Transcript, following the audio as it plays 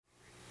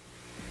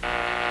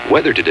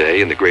Weather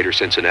today in the greater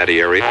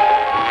Cincinnati area.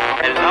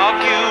 I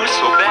love you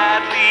so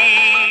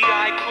badly,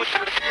 I could...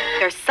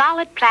 They're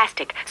solid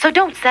plastic, so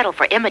don't settle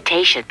for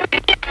imitation.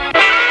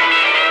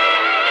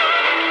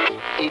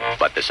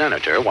 But the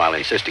senator, while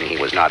insisting he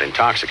was not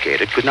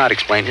intoxicated, could not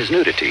explain his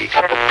nudity.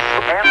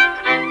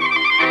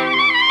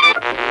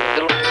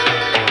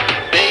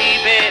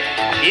 Baby,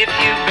 if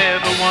you've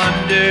ever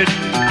wondered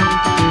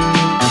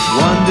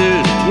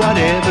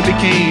whatever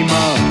became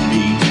of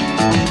me.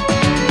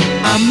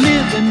 I'm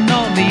living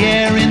on the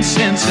air in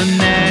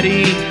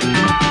Cincinnati,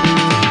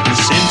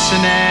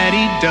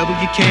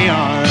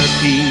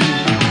 WKRP.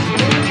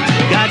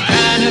 Got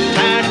kind of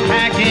tired of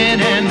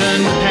packing and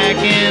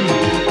unpacking,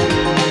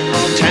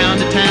 town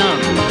to town,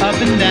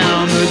 up and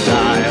down the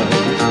dial.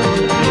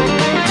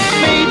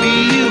 Maybe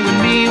you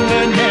and me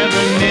were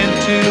never meant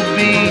to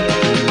be,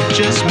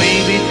 just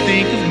maybe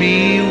think of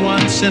me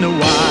once in a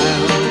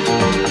while.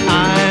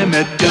 I'm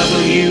at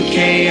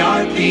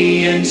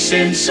WKRP in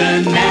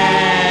Cincinnati.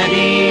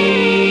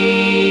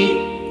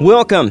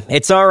 Welcome,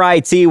 it's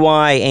RITY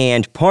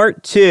and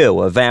part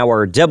 2 of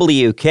our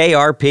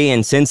WKRP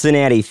in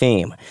Cincinnati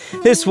theme.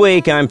 This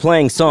week I'm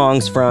playing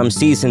songs from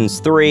Seasons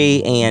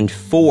 3 and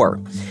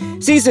 4.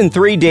 Season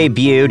 3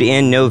 debuted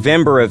in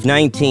November of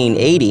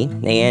 1980,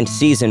 and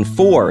Season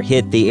 4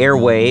 hit the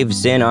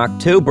airwaves in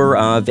October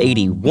of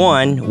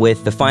 81,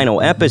 with the final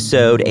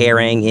episode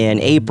airing in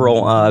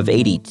April of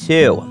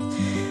 82.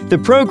 The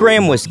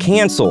program was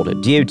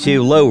canceled due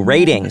to low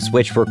ratings,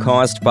 which were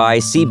caused by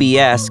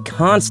CBS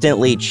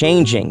constantly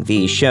changing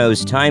the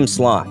show's time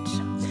slot.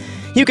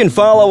 You can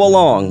follow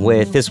along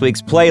with this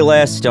week's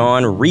playlist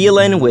on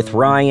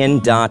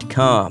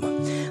ReelinWithRyan.com.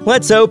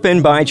 Let's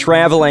open by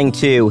traveling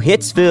to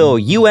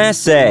Hitsville,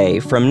 USA.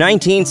 From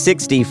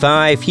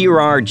 1965, here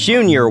are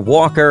Junior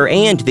Walker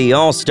and the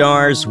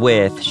All-Stars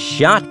with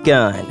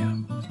Shotgun.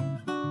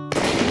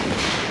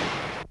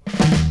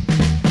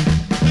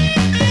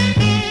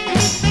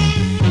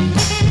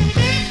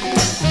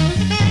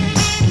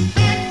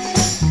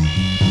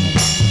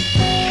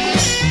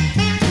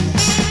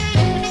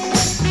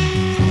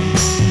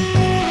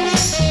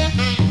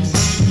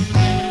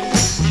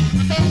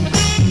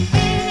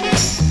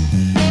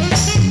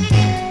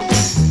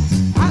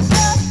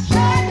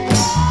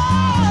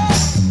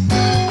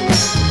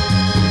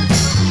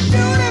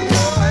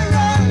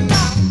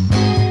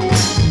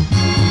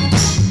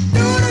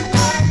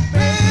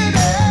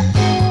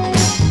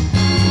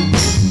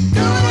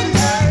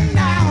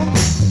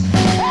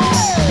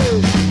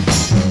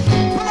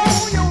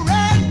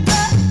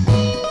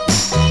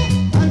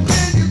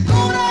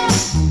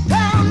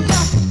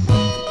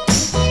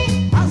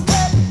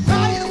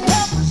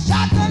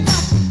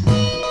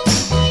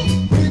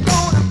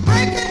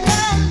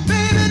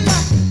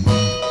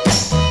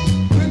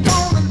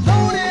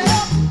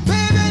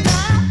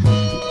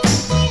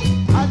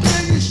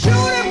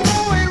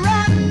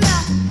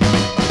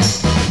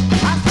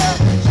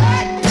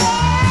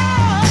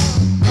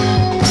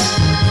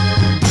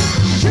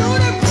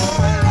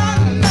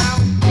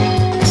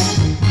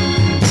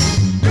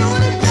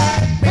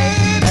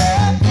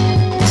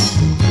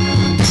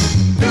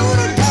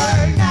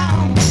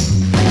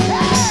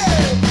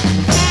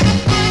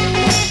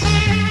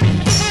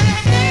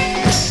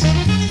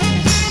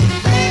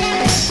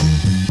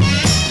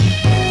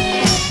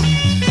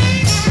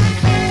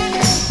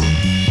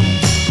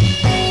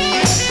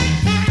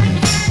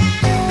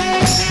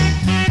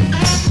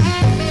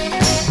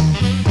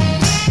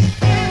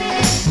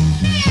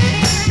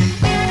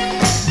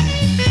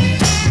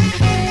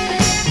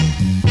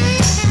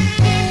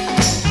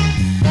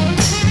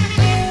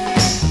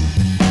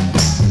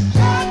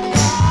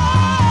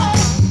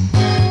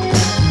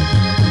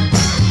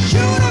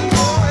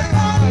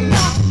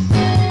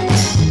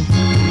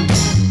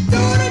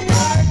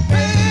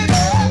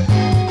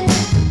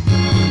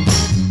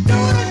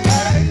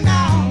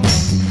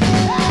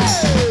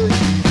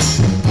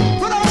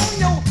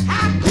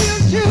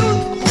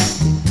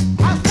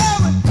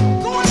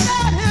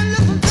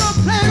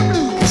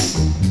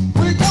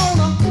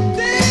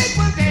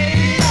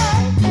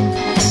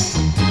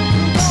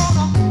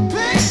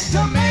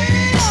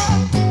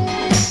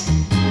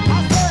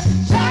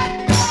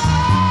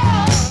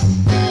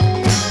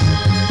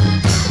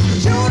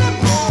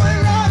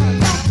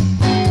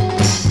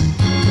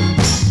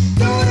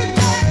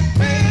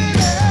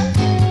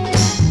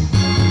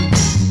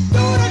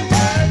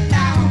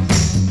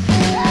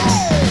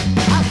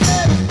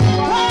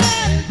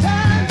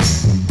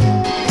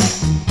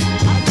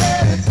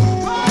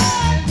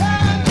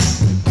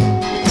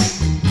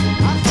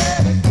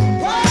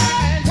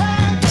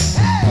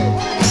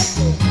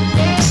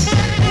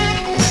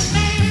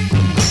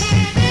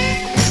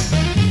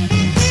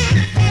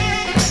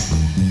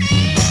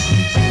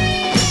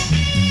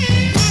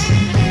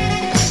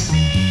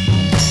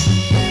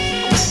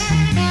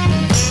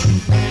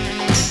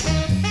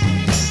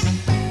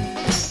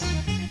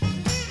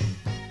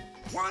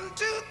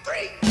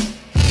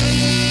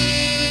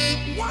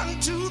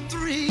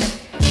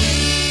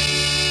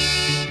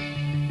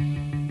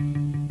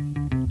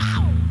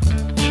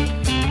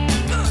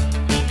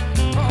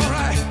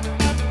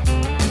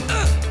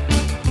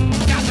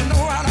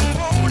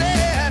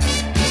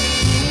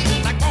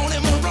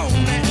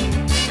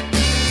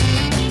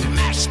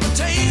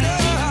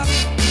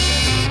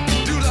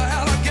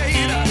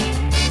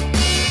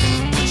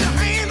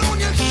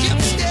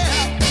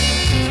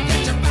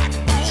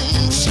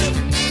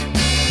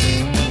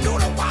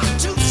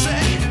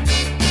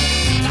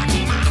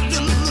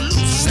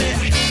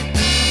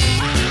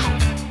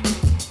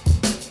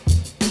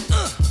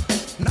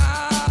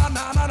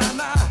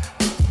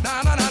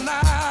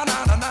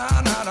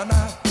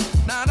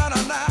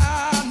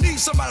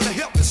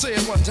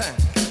 one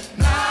time.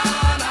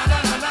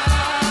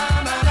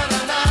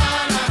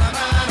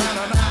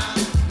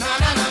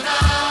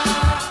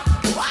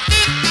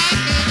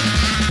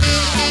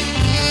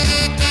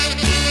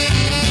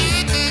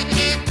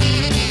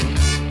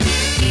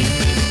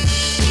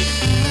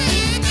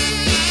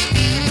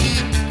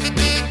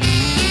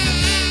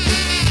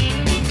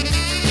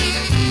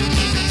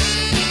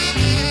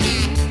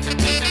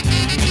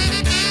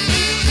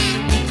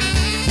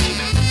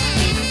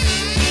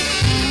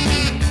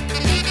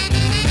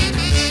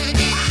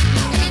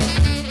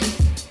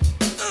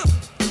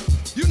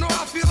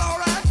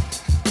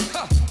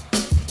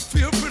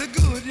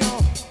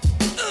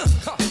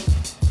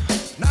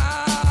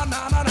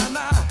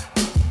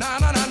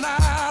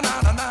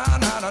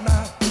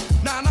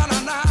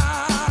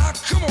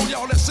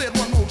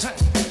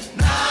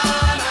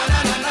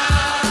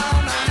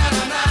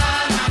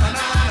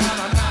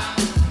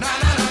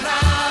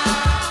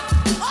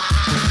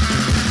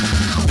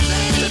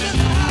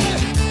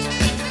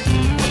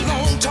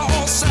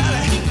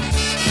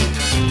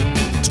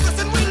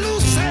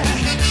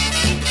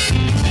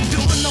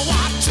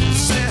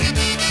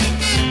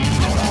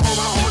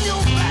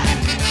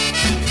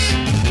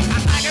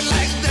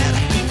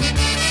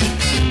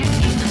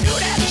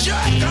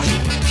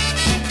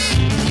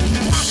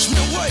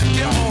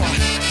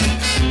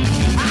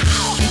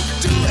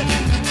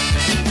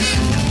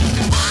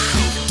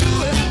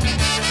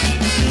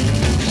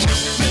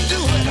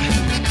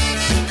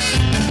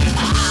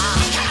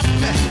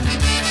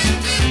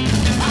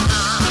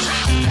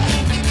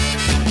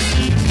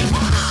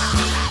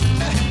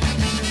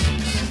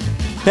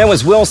 That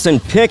was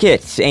Wilson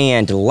Pickett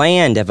and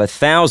Land of a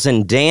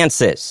Thousand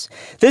Dances.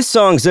 This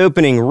song's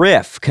opening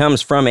riff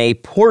comes from a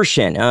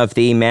portion of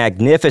the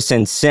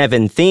Magnificent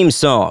Seven theme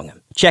song.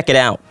 Check it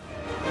out.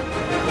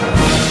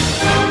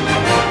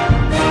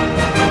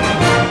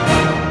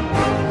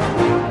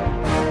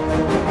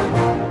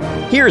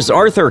 Here's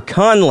Arthur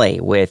Conley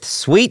with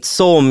Sweet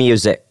Soul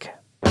Music.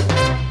 Do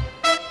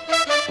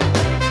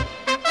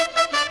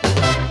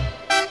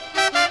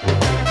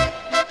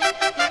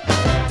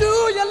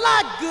you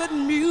like good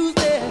music?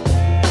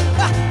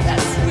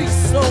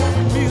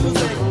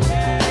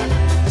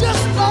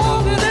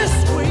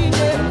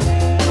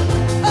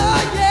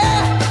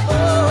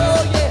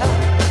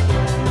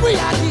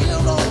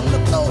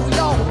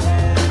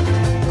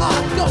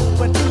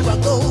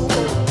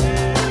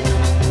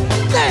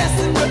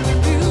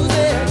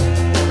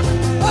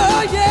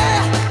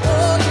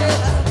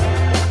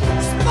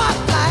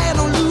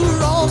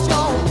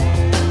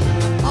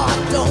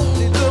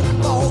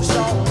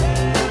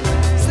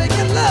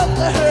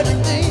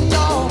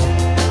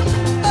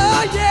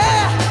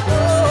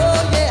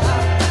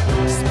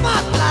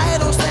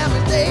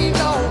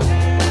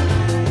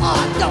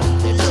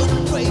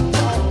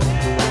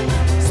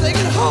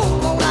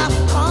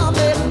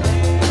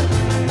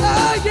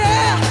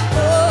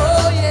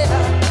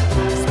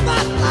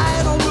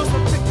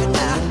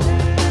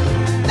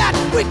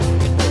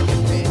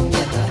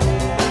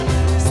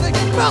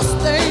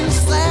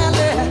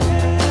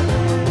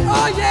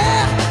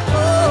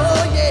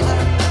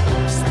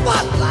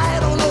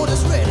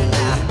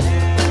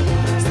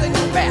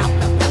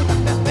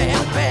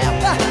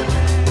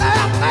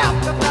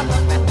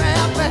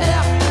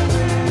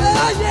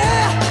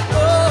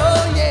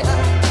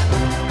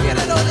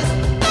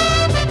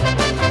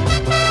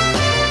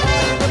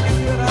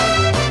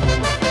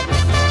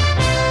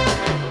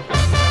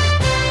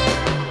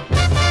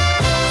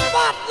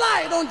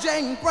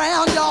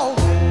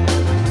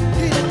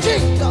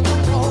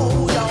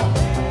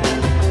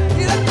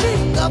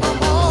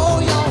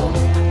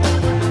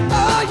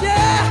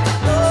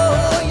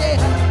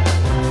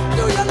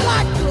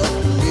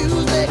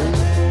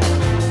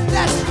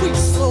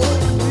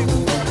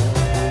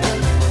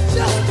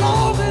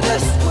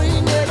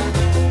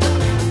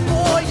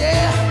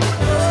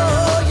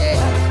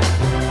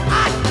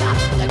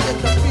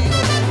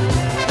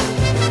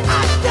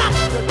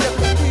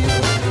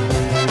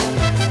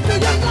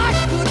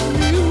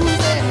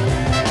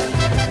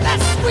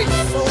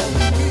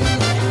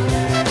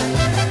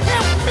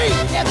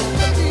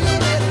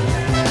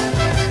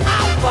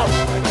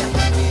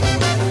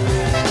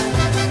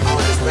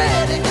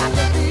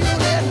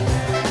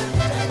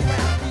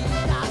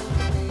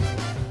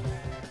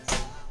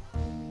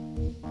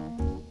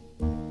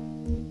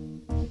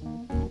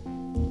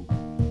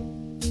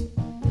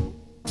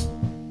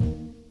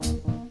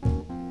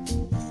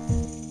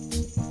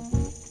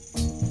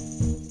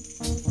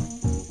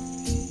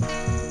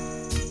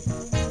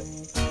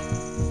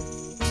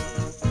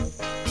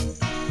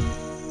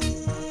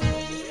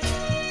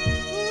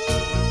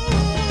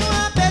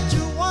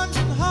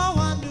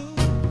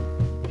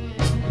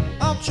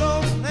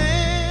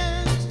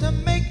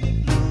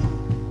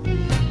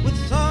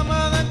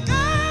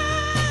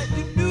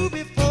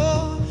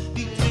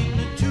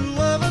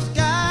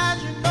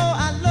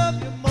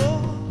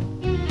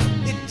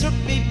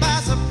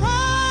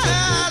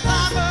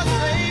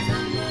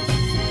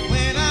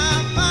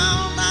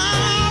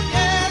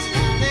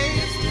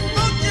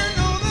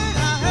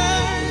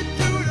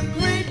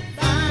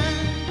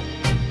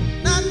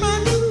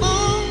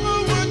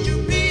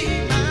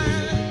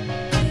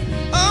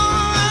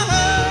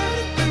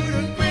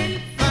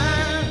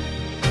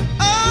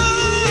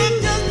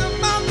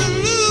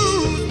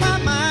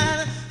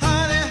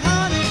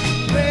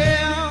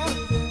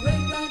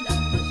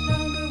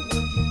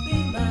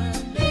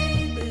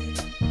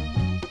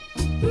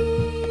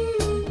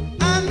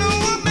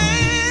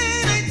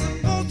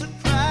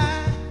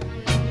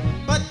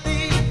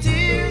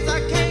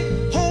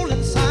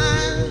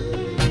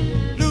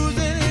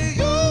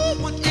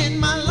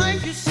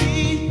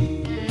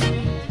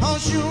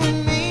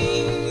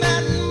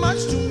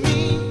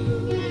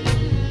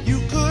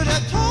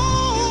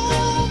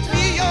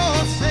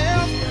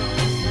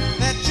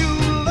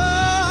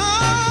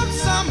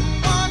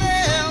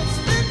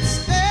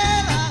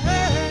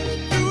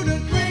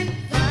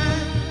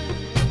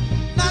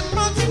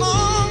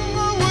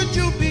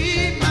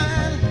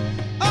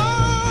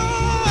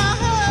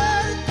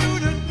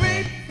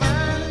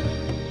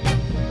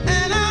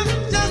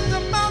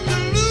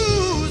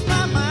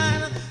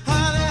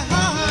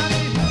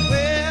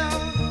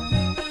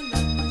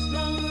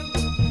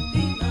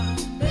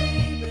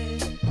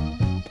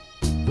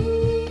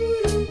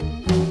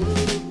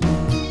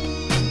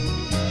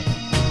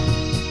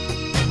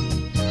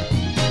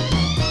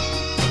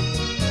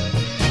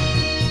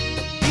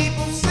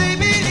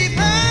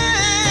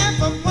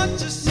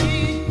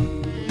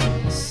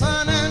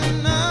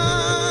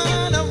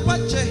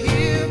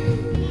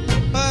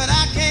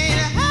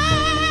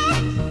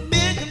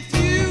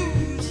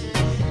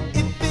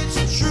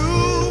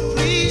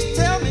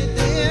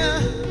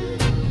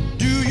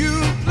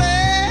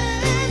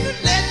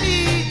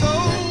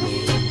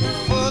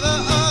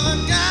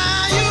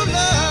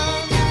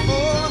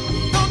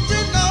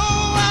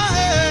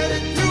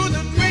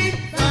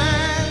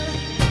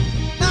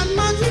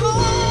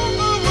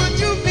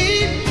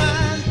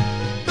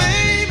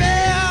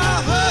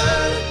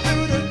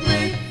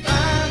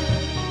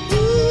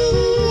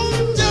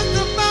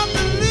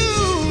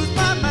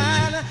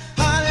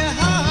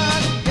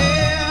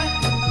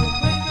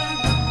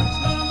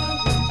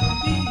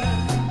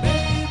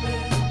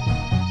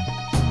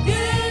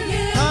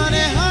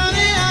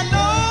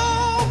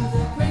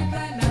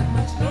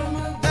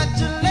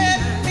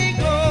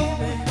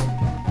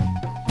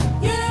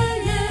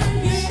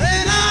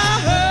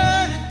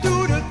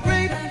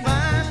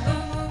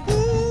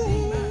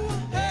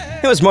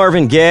 was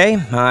Marvin Gaye.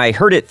 I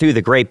heard it through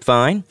the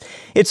grapevine.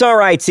 It's all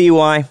right,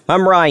 TY.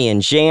 I'm Ryan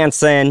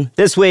Jansen.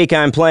 This week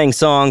I'm playing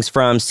songs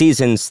from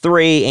seasons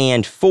 3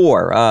 and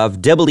 4 of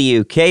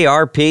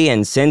WKRP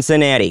in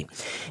Cincinnati.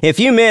 If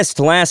you missed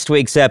last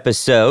week's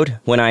episode,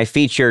 when I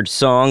featured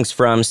songs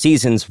from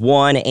seasons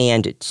 1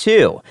 and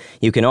 2,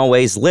 you can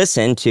always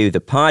listen to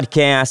the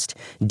podcast.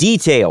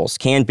 Details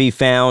can be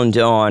found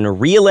on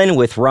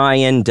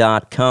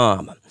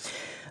reelinwithryan.com.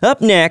 Up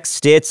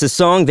next, it's a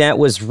song that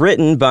was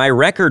written by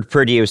record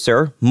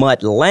producer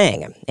Mutt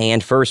Lange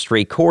and first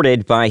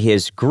recorded by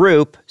his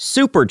group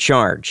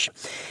Supercharge.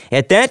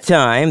 At that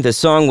time, the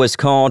song was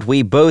called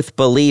We Both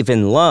Believe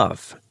in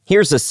Love.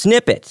 Here's a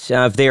snippet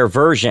of their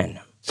version.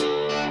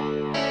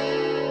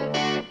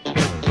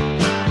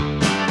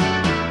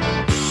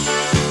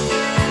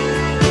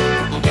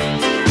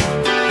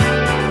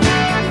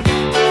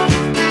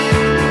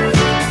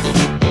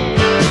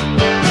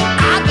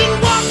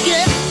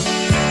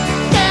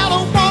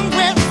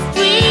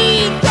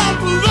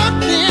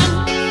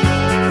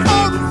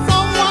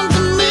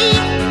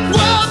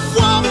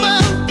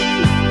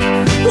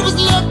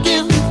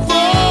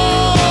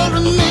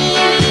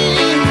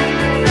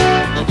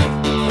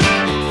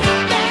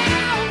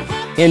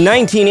 In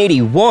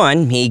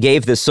 1981, he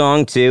gave the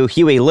song to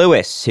Huey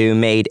Lewis, who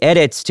made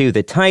edits to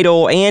the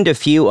title and a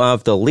few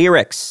of the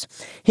lyrics.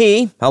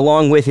 He,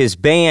 along with his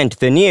band,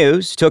 The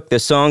News, took the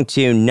song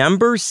to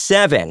number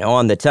 7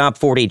 on the Top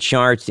 40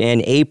 chart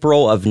in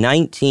April of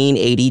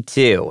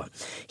 1982.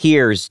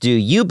 Here's Do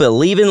You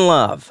Believe in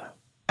Love?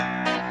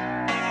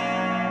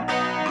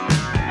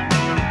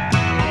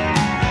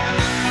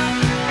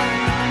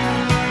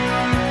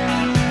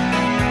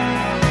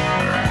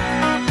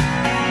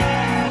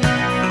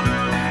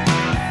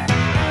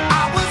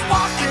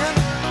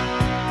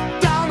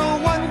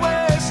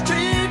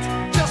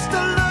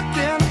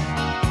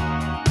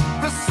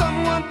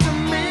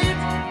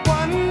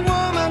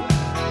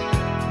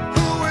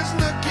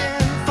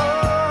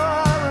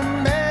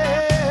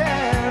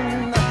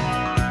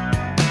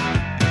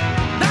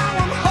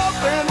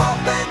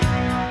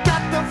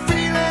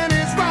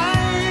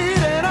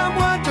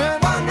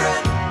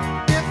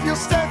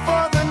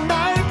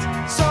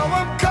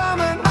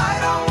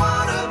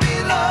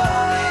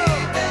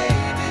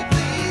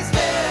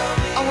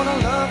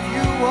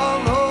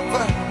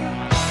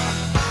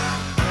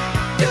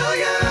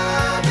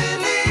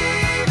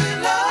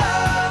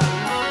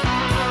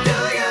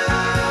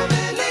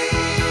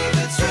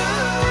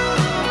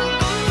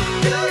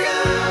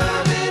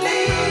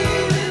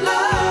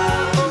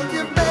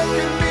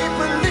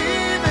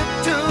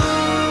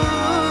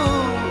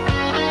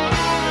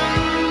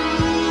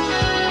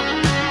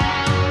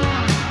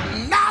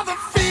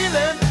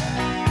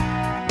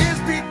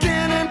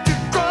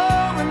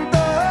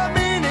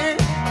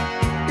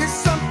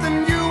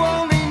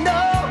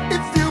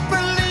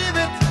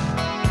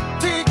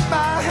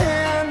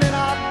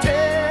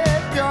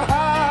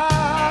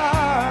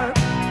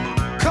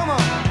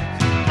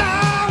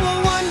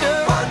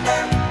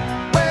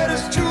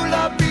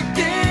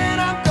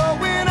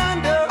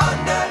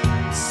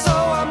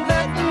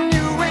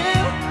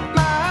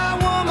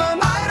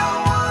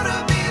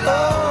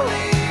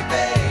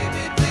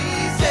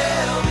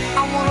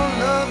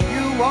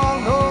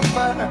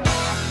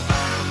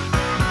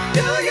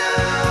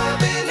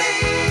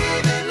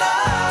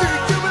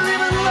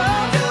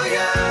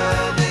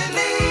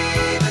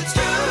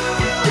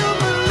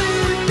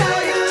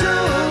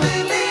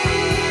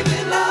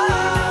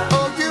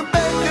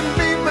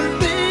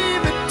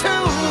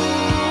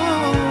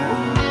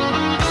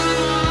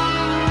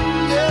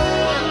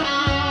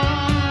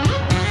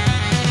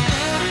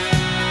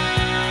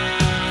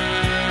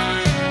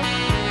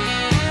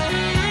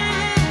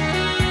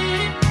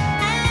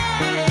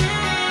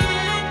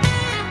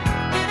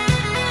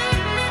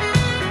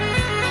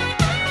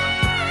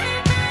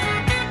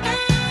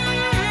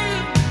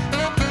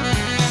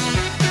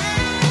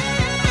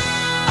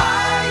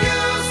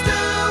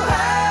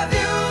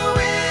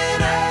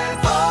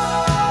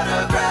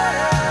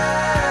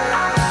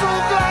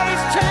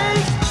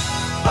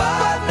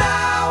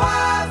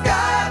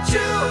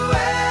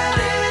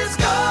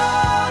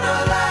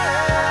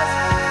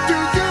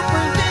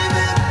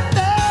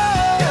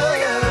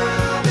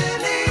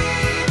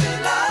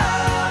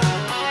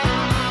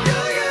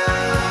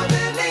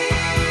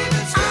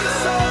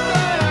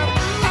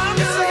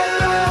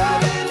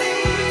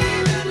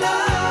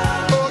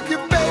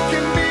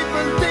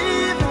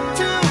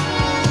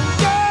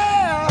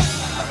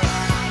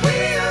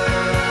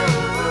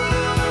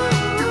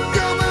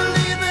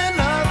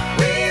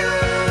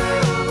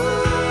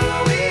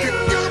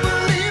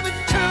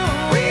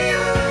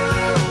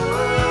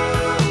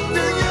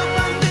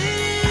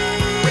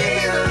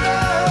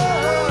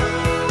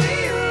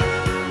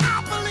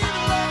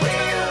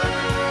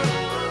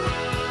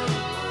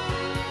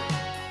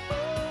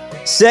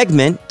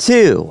 Segment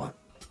 2. From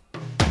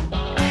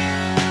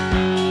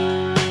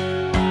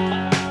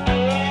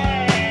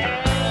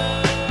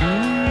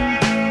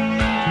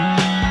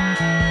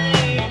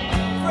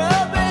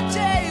a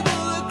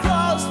table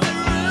across the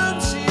room,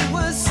 she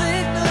was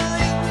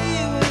signaling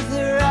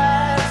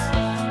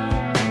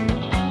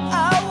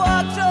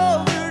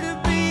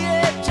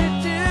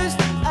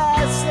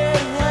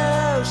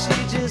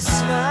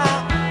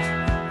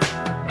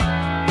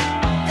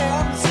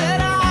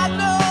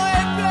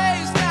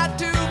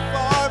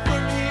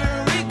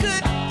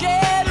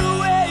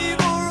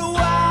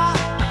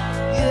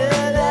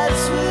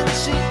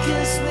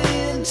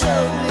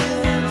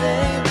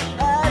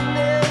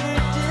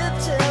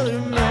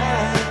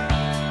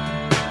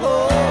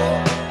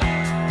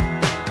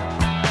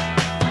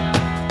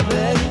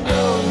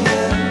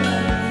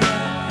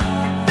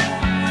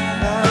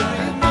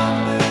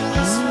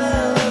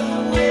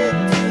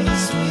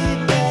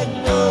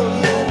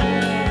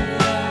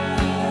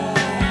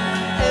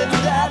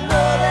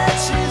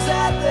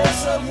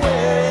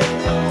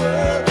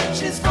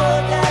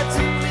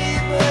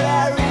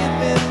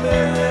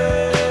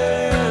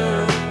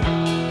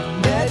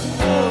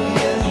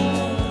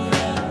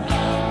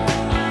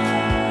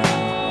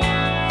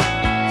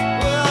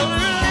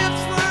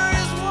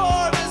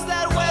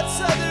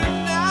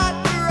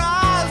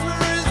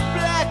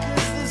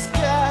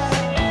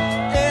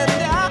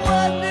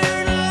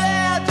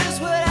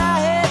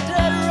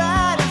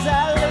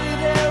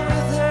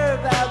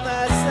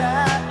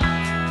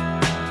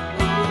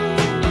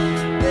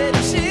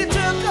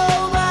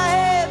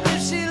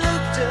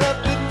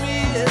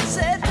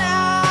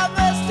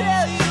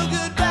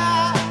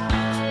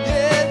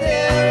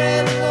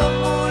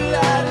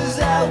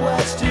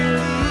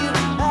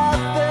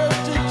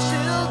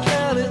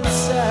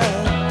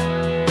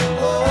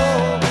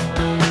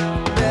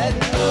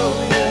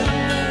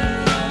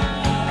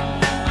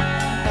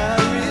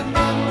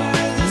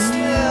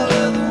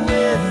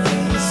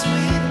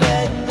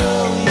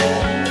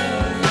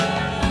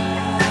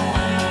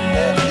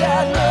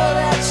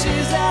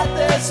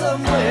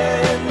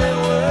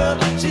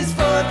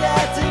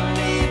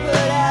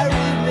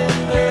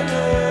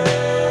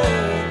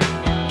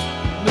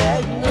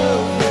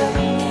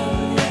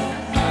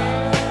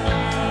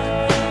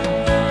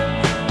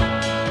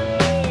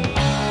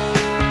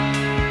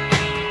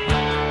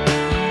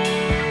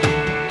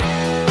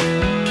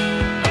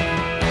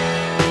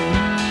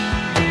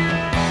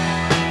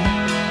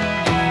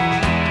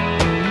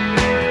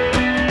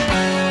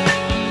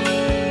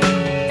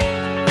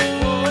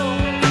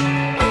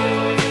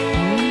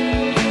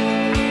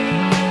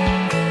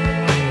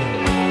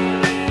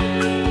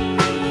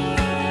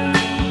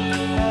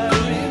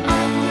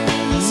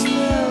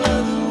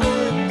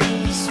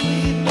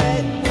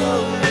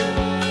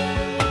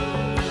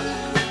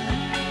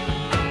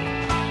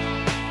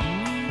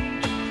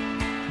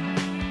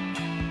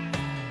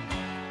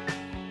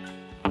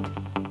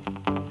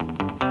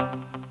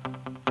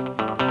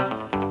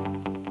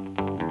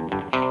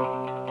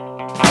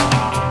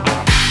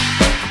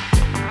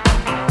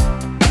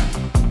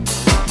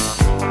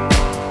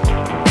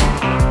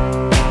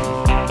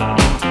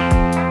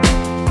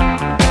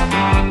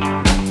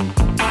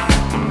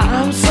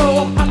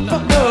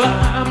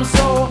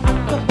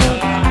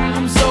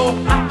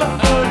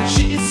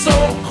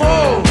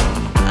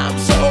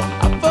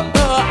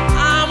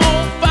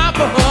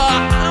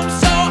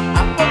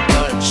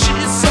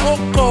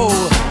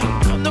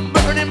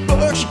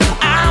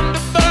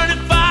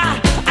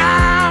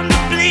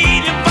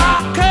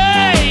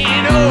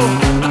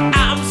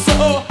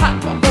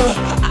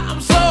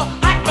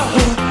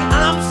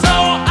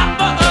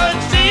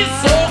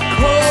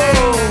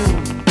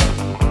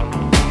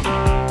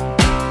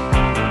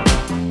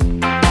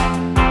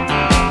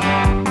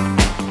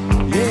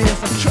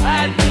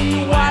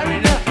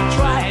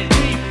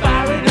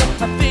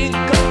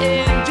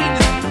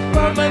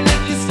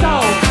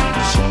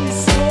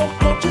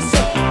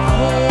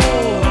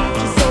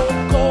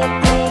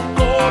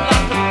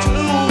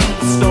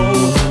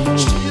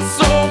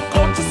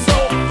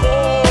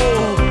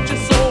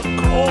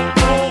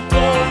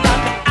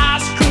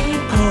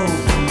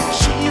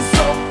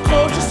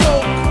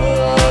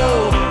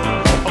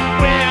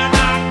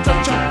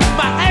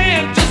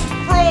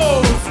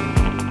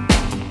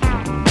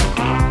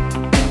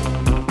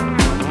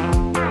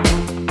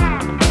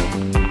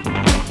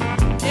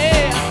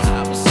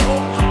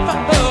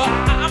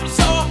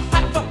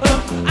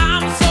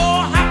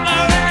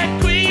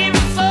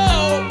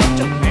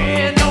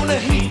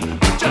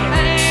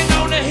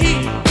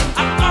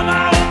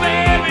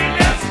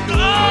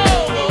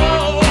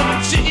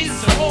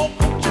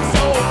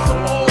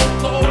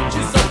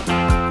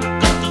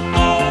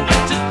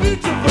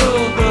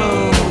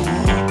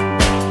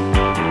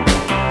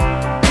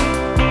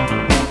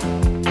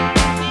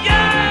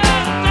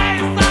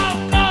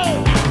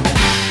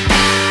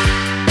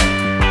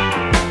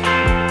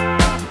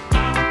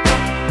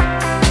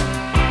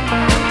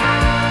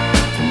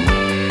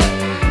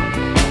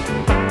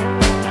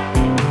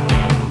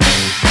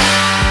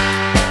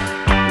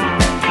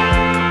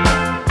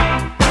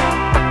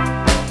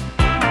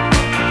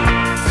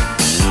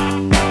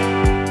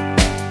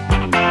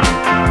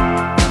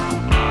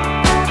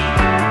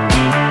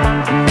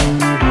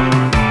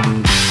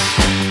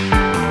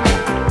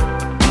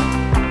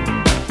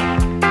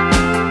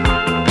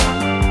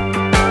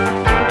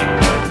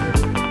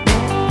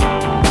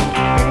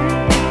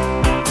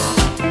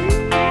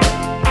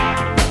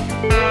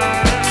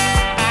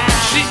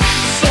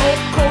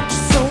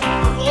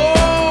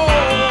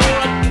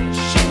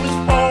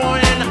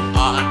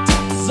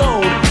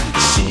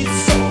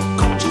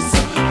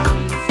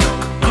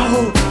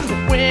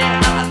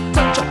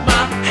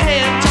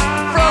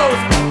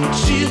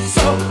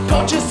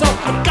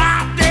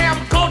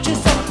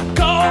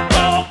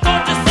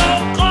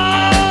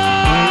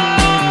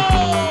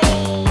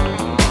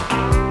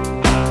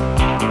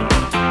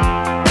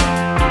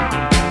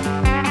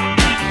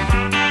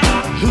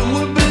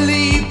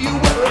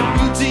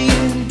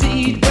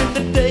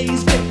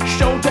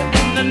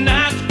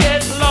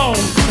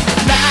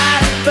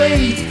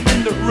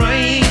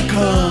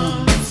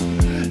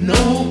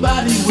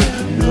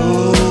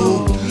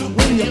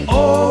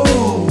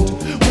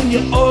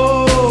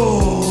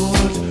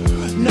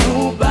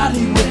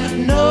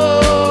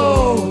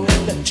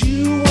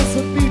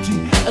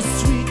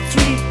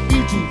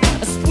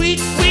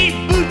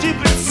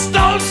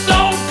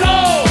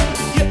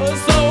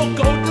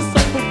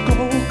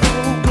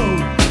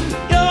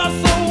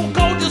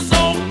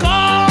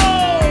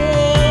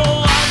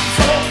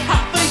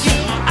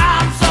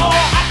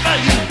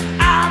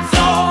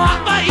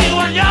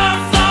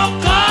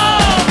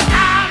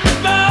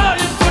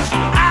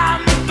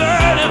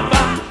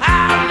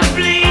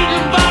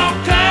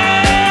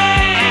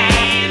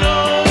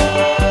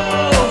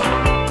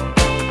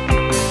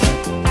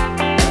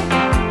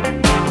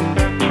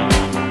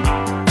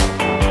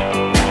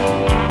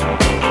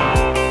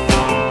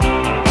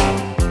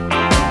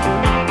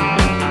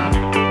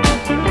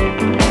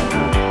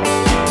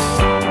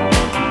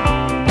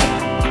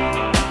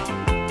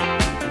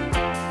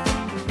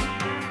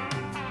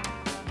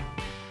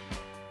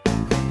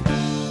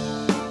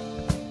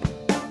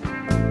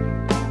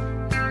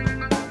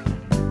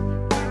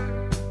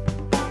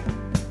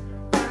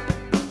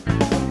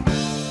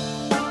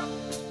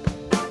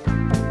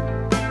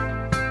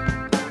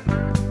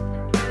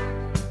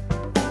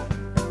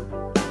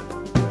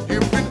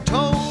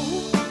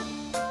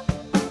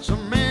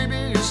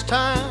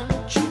time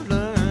that you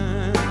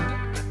learn.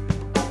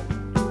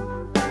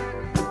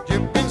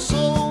 You've been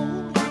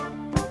sold,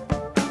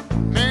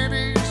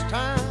 maybe it's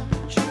time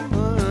that you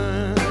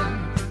learn.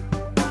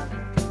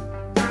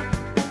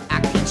 I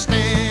can't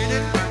stand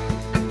it.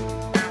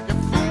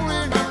 You're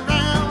fooling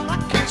around, I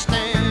can't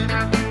stand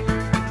it.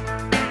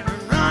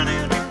 You're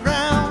running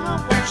around, I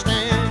won't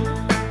stand it.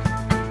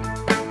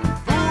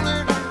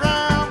 Fooling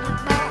around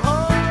with my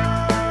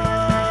heart.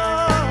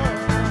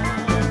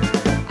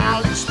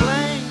 I'll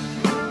explain.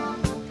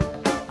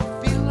 I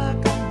feel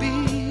like I'm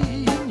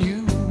being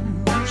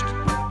used.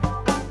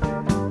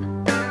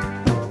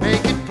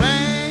 Make it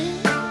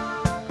plain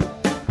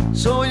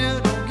so you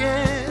don't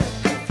get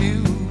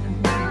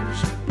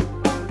confused.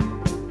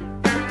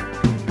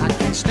 I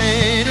can't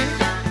stand it.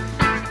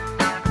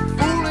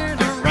 Fooling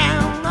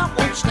around, I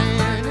won't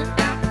stand it.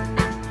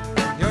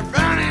 You're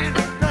running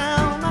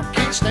around, I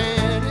can't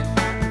stand it.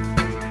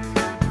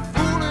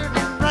 Fooling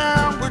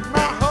around with my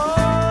heart.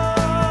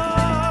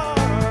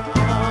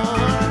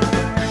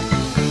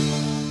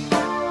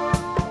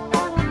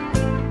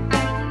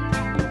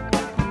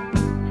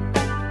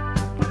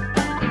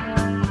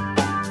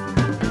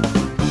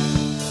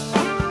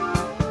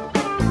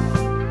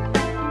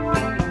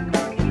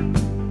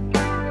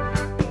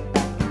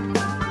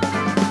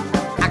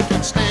 I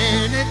can't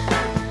stand it.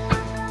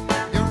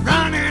 You're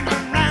running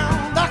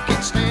around, I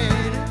can't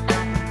stand it.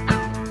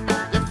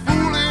 You're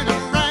fooling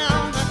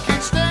around, I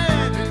can't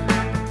stand it.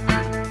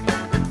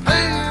 You're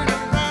playing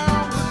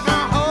around with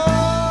my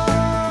heart.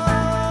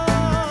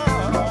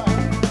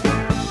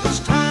 It's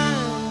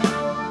time for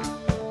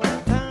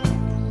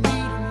me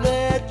to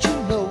let you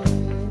know.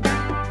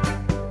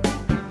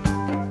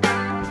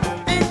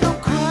 Ain't no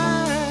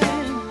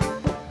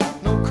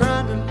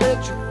crying to let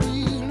your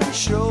feelings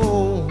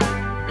show.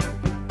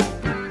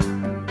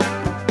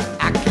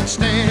 I can't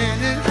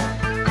stand it.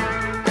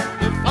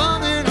 You're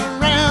running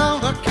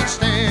around, I can't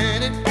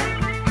stand it.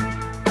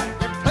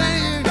 You're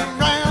playing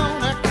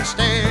around, I can't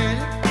stand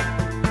it.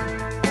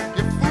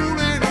 You're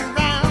fooling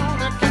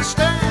around, I can't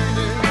stand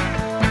it.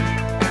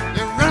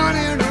 You're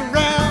running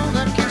around, I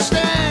can't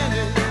stand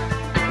it.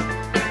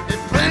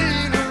 You're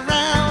playing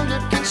around, I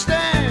can't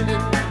stand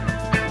it.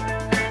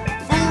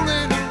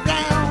 Fooling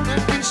around, I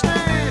can't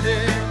stand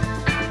it.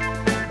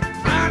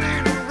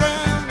 Running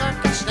around, I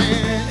can't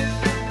stand it.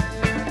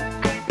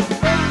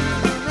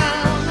 Running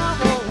around, I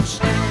won't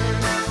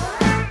stand it.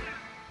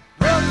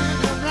 Running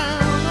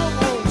around, I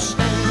won't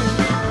stand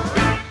it.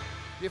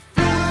 You're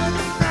fooling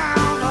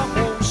around, I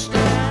won't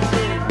stand it.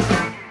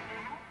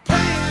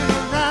 Playing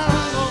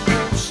around, I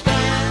won't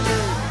stand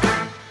it.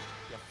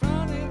 You're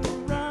running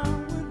around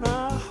with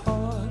my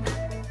heart.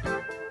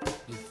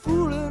 You're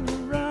fooling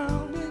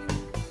around with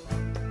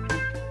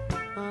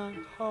my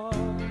heart.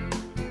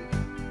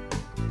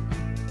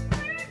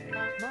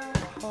 My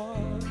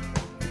heart.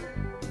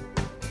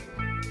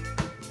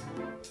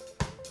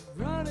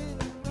 Running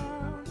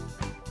around,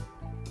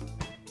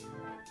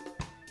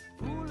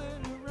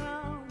 fooling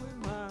around with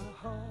my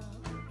heart.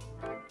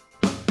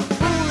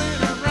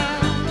 Fooling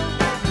around, I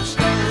won't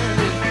stand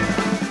it.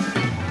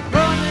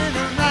 Running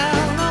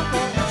around, I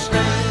won't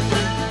stand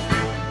it.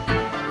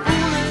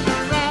 Fooling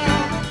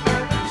around, I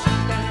won't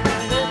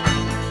stand it.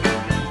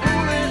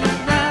 Fooling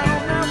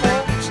around, I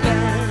won't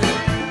stand it.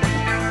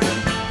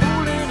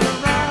 Fooling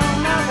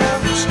around, I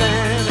won't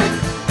stand it.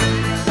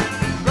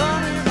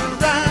 Running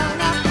around, I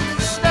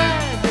can't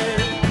stand it.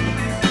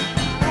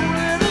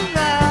 Fooling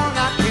around, I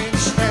can't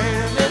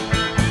stand it.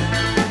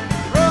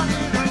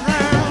 Running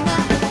around,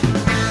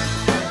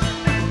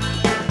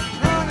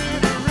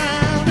 running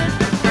around it.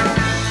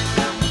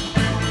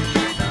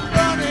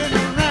 Running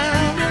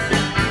around it.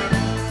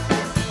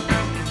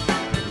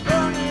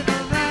 Running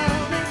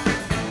around it.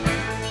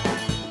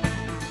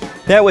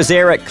 That was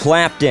Eric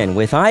Clapton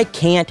with I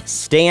Can't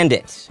Stand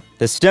It.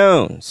 The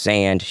Stones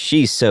and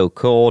She's So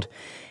Cold.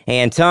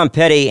 And Tom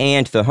Petty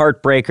and the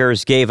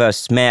Heartbreakers gave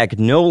us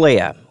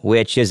Magnolia,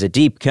 which is a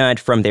deep cut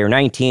from their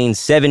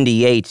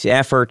 1978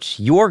 effort,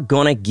 You're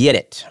Gonna Get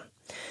It.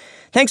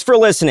 Thanks for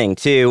listening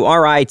to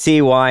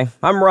RITY.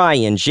 I'm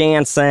Ryan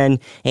Jansen,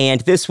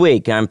 and this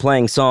week I'm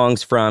playing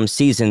songs from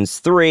seasons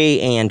 3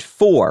 and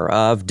 4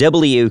 of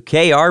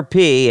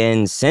WKRP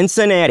in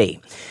Cincinnati.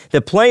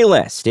 The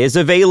playlist is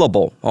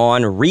available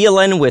on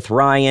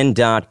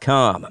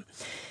reelinwithryan.com.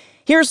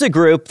 Here's a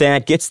group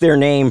that gets their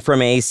name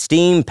from a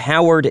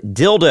steam-powered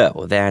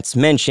dildo that's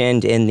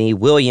mentioned in the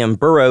William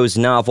Burroughs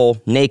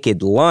novel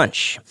Naked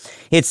Lunch.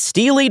 It's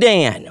Steely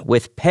Dan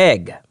with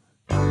Peg.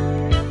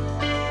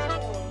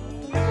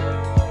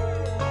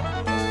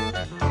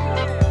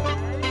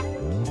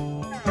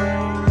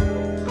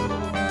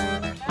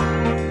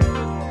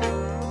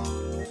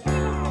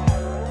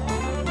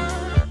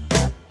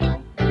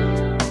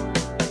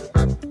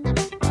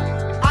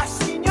 I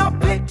seen your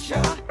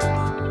picture,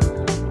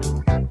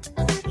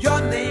 your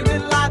name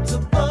in lights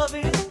above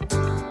it.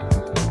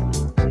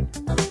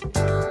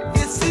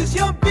 This is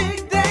your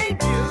big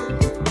debut.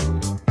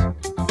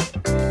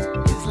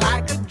 It's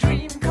like a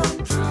dream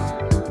come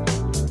true.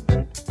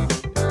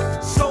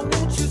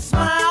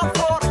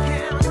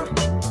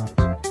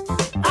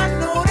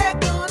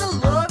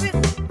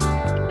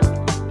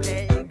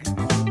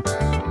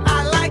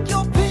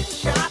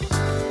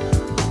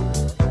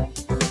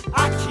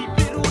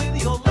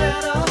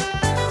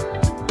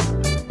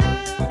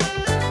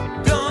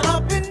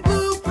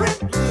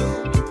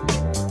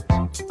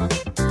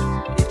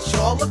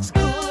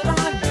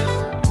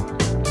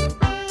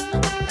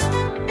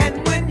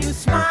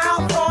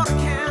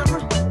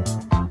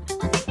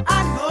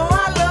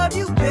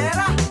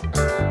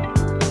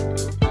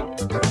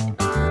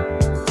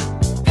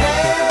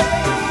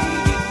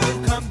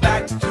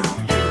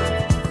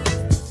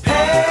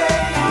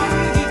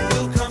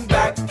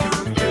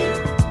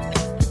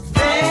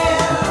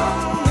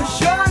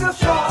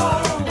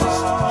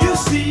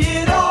 see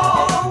it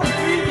all,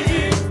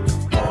 baby.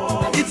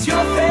 It's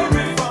your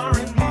favorite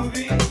foreign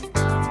movie.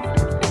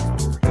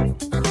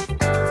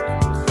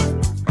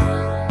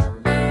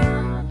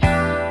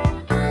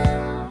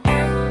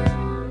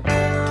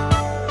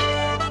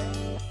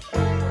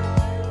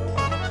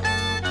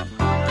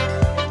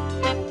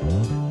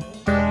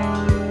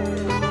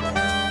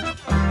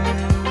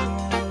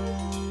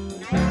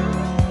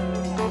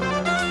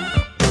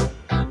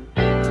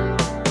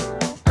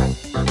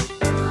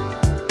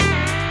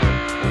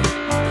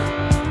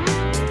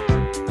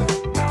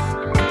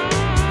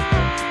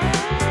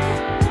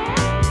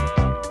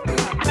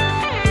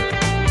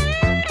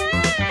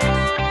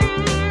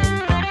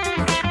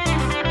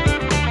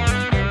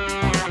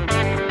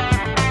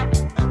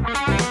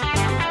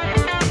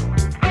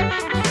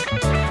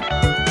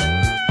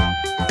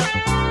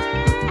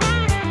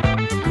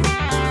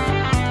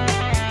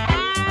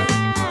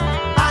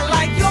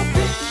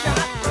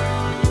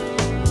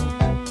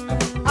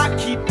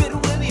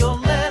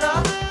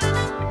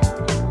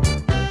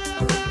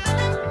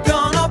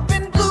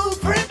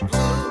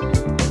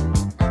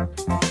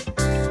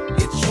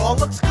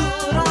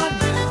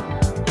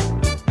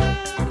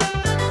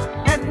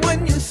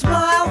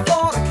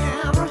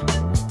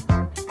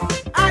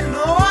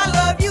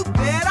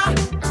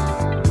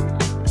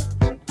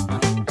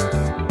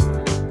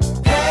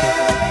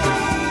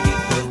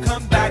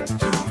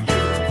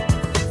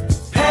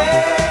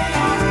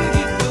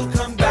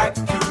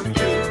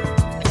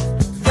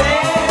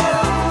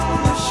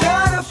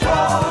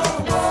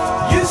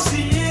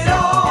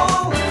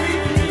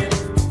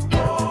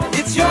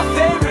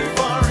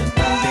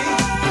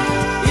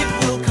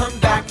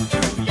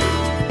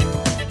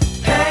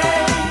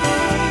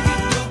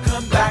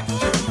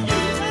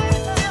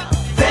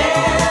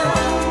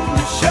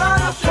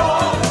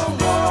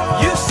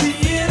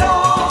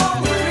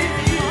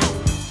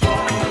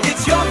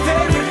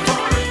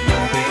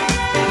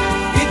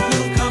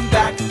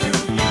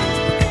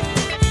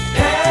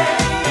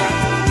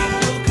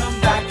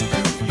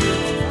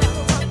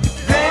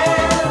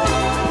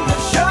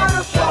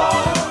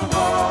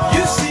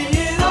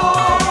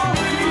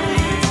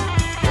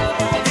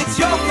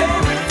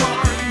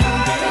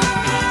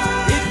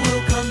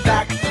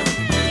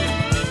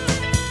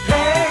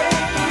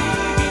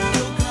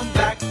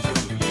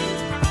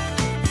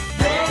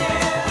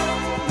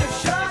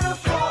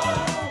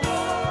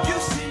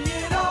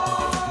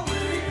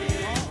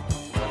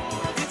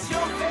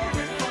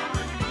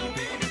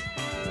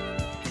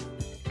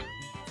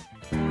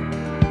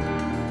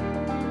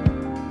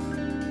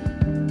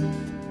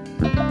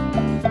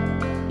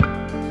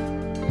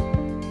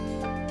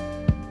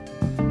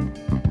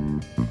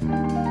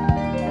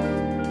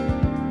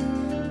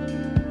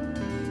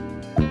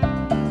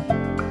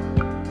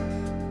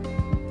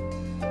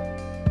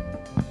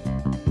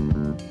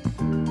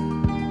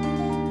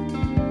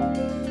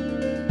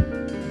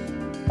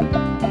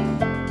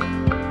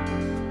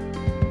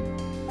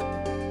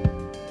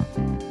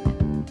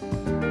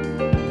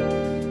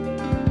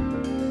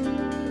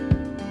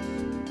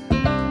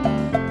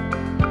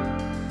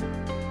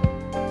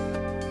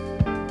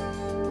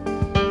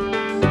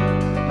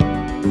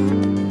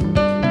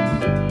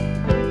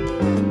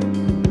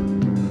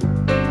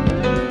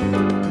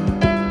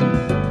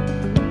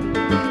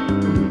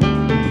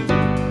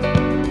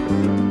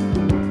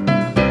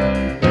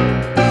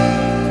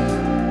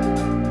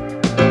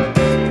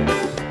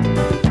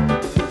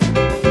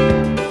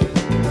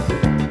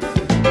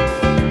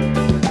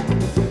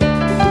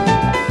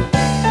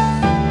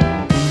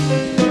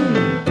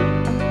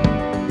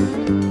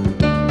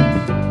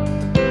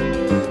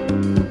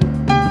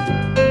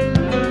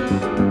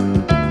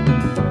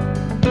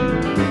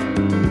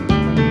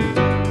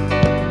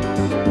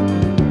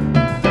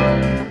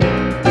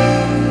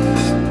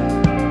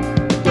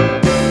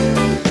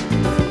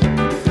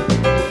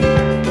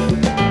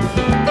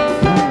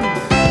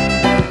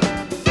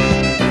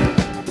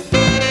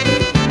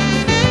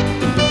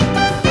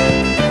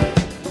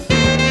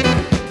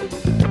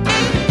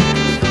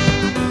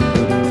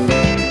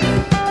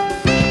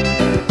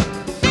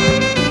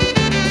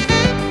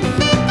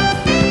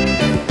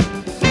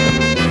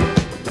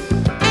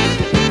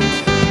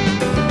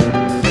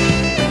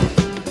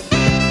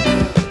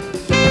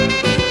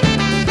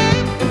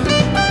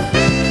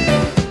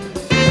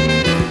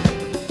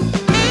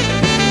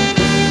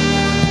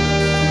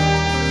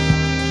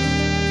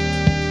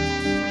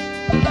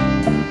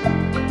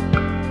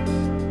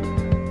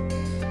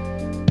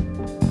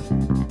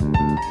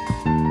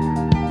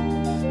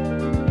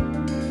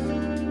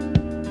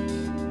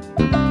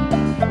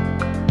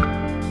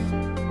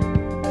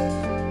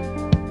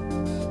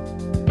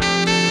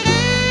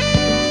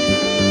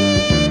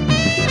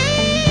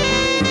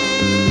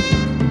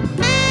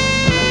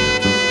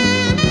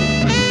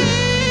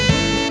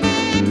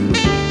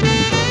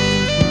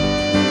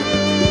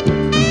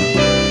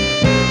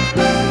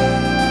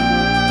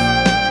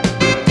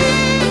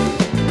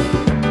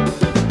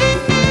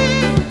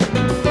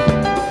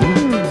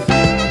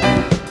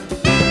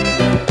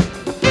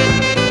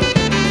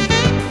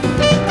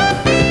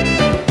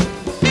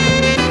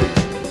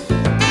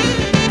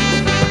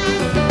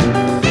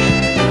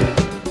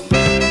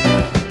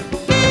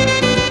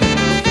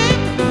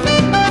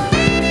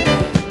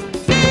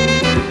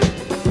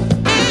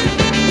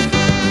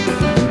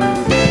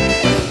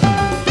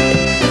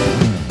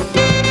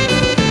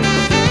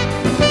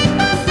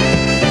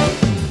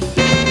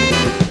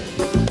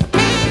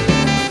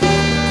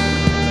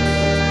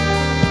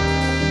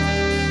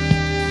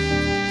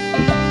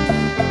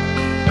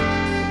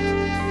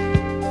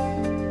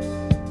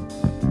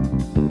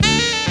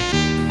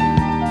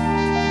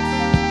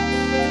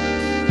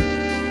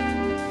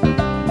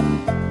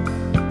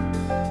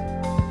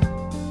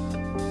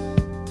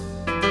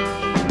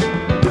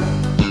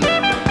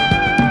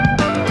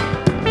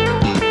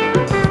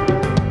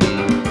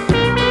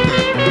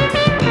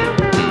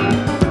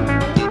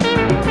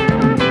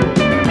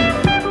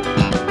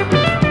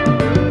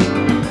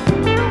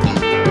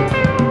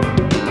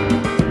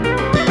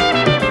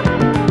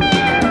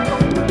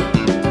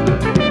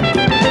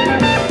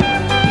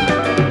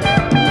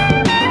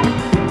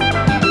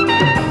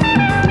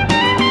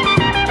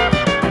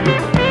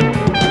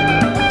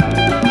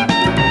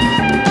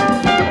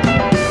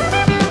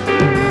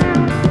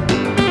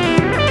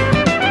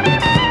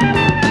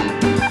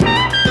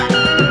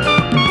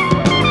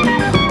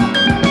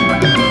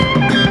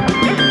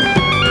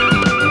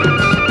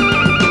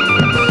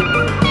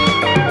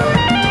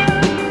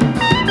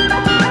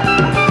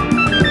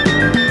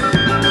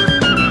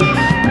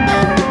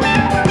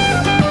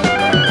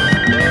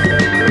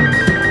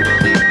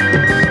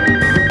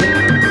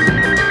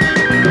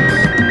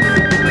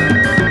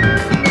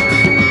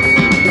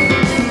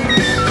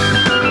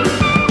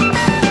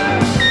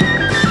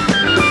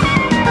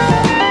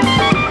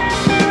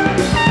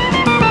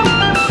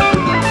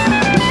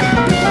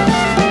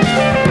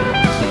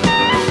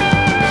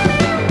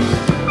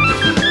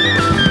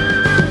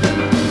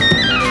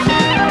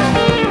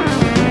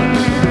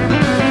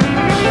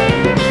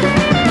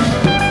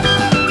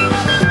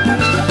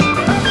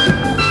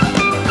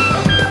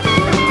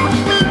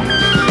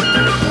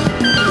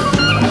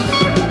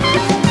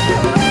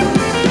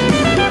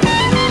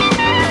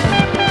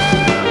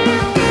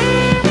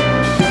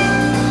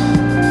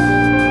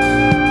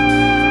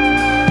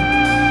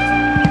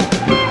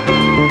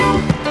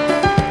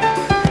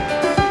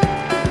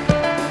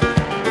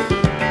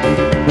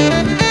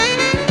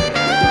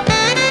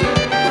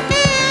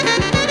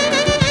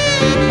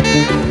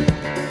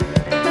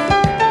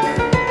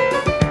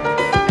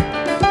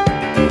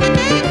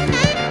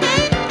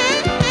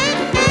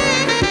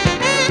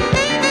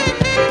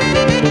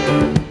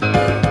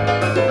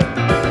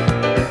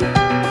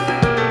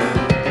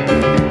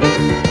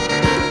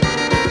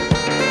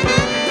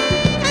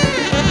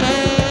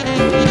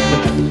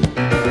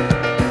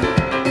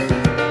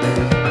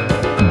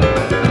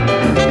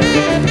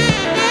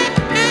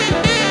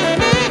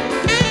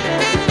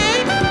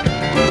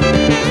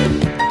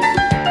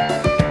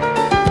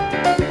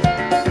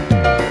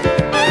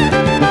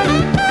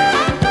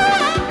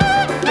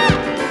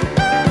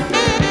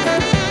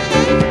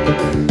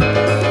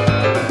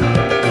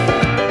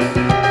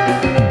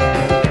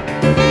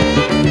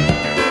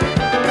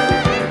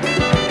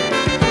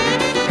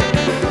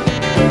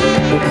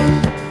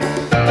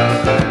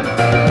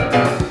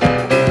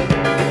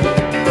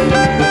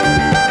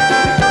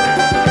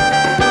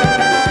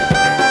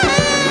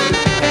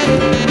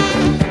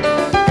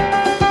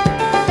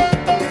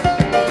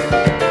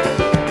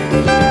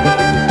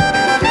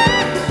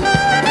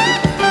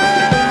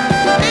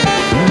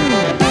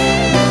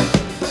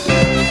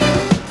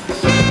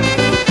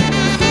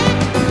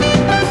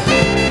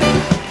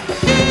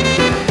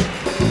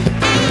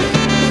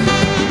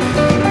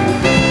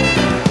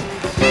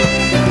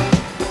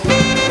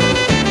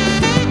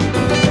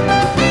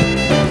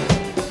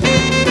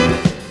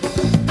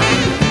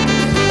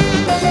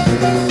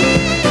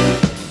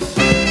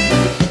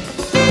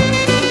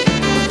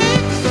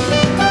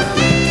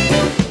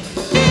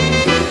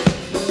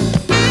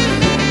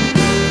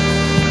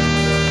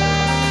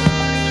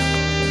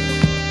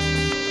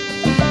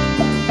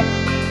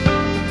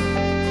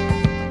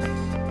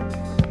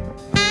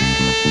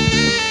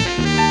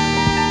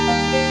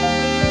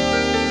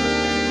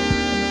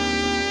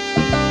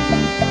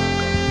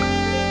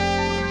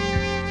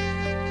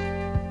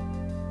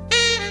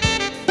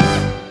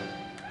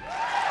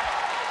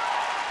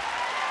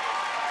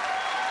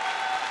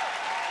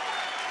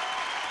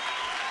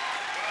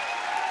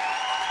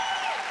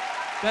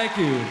 Thank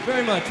you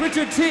very much.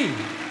 Richard T.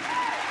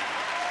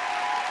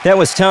 That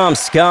was Tom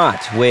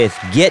Scott with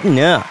Getting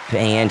Up,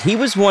 and he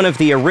was one of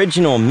the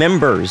original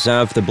members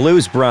of the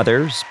Blues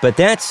Brothers, but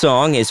that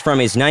song is from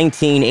his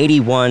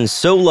 1981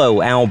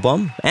 solo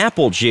album,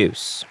 Apple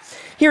Juice.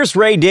 Here's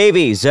Ray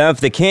Davies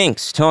of the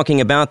Kinks talking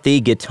about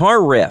the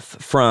guitar riff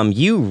from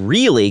You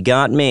Really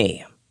Got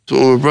Me.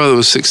 Well, my brother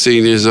was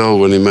 16 years old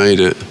when he made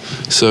it,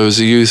 so it was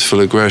a youthful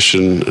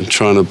aggression and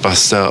trying to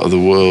bust out of the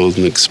world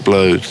and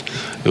explode.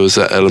 There was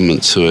that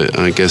element to it,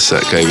 and I guess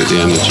that gave it the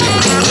energy.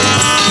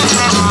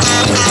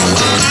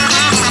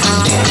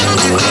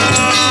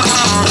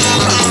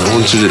 I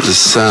wanted it to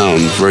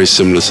sound very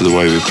similar to the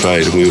way we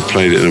played, and we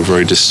played it in a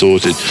very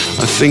distorted.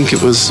 I think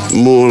it was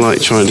more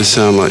like trying to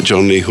sound like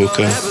John Lee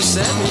Hooker,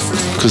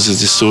 because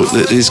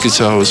his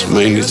guitar was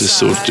mainly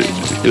distorted.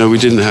 You know, we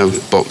didn't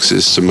have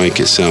boxes to make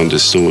it sound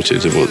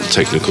distorted and what the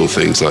technical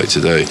things like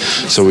today.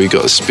 So we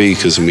got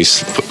speakers and we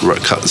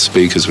cut the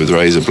speakers with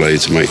razor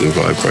blades to make them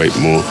vibrate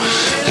more,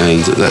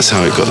 and that's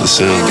how it got the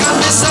sound.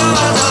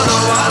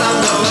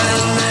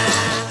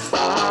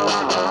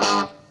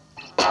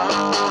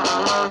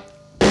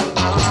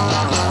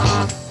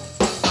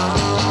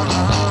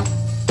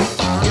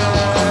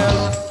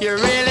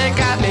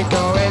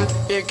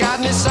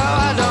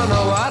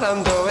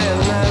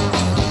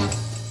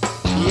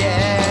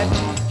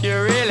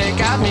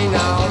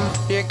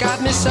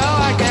 So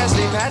I can't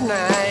sleep at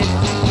night.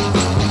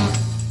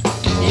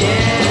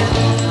 Yeah,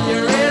 you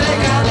really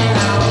got me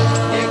now.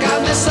 You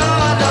got me so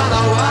I don't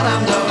know what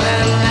I'm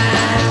doing.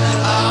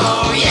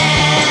 Oh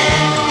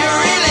yeah, you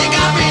really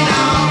got me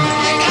now.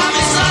 You got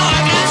me so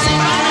I can't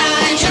sleep at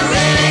night. You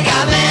really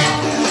got me.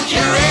 You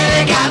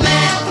really got me.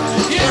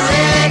 You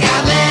really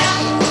got me.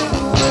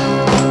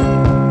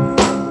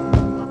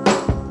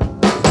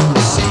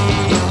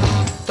 See,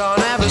 don't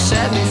ever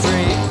set me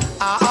free.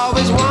 I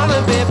always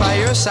wanna be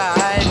by your side.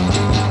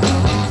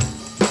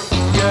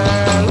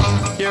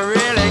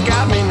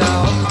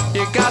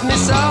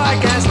 So I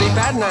can't sleep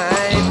at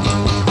night.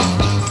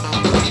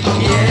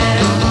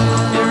 Yeah,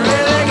 you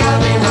really got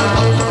me now.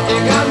 You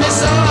got me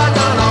so I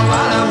don't know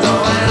what I'm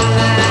doing.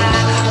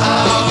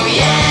 Oh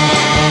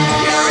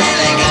yeah, you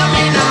really got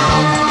me now.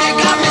 You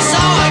got me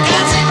so I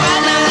can't sleep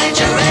at night.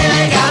 You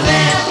really got me.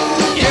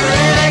 You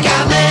really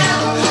got me.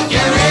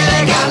 You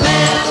really got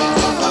me.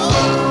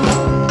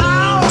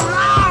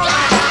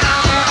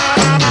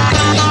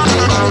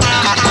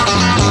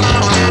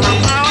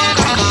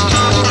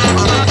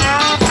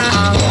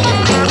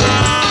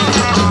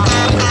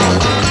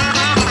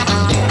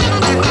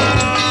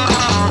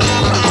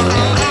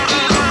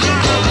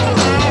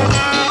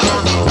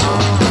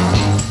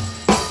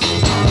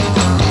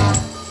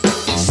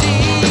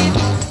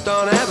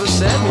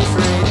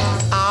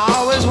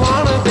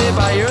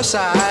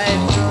 Side.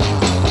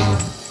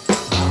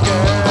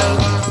 Girl,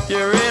 you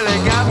really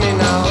got me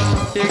now.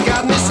 You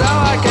got me so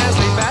I can't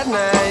sleep at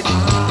night.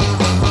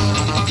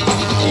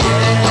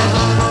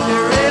 Yeah, you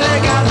really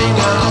got me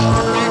now.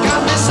 You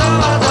got me so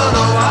I don't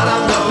know what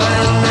I'm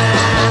doing.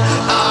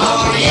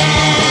 Oh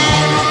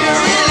yeah, you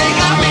really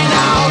got me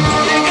now.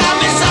 You got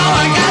me so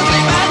I can't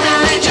sleep at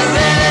night. You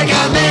really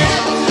got me.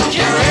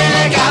 You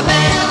really got me.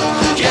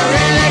 You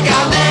really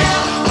got me.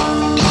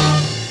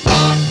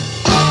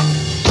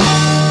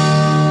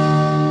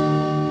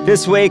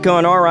 This week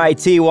on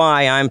RITY,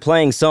 I'm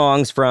playing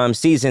songs from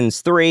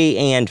seasons 3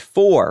 and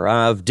 4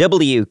 of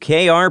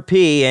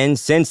WKRP in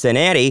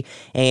Cincinnati,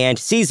 and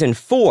season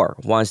 4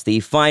 was the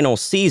final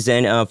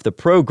season of the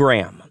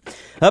program.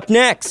 Up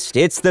next,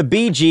 it's the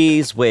Bee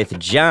Gees with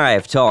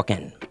Jive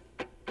Talkin'.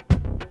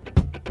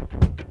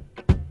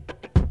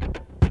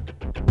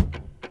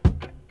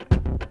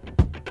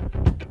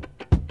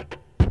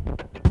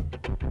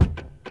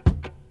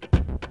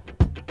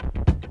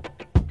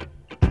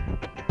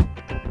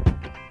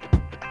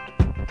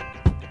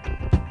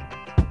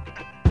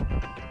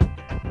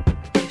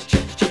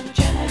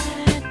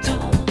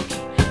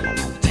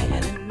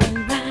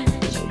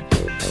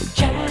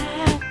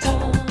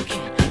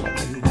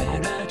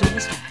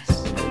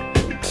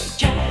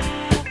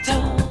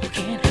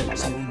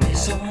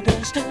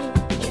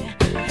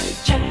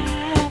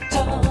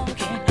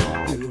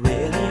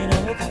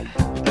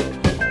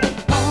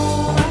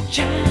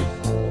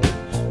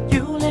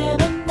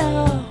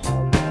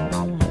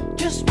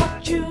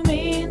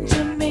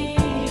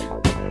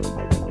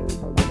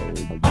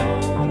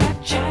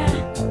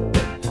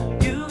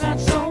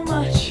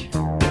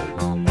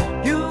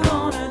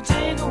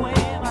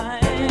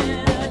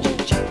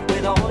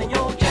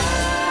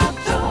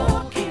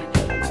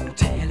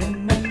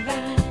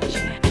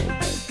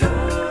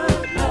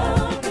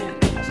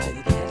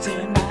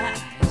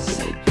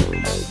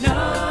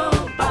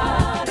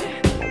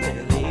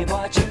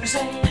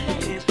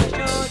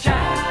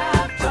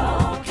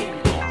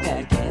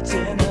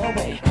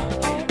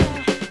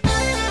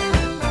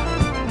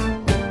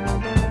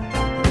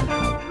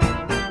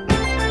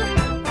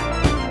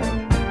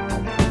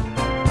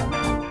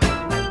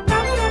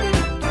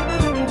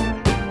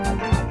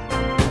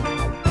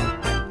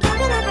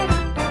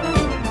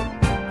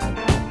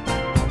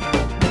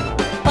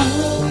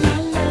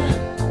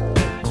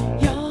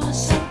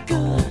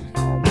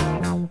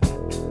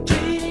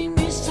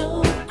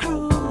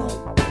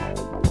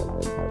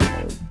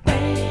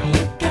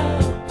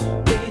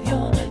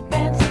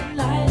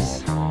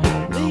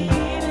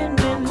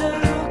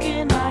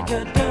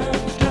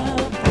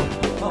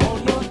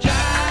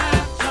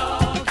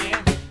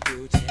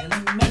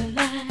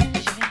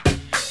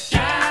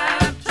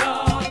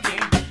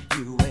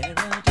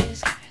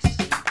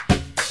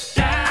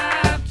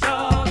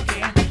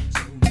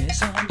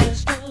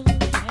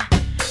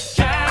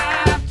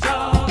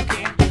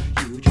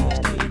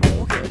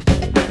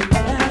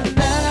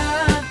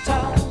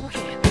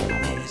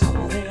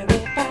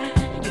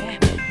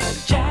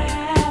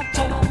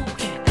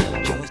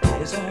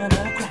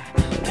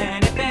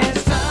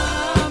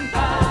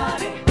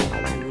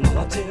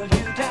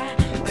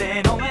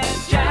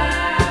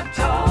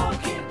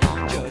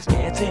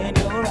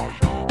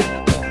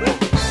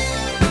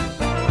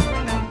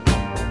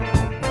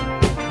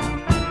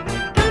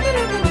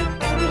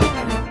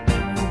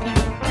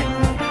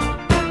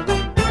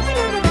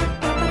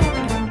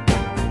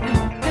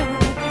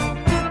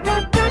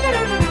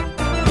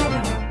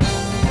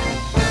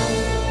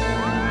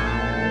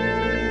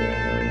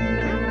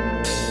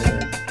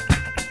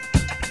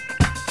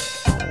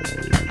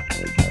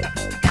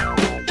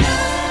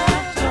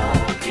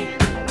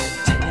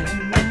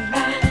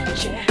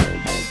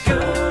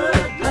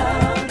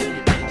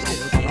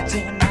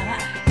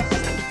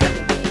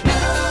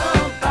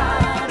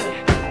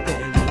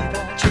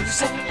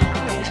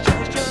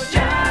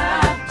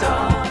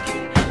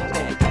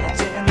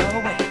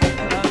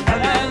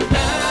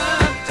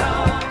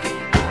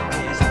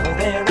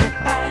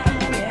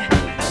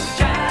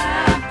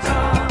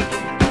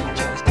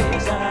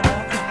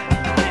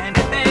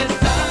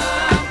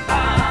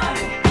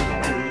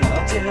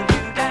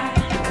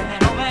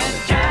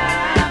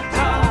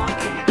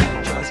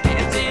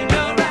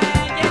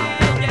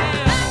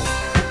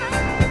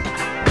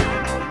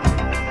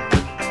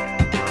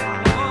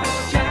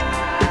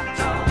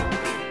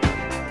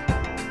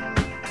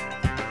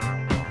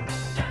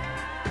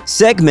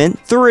 Segment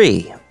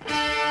 3.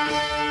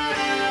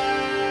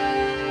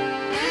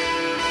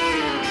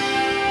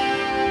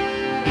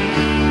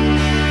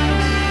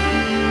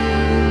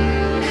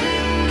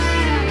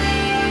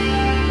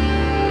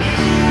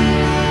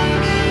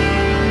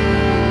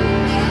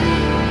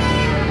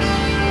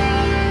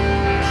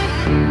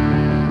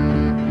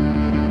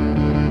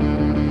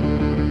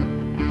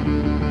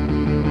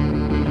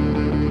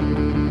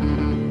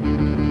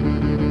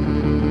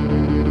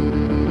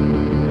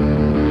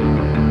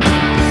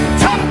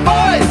 Tough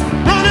boys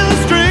running the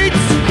streets.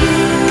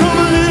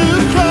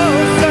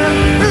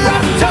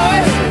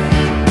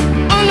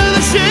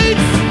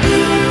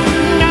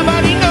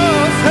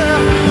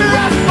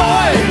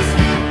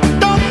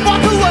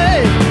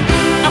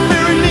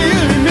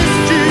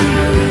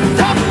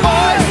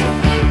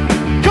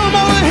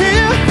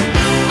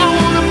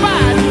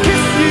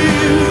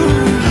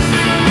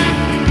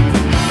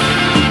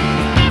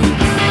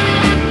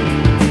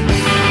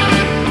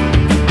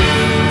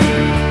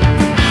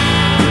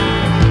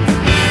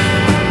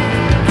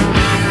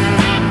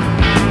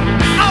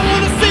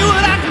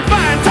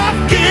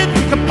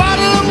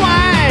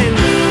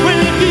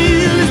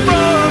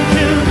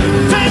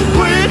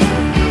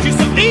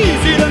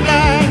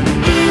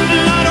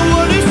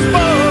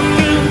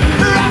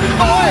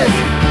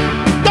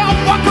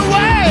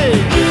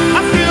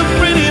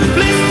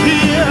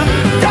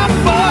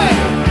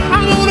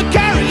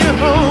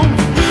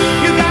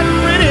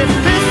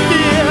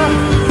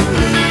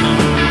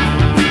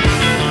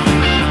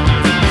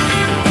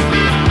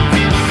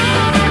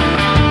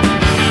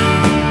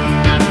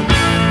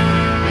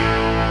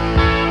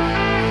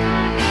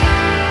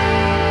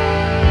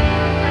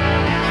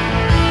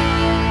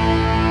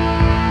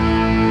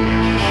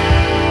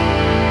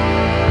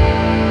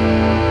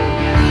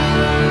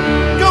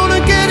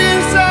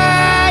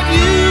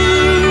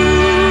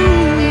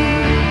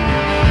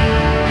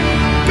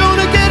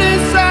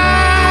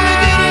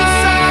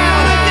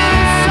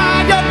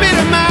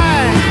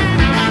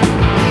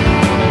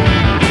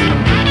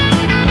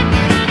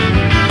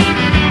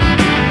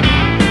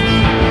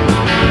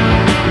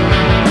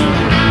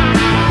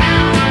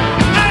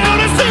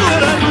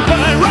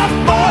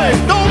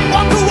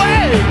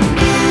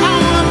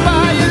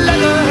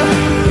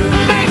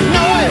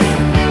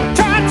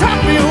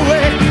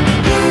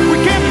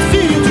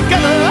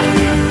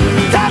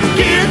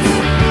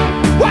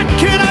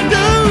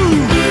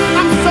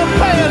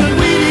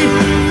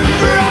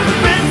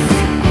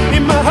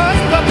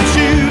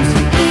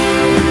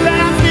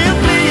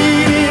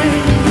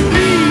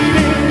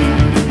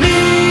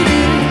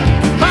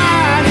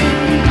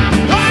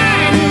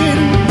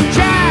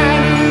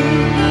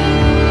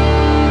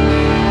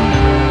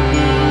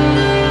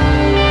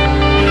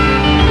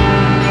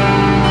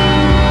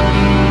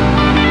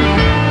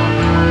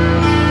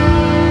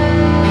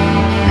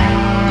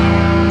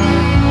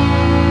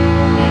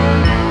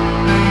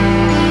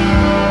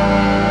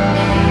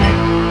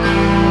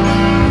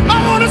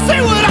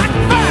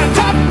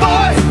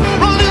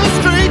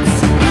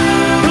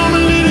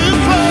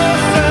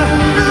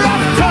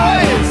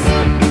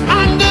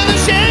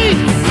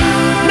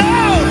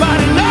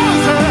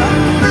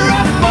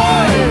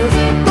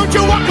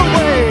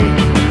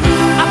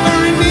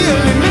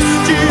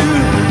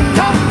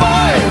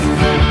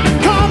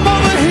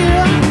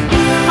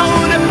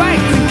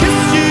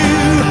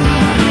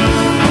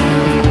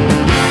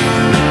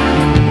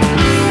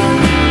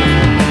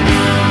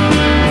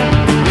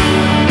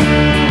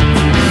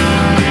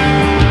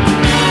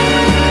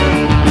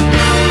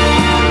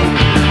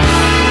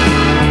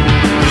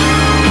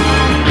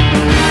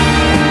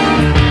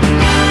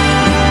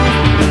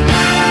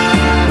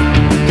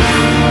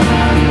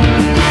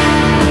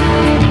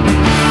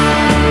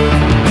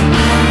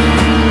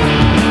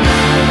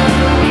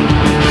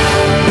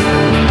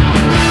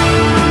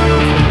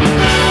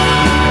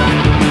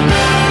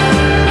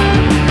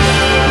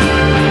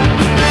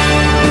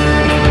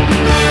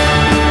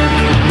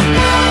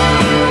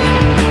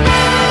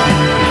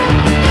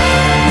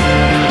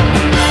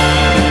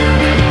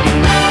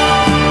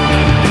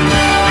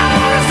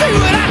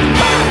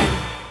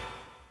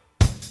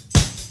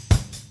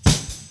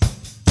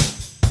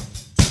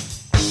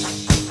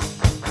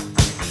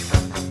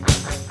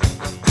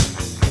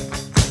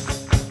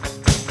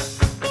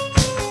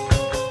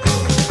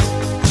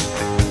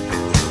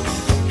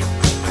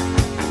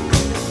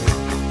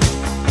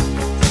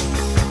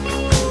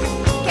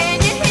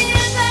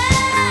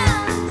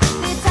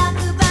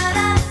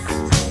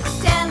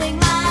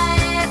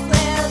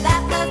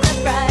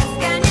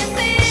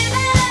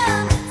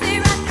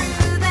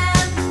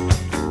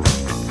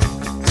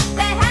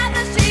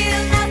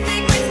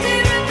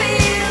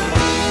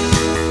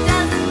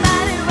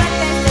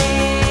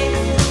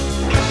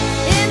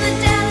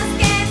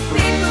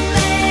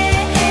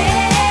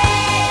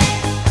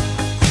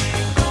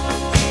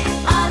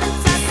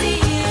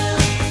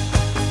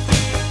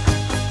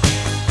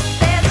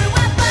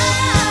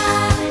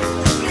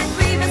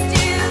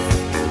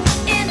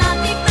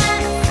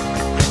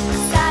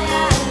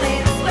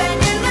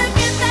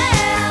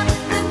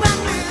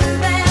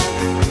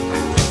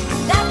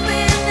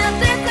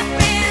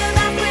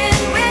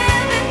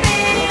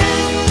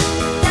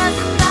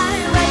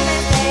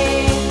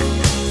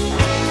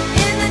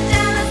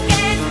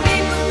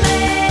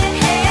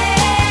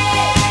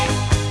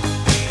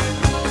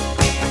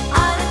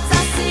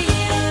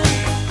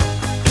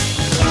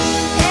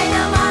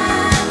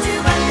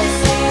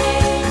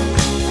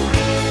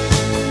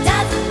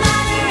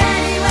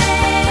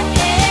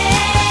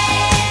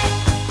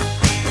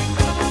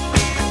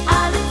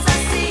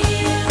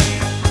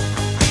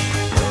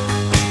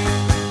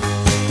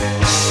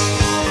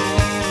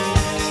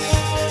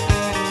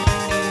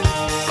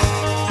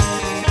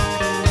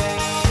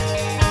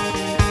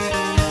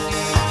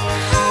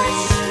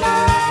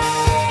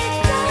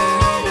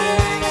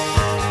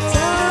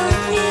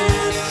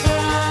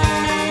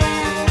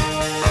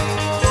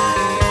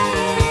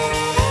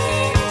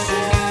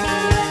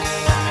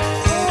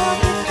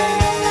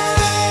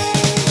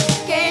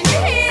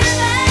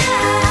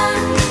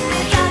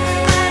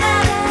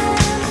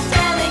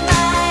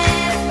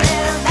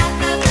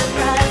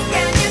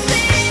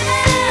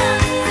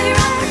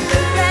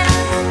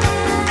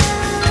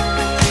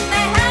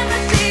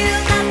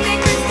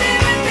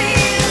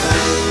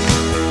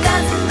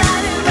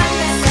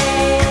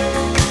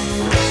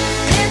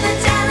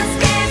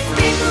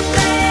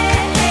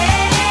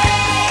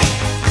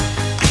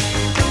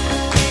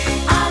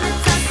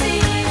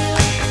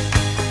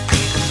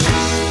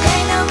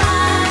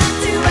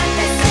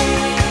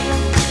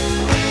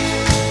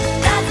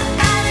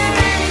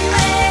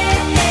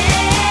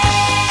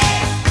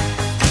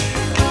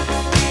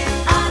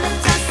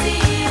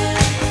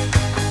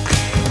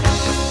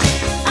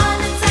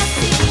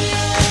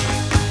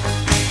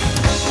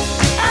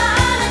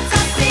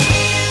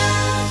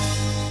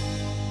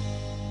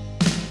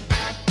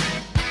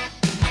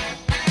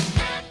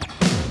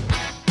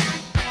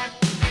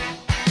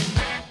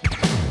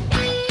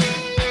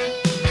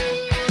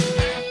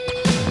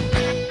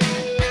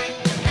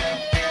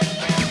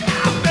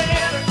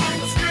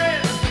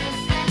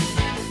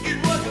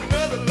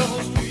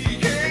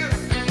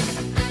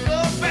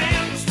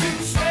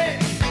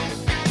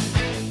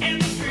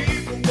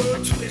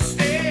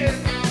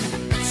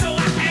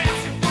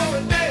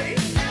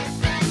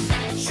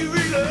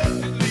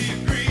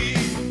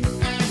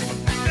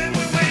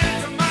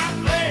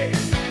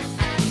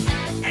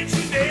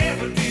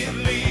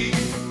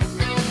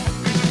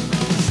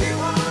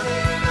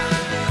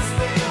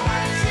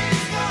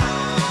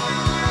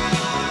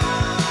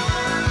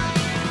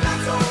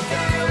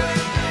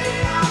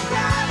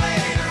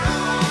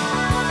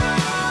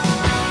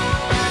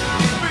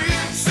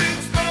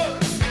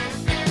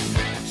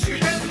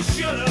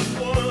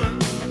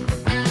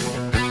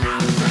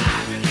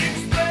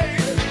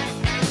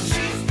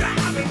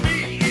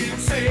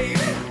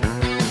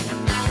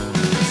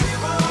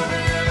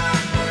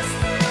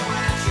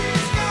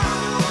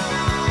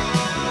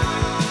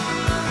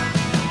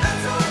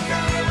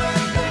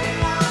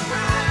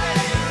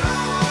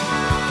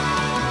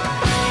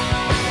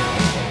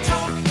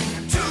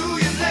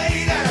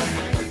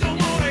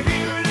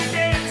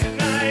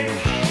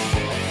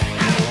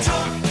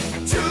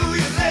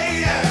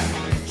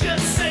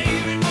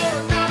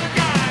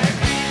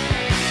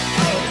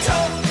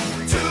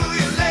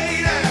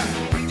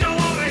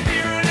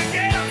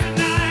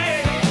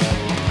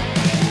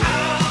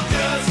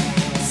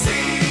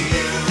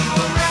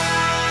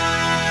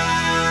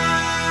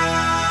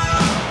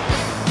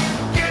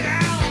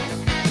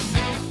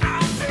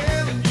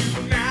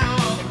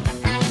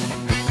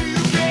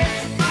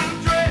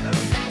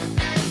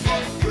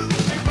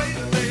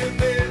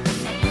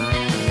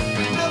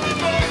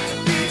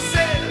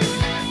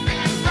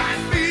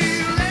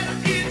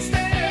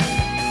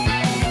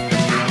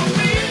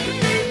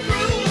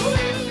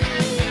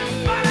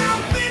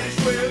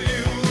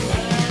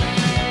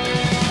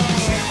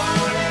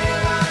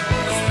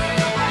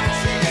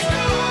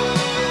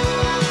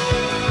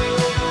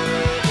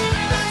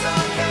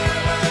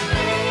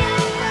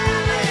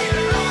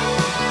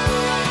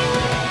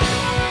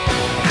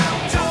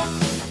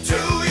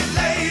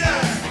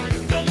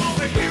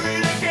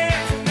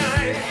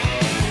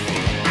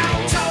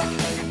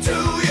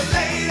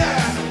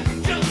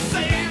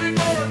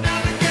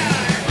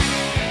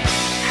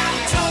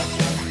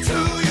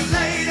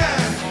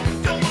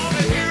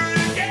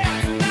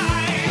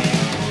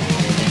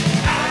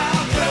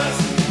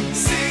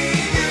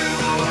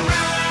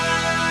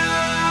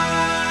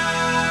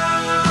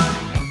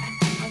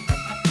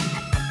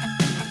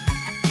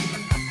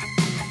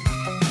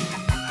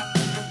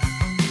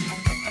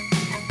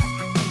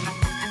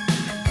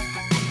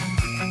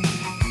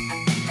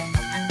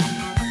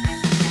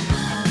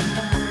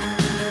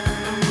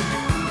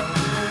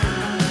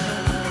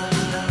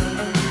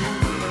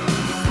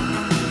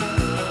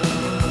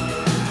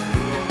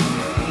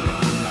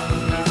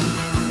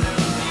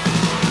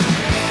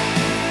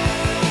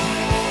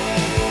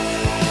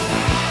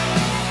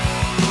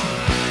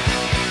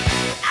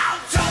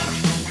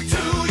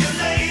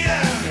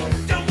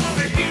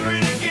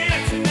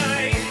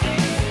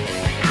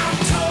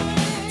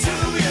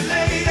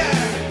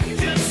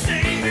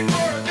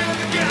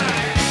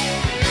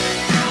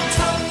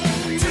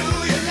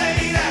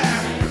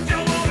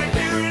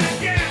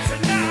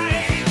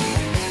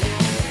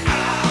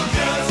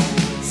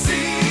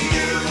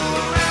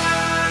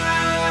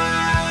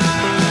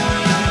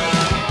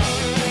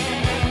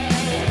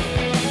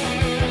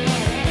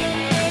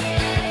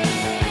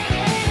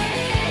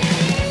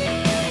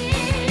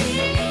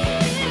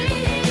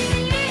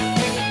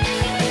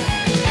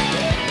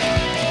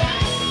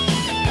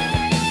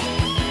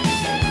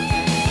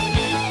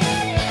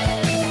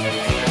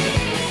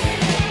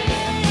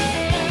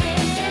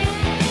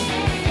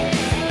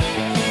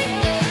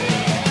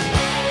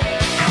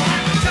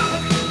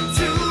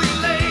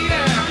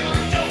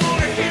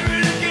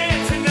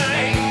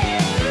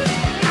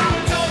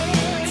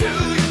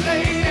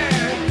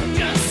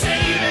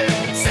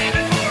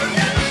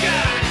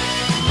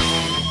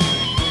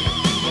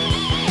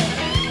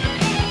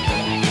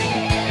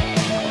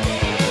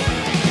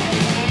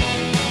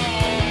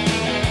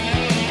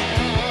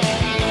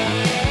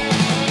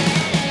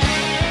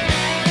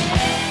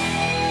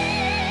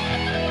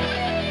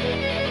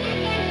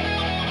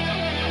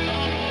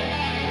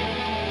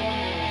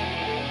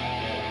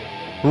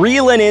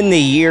 Reelin' in the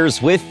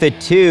Years with the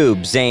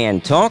Tubes,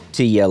 and talk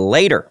to you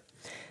later.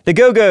 The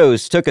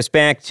Go-Go's took us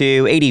back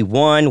to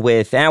 81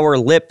 with Our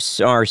Lips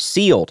Are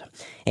Sealed,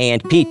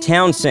 and Pete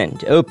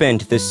Townsend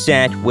opened the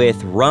set with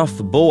Rough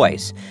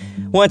Boys.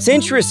 What's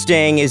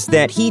interesting is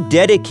that he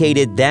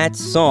dedicated that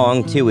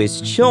song to his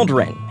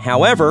children.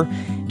 However,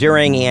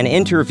 during an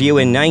interview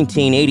in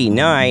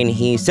 1989,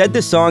 he said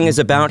the song is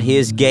about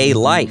his gay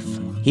life.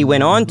 He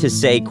went on to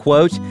say,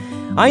 quote,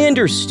 "I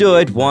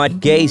understood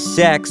what gay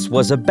sex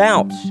was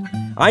about.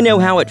 I know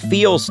how it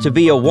feels to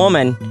be a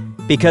woman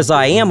because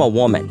I am a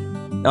woman,"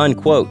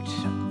 unquote.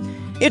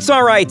 It's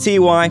all right,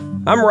 TY.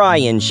 I'm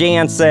Ryan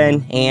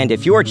Jansen, and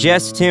if you're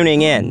just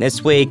tuning in,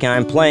 this week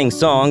I'm playing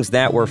songs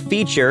that were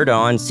featured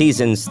on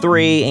Seasons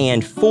 3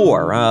 and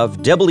 4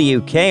 of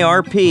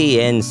WKRP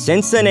in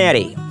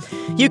Cincinnati.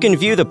 You can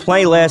view the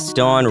playlist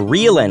on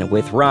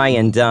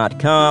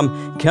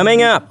reelinwithryan.com.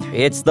 Coming up,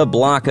 it's the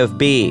Block of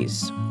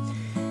Bees.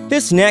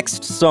 This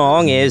next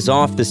song is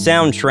off the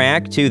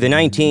soundtrack to the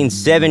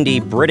 1970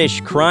 British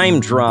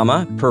crime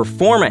drama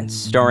Performance,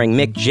 starring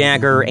Mick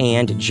Jagger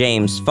and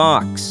James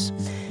Fox.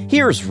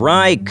 Here's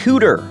Ry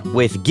Cooder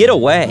with Get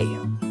Away.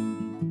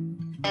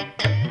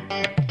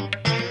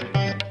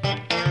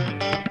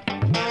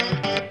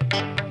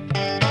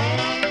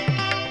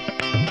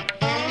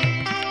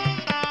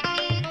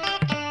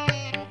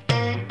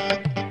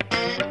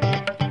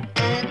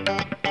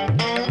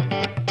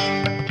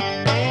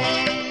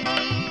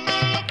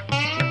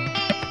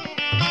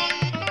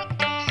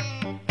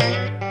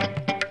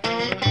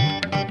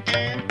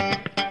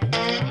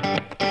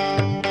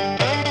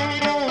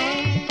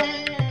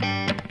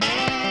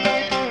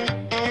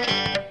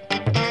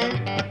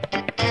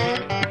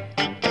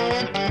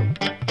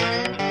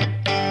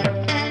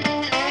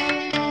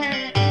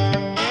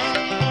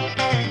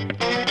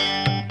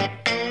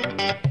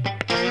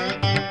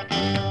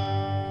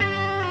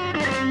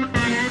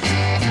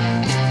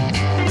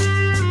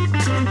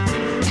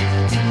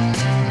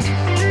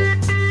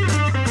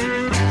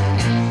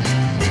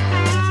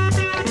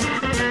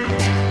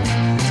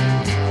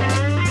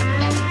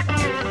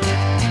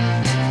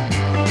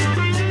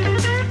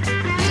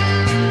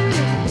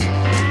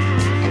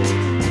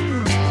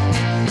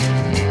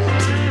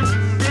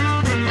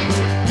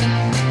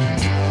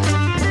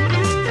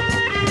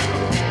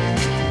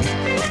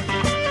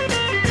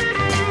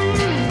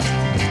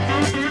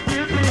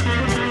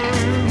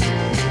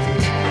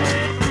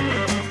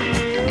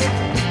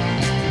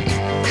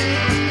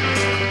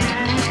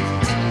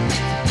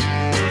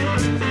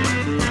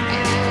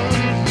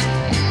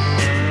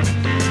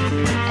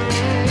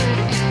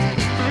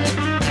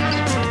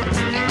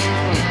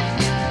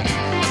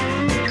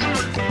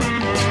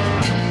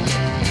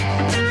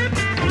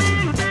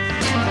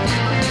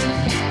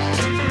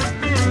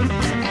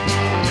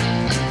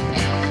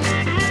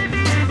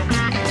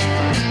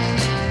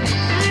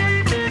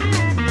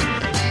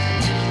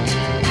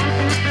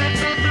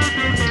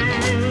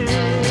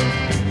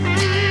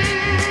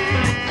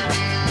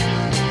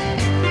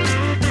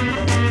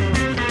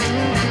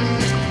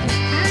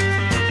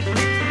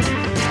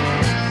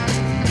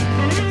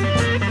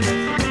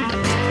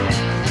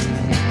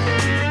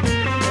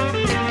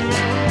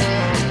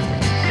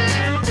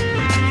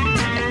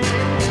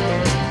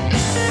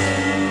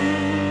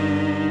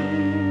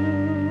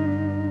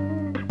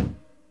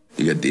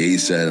 You got the A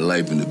side of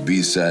life and the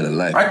B side of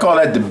life. I call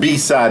that the B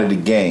side of the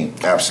game.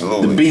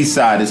 Absolutely. The B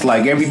side. It's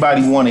like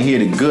everybody want to hear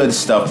the good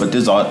stuff, but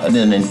there's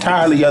an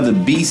entirely other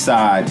B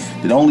side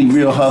that only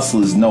real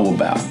hustlers know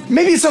about.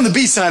 Maybe it's on the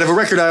B side of a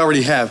record I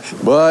already have.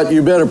 But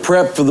you better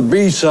prep for the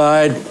B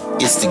side.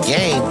 It's the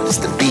game. It's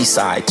the B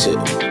side too.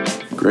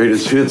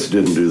 Greatest hits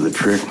didn't do the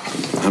trick.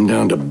 I'm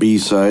down to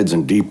B-sides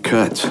and deep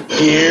cuts.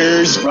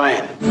 Here's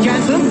Ryan.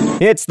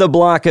 It's the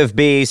Block of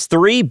Bees,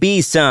 3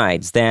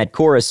 B-sides that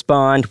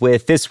correspond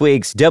with this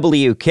week's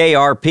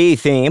WKRP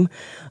theme.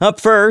 Up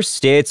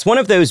first, it's one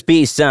of those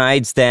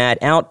B-sides that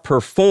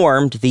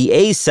outperformed the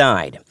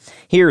A-side.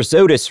 Here's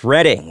Otis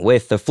Redding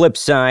with the flip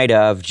side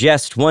of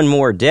Just One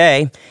More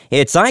Day.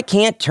 It's I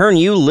Can't Turn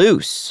You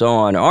Loose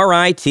on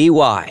RITY.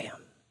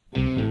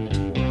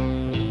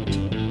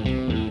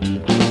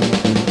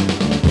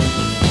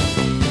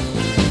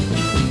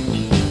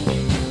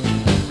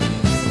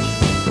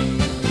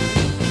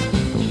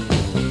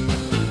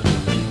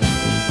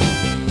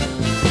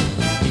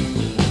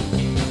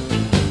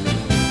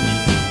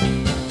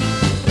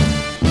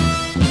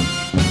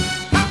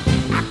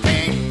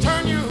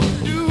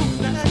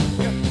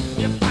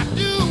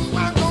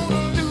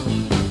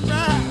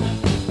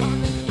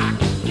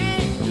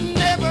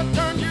 Never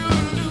turn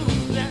you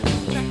loose.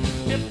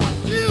 If I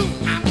do,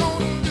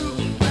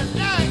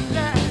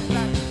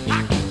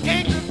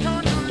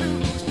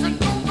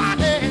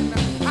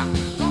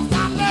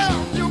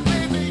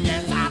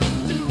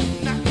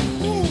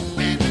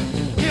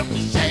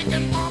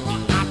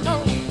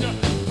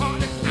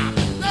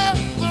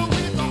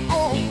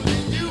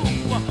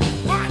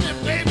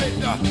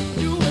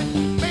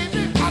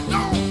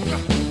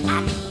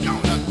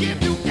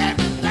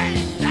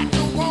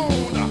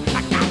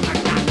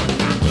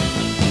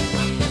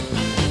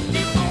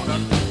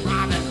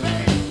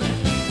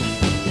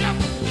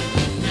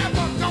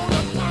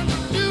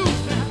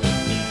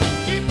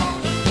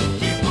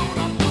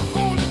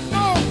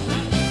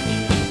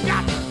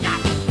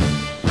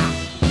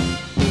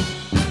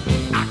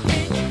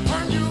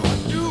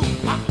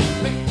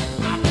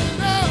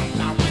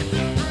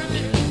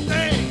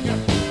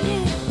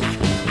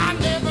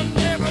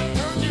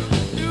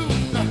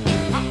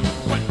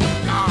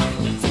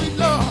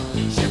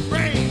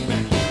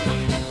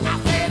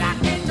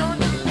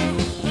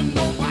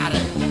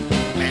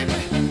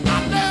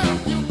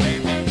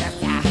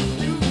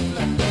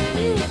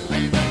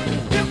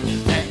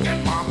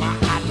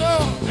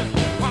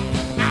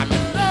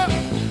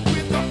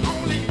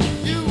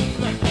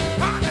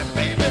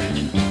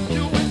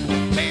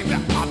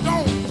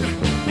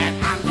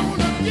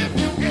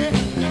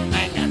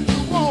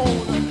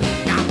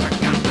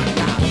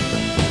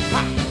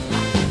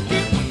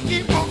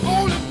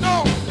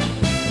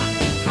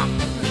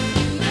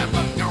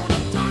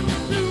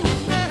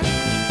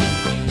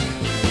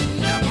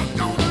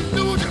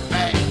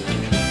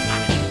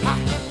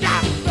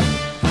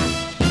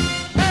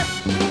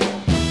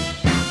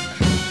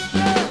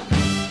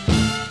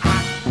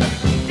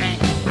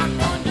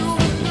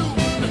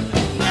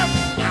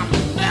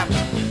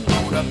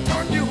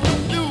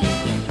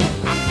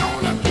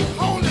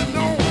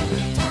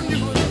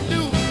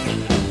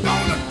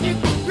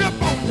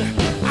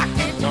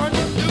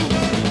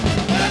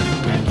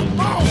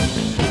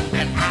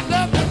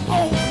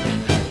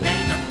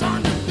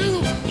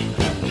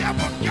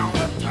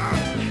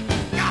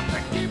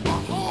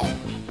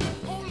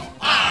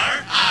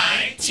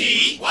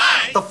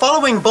 The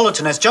following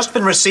bulletin has just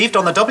been received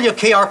on the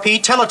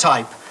WKRP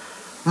teletype.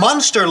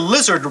 Monster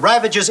lizard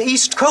ravages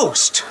East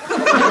Coast.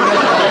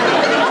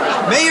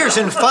 Mayors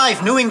in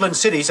 5 New England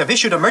cities have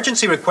issued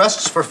emergency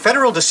requests for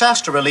federal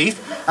disaster relief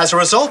as a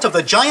result of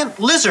the giant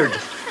lizard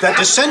that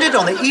descended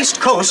on the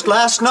East Coast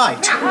last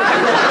night.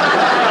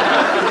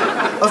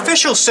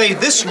 Officials say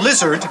this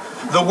lizard,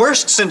 the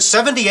worst since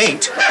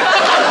 '78,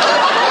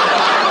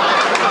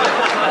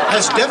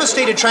 has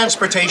devastated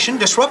transportation,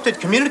 disrupted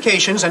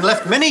communications, and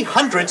left many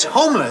hundreds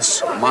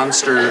homeless.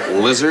 Monster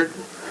lizard?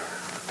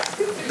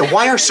 The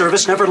wire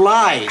service never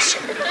lies.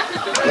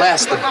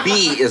 Les, the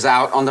B is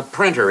out on the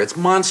printer. It's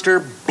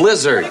Monster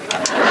Blizzard.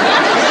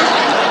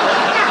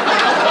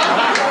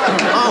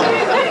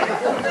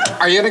 Oh.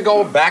 Are you going to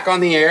go back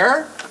on the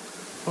air?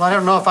 Well, I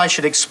don't know if I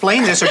should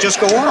explain this or just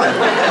go on.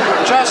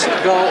 Just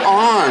go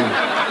on.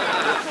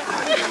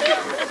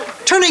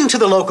 Turning to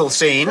the local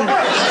scene.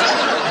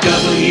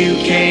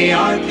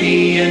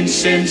 WKRP in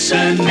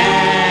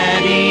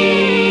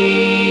Cincinnati.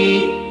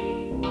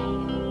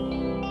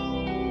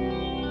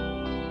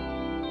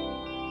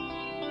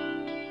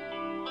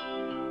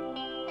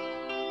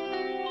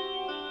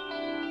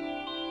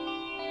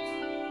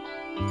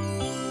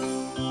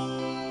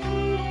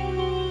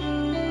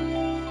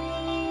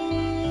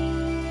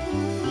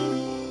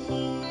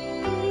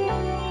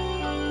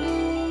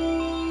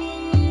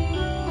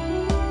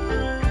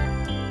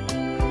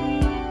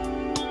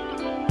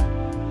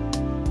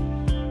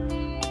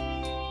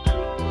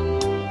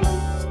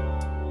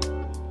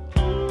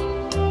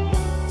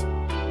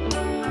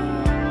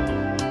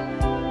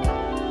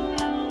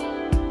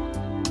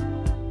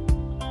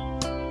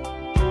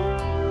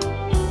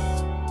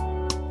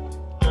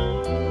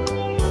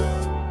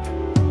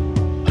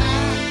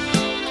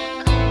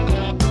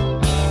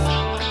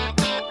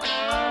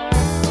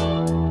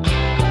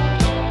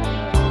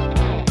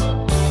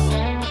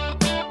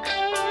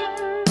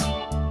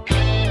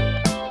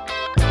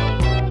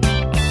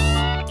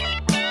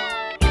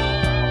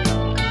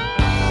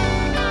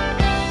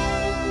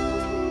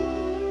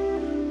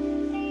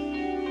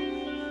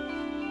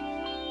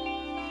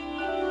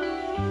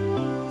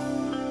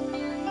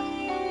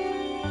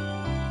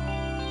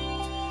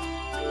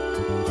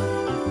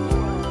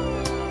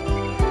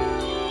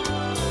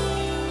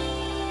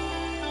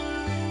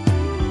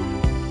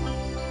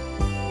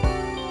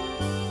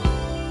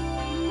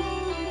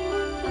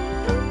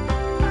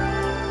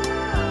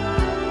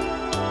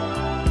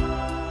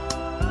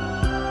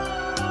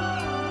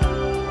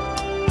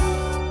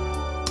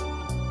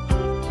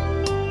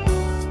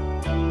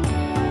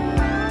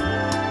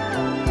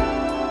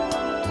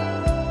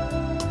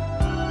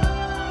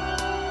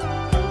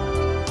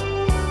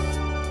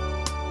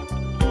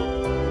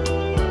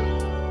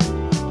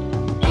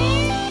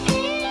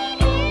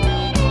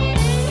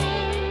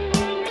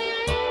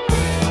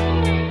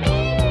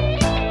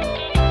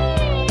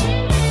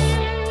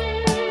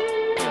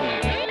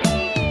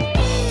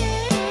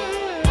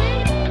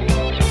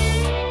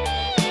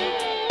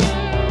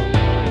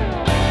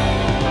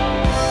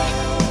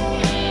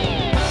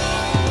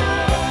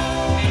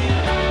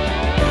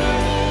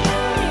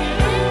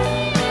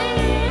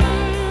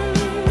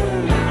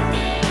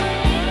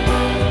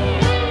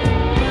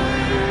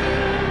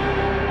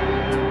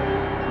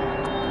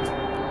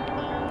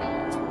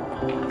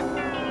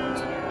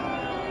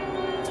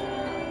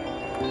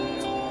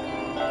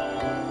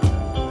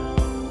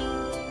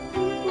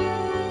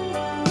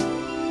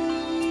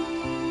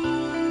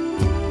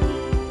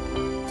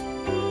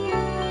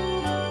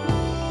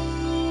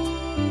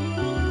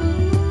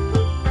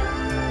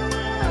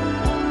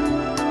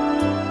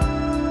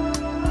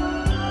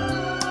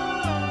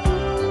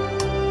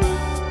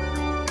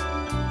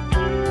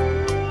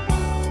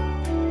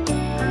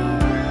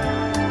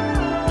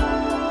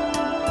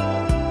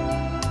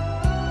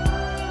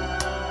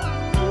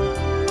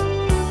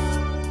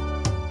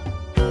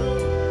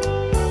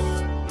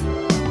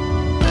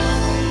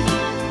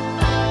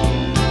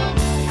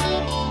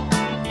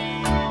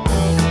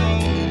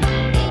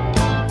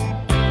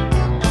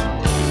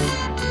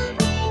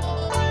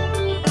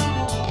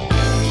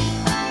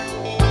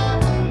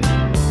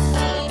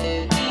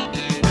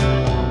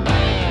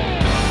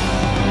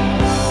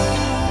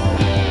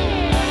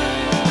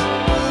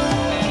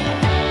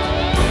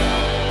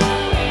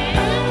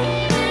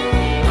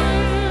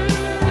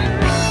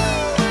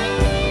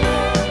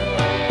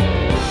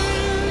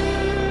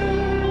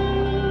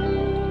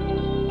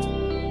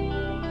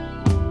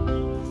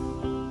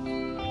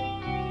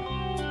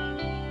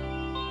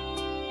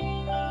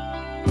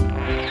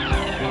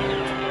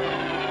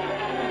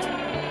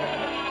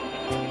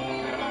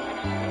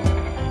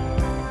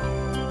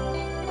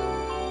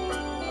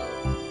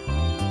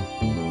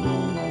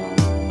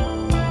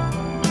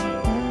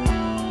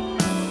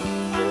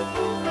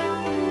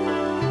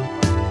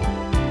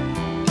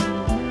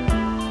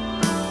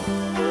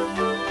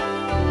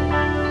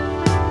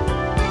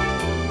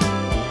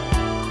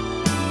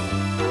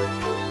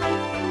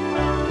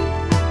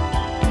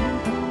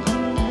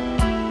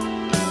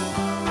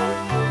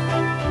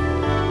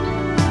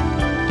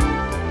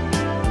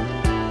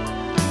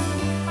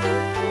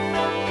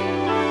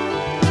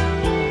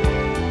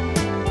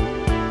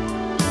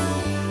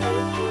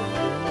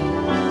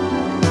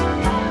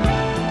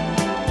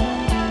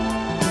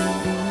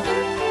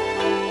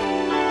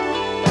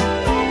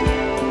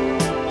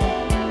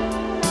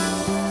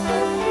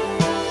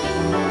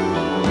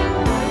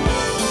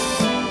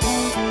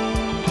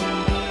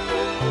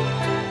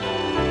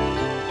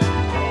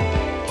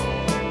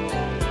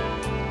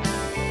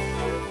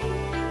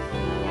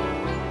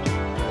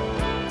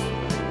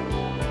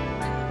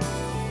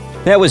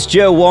 That was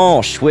Joe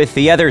Walsh with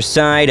The Other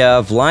Side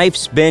of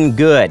Life's Been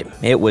Good.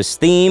 It was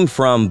Theme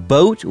from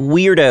Boat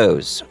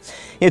Weirdos.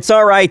 It's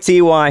alright,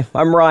 TY.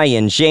 I'm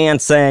Ryan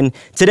Jansen.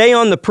 Today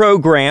on the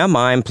program,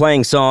 I'm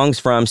playing songs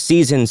from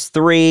seasons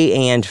 3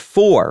 and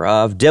 4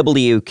 of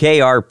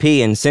WKRP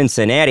in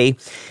Cincinnati.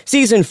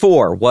 Season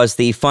 4 was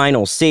the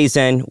final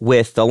season,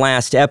 with the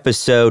last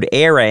episode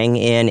airing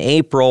in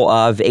April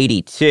of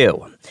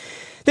 '82.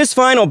 This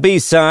final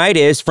B-side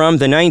is from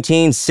the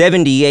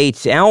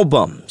 1978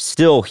 album,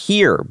 Still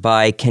Here,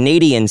 by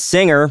Canadian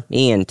singer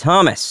Ian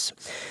Thomas.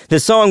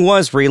 The song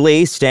was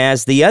released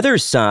as The Other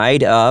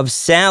Side of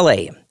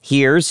Sally.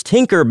 Here's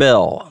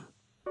Tinkerbell.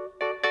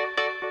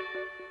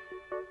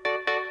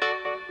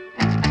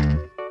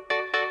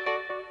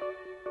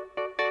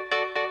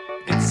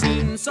 It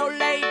seemed so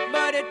late,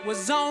 but it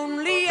was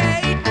only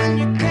 8 when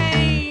you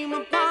came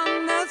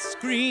upon the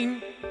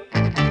screen.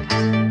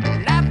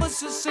 Life was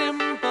so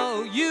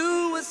simple,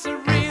 you were so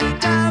real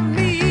to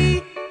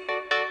me.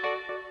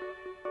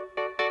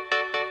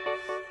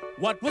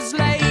 What was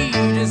late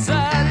is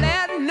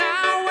early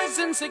now, as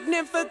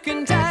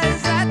insignificant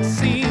as that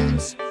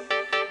seems.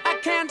 I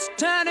can't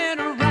turn it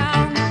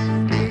around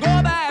and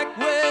go back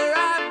where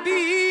I've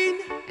been.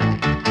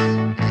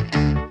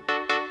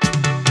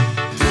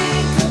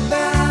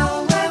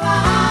 Tinkerbell, where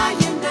are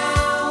you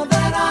now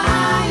that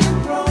I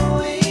am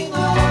growing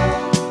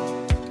old?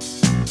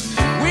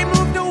 We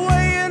moved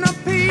away and a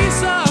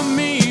piece of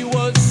me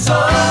was sold.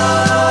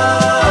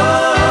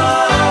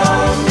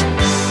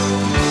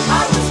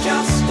 I was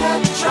just a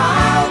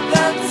child,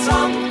 then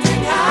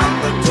something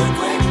happened too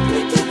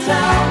quickly to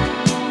tell.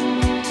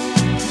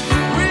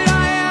 Will I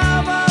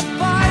ever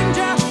find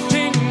you,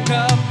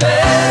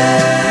 Tinkerbell?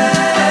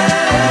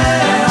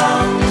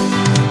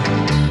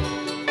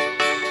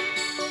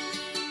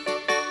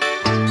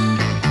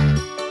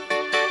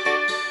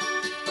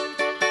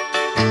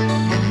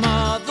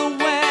 Mother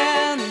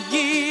went a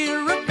year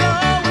ago,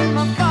 and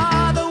my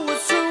father was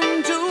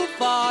soon to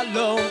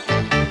follow.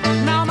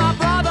 Now my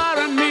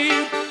brother and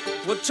me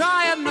were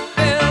trying to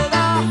fill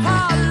the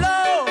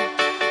hollow.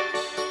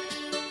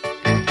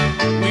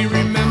 We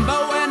remember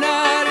when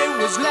early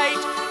was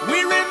late. We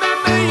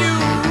remember you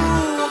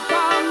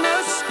upon the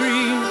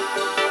screen.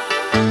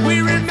 We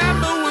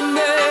remember when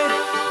they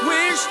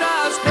wished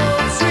us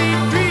both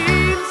sweet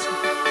dreams.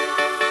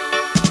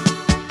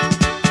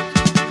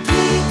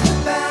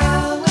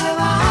 Tinkerbell, where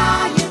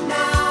are you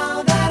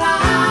now that I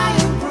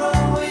am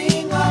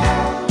growing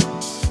old?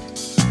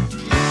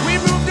 We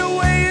moved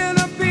away and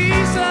a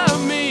piece of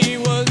me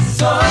was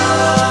sold.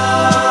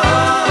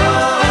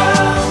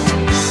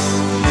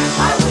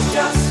 I was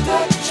just a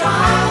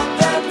child,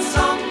 then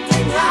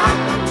something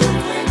happened too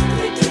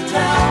quickly to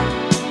tell.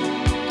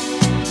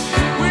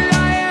 Will I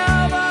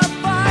ever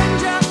find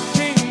you,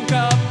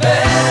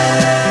 Tinkerbell?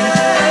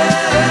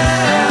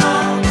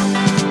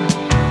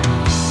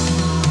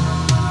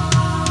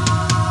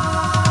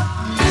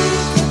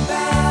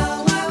 Tinkerbell,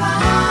 where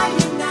are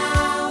you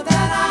now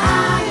that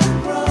I am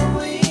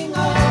growing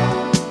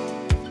old?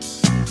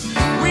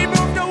 We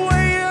moved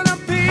away and a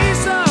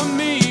piece of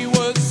me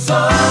was sold.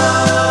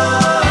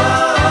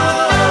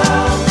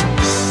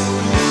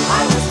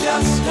 I was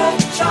just a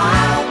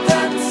child,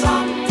 then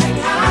something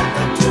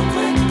happened too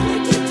quickly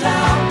to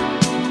tell.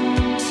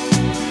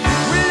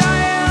 Will I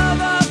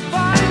ever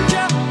find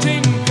you,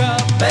 Tinkerbell?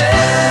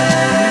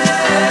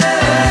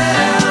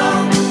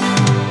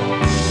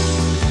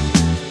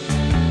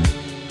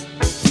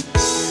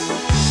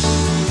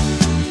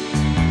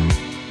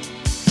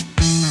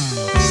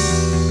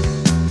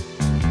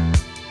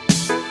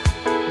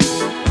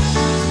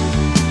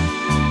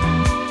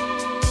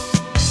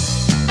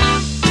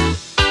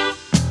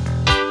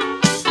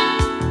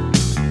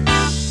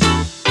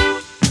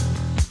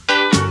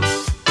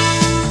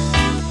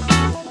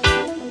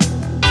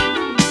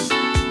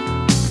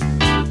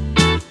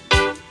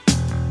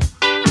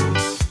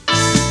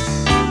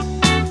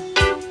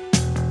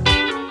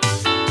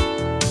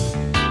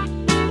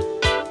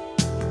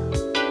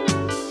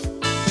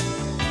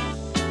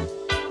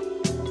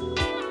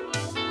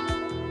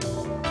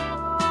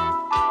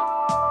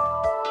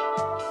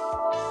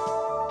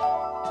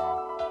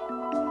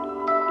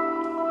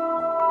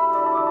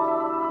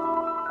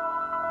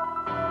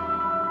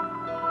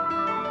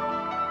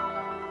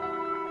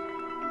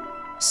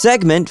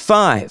 Segment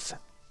 5.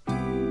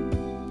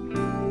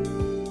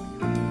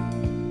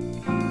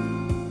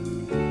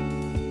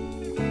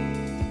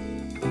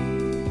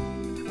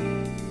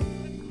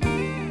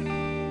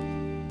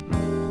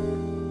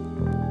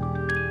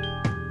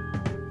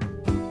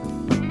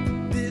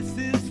 This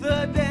is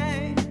the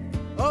day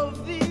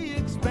of the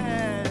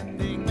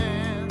expanding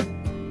man.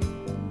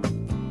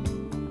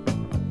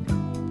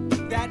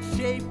 That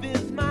shape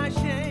is my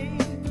shame,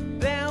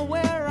 there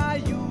where I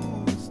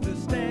used to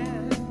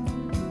stand.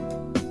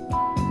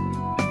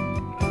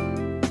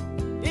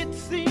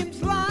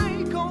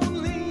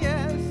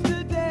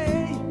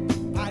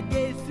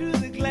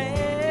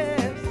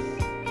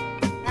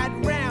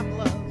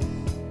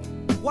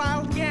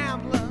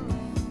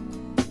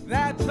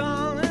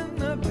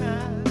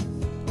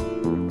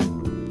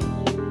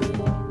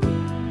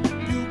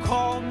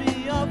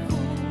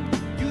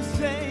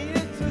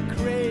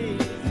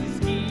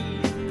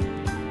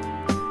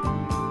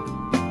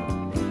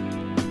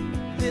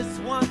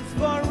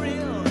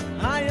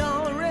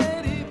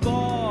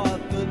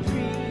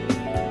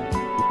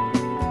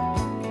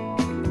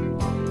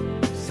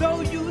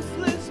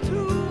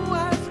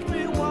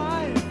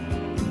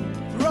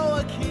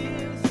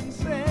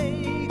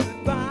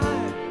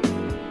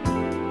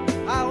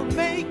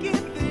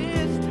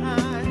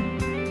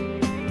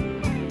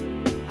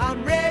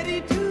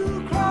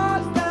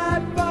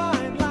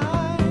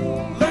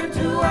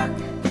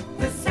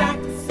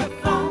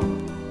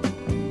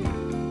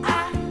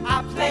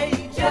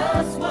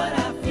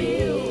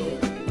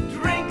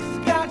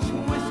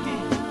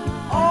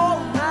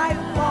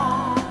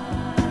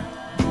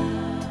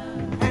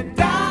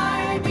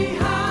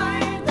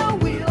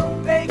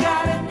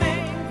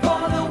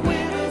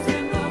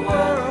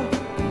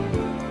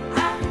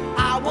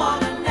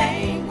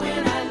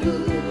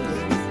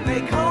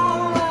 They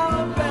call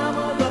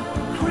Alabama the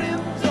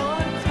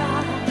Crimson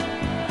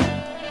Tide.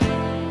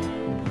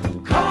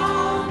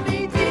 Call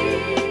me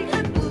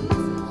Deacon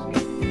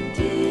Blues,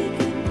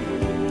 Deacon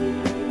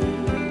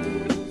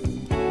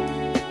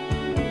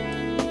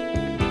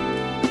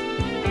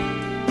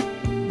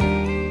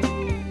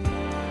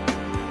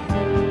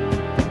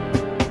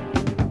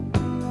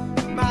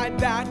my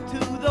back to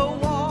the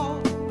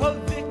wall, a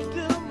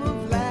victim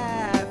of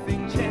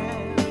laughing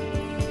chance.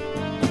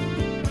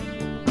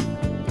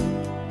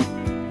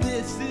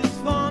 This is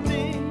for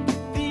me,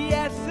 the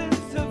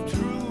essence of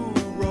true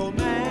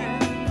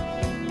romance.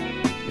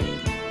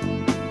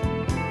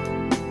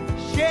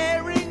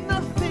 Sharing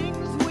the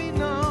things we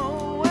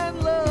know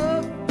and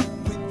love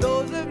with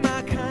those of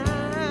my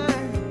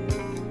kind.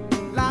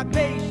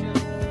 Libation,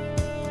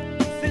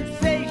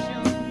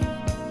 sensation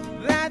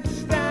that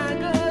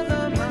stagger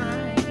the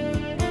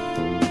mind.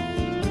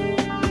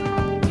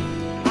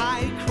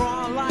 I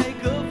crawl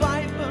like a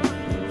viper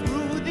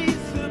through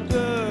these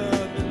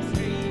suburban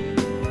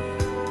streets.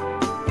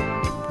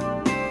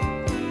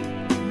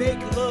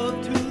 Make love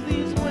to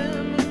these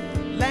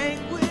women,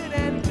 languid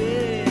and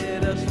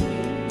bittersweet.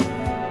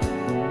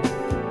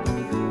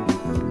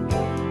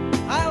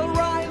 I'll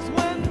rise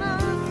when the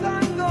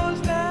sun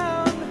goes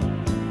down,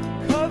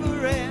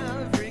 cover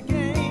every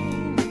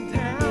game in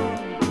town.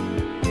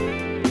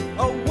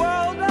 A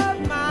world of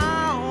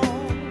my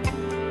own,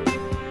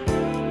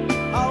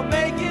 I'll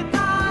make it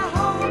my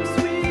home,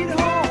 sweet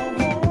home.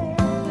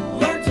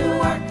 Learn to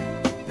work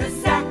the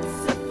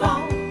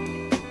saxophone.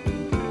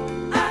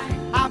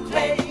 I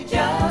play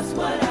just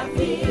what I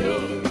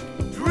feel.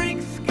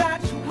 Drink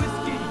Scotch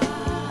whiskey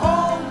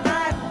all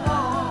night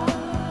long.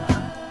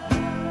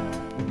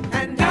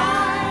 And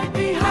I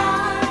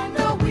behind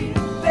the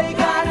wheel. They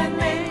got a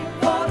name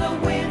for the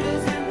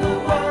winners in the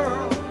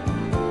world.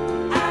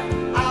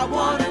 I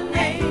want a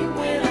name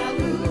when I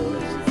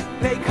lose.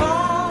 They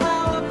call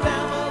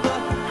Alabama the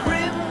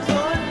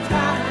Crimson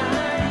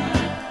Tide.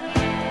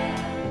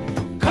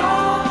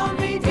 Call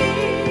me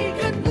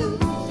Deacon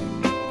Blues,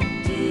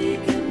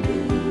 Deacon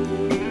Blues.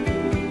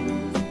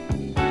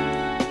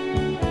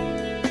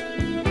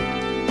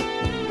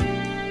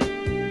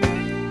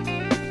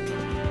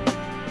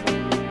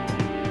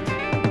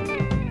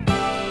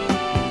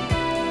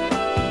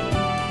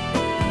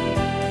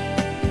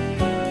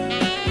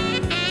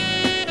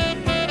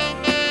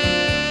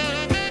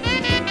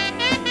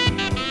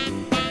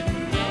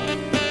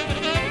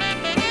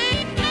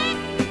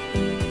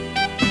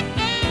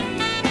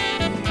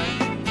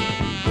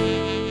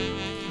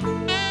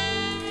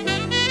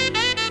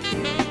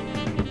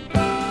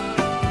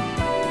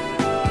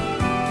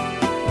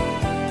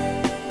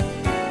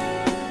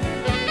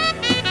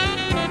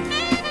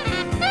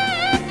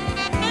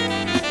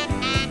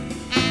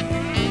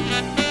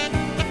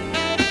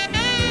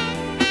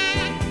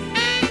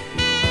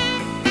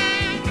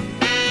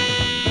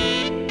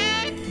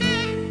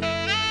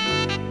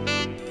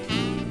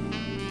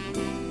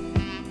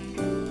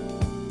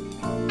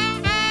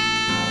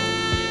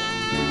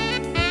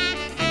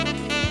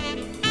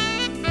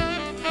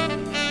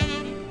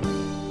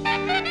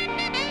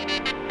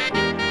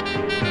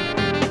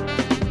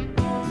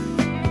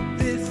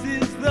 This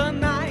is the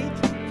night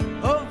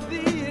of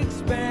the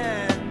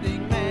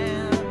expanding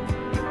man.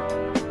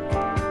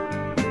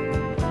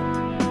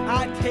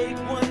 I take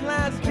one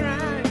last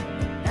drag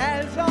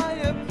as I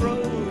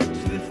approach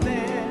the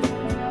stand.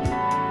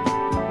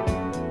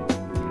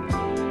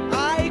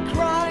 I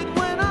cried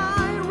when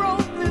I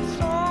wrote this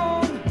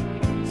song.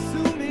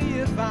 Sue me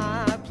if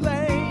I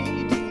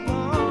play too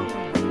long.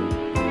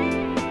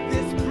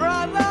 This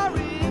brother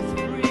is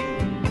free.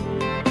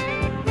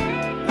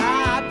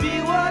 I be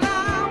what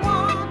I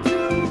want to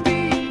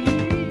be.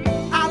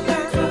 I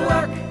learned to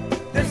work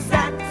the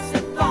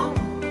saxophone.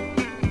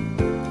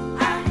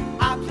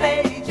 I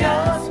play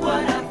just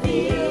what I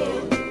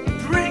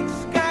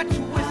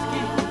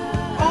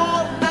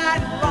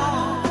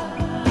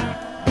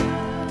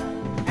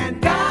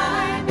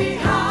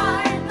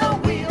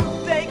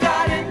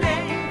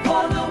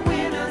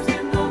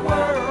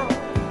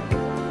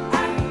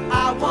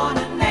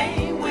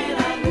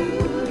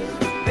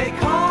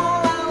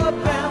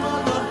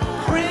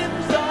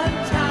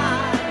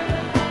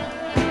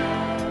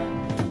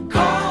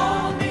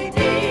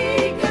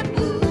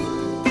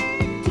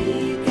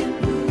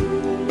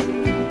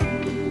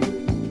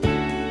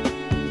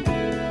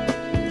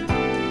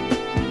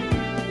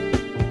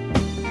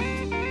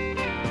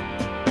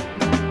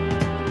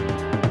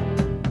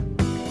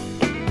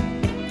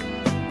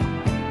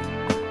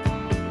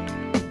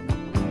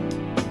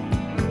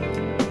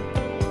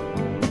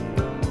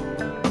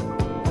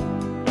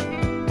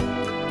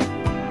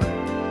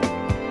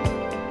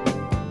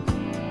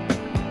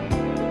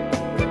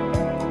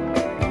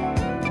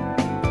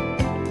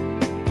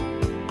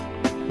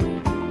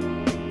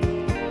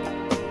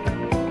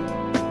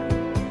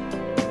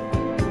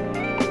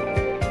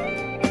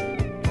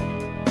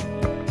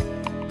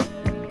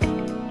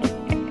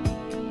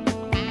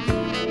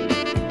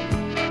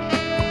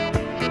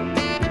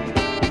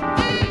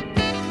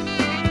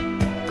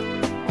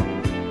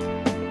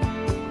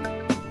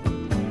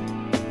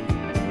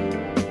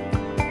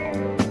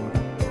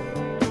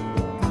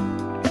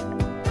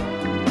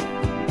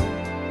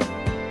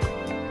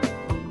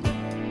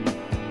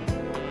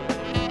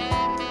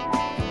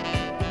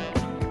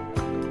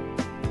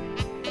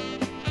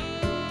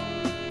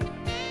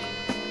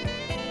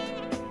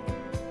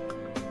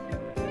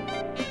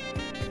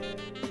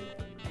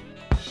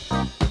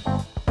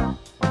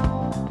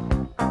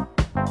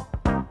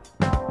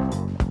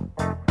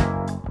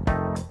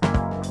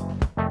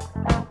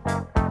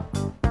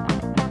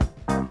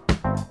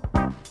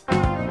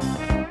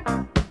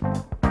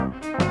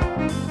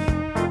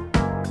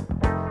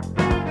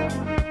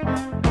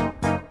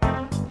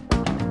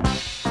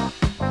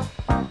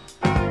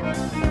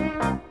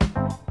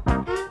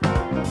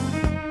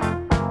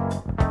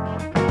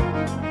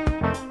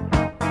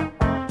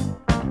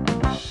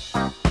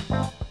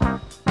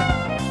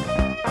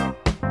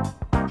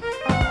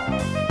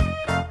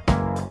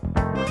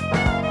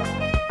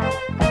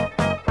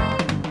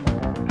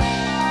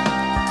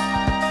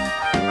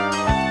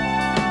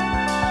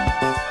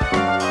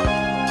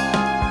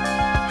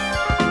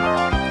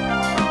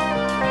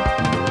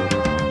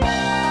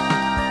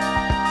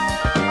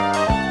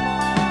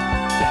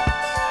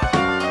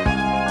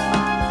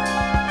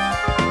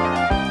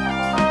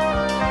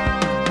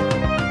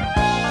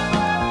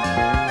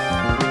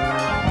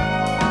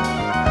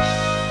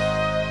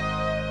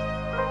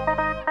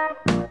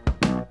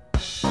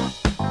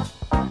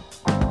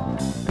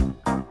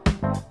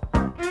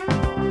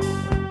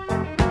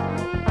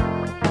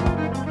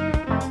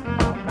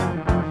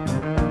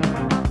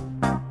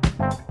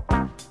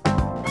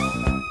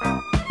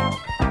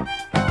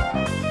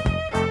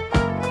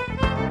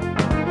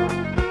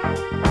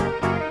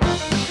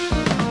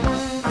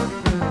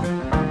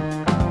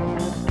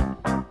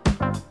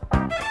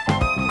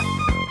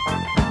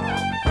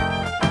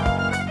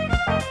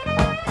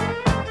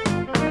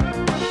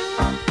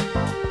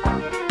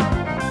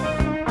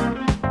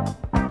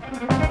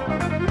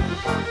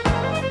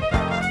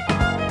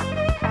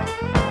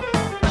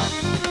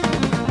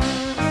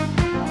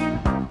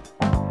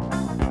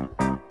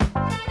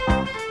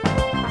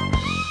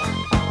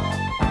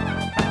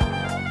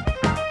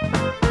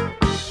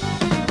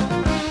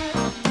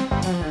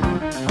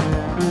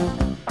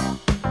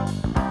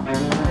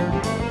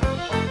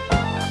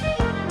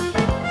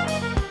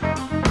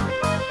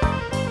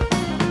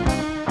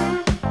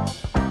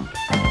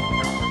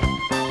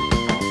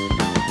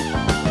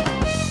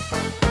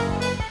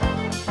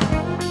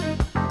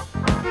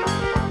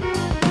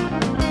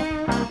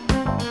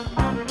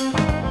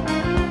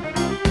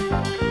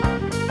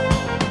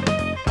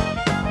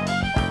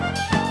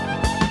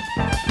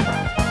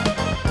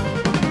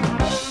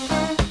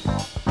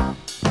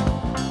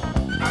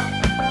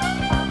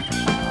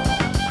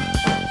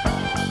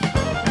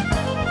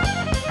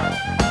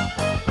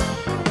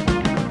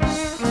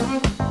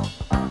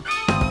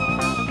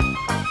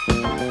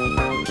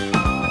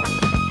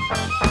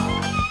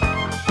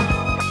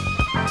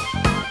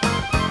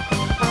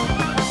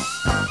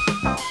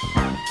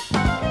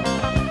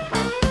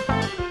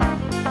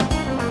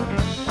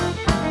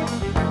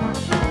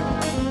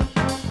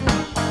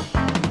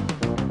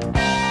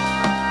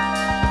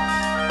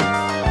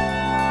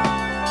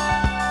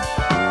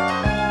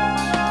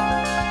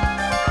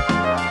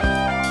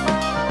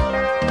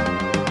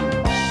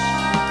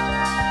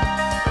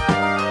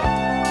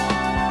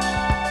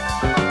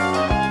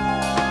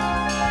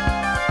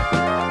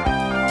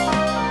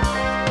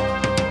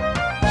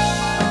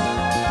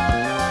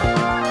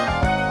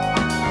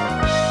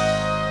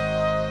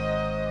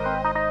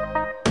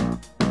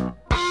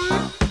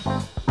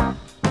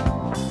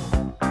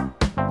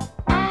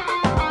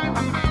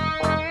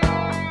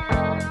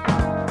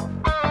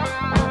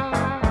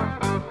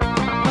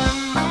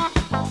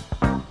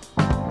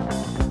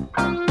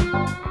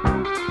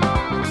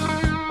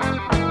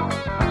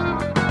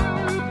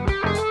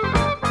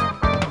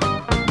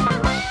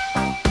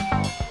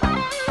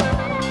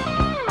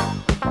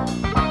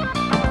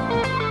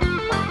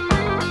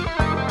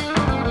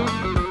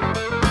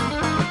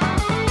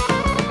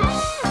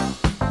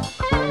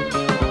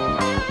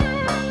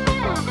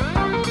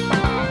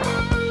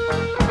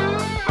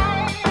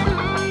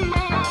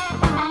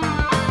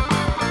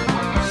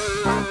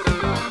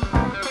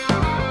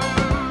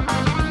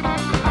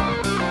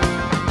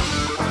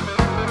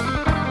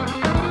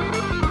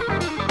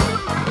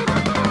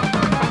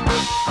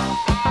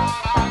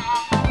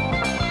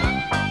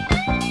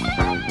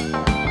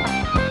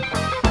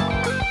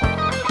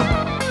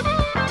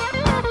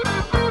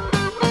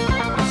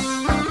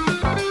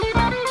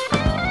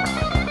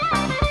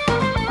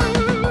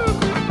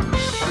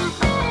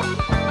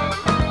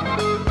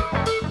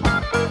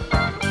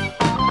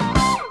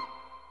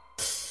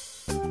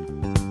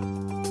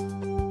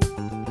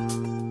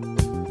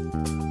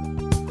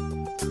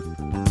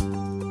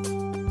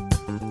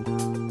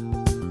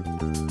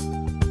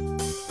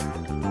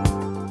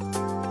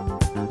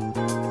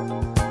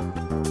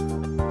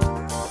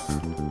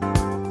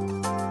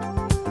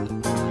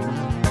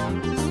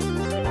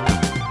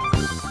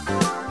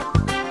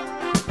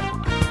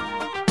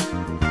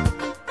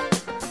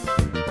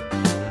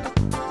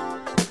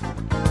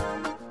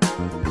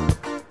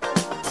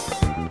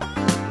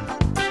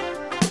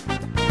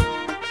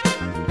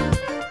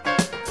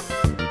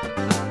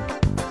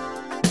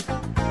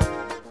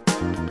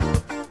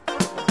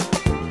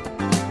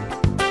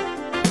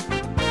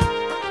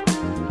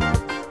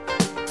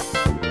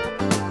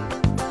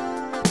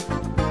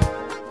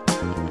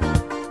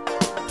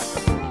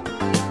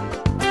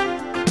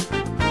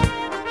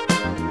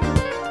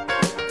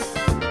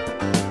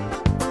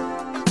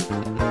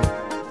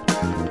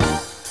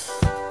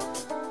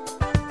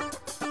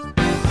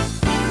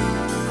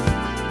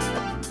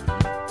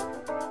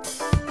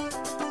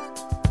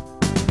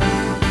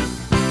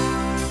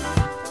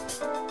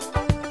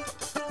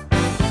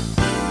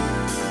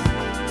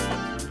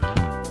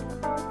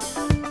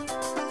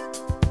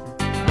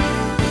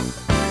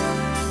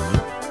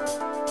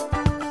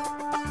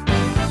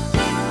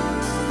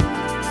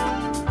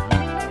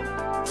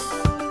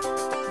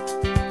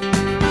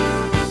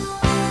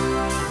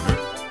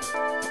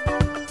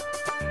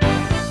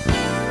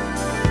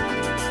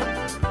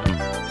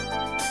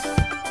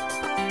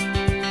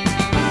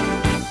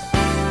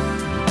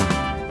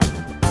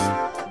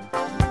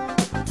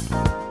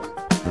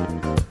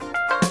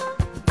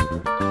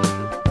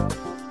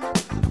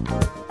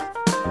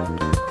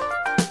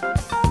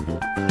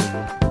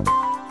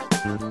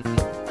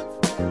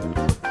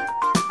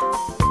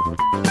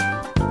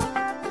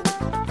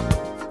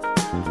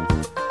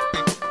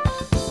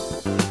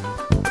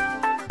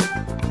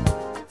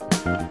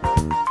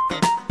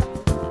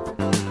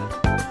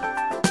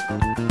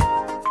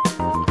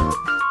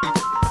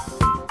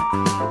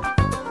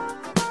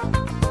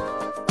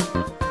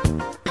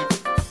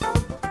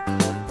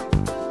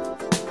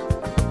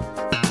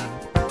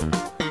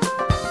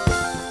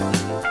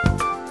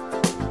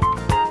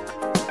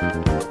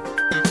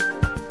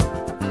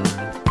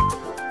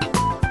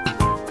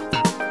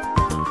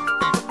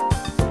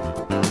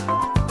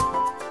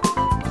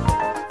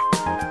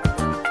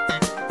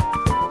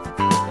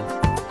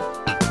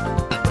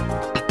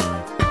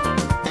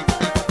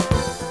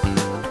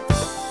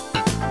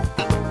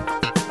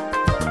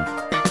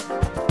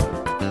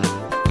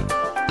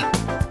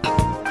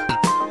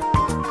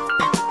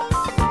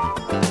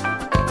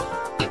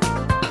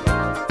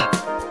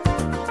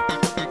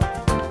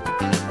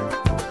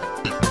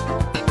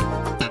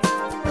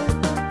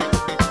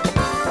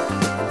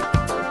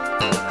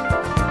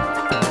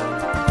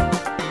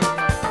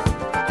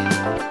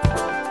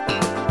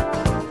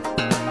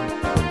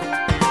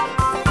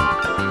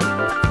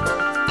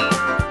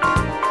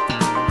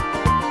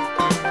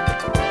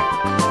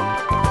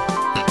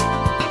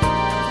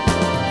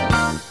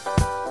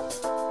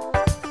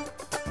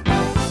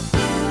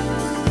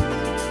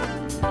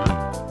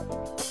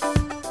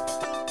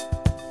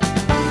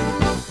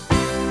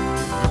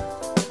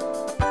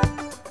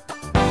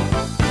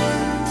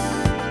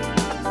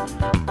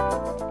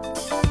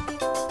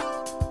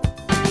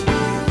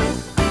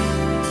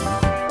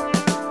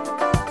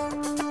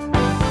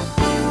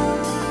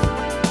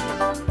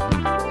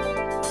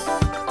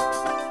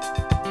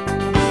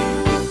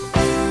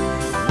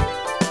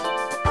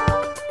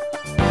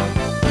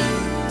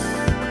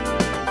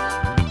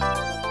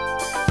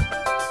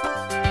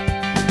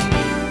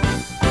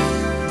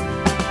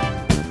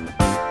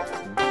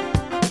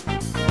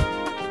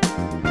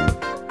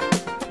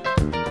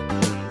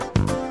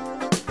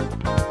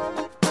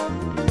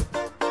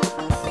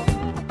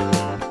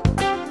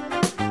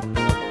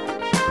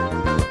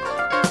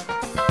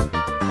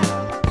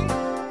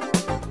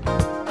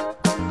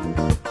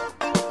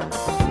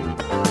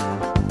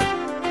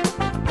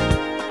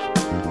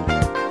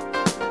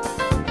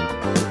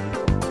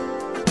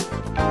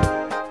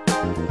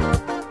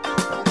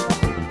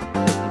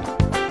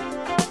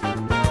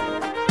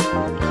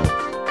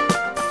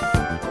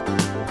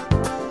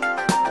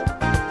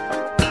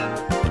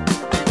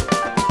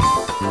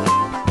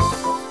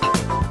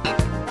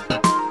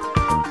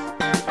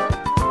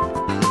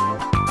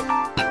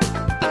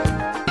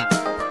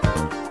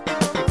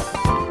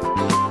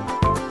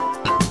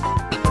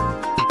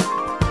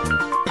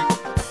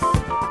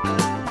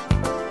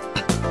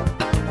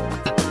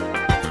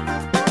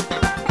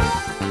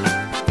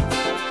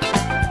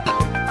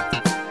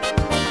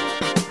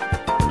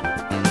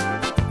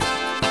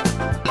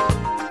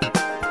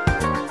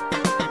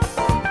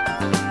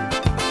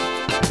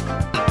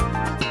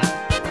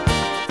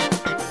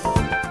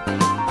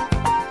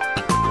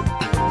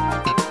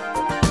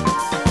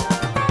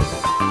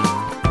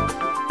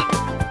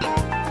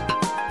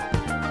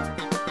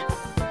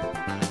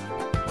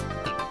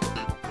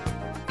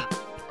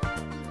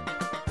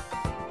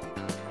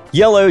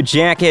Yellow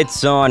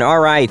Jackets on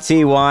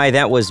RITY,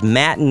 that was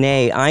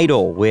Matinee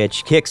Idol,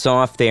 which kicks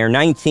off their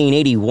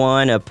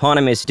 1981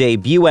 eponymous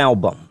debut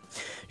album.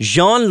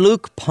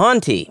 Jean-Luc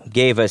Ponty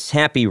gave us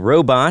Happy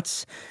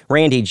Robots.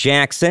 Randy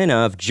Jackson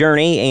of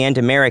Journey and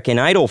American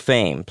Idol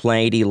fame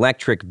played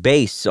electric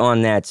bass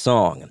on that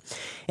song.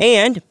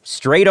 And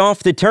straight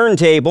off the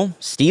turntable,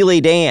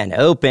 Steely Dan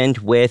opened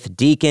with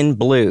Deacon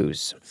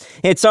Blues.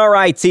 It's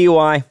RITY.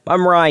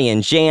 I'm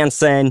Ryan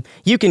Jansen.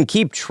 You can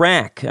keep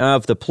track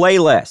of the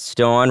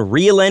playlist on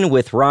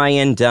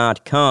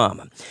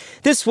reelinwithryan.com.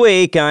 This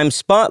week, I'm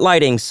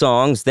spotlighting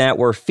songs that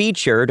were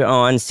featured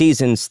on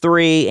Seasons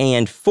 3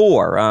 and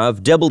 4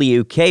 of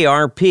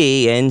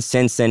WKRP in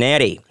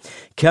Cincinnati.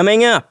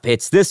 Coming up,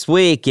 it's This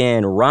Week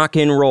in Rock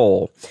and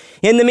Roll.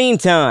 In the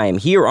meantime,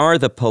 here are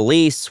the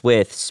Police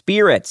with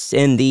Spirits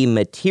in the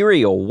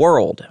Material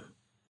World.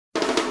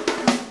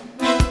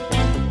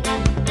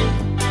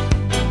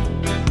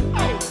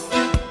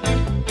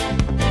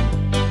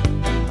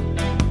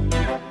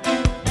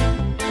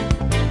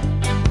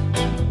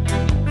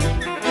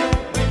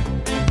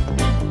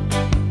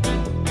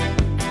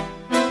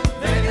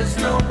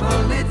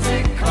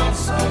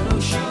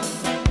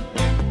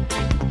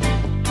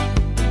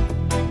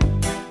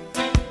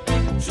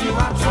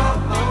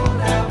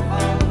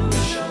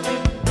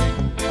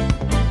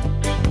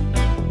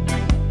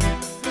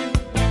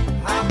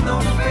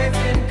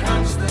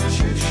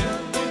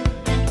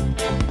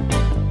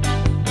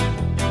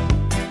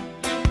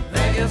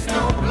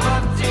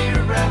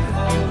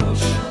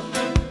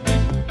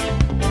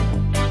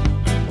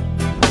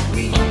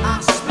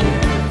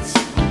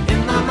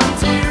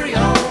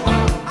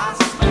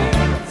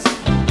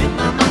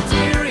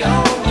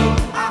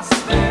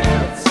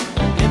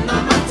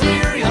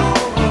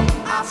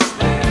 I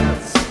swear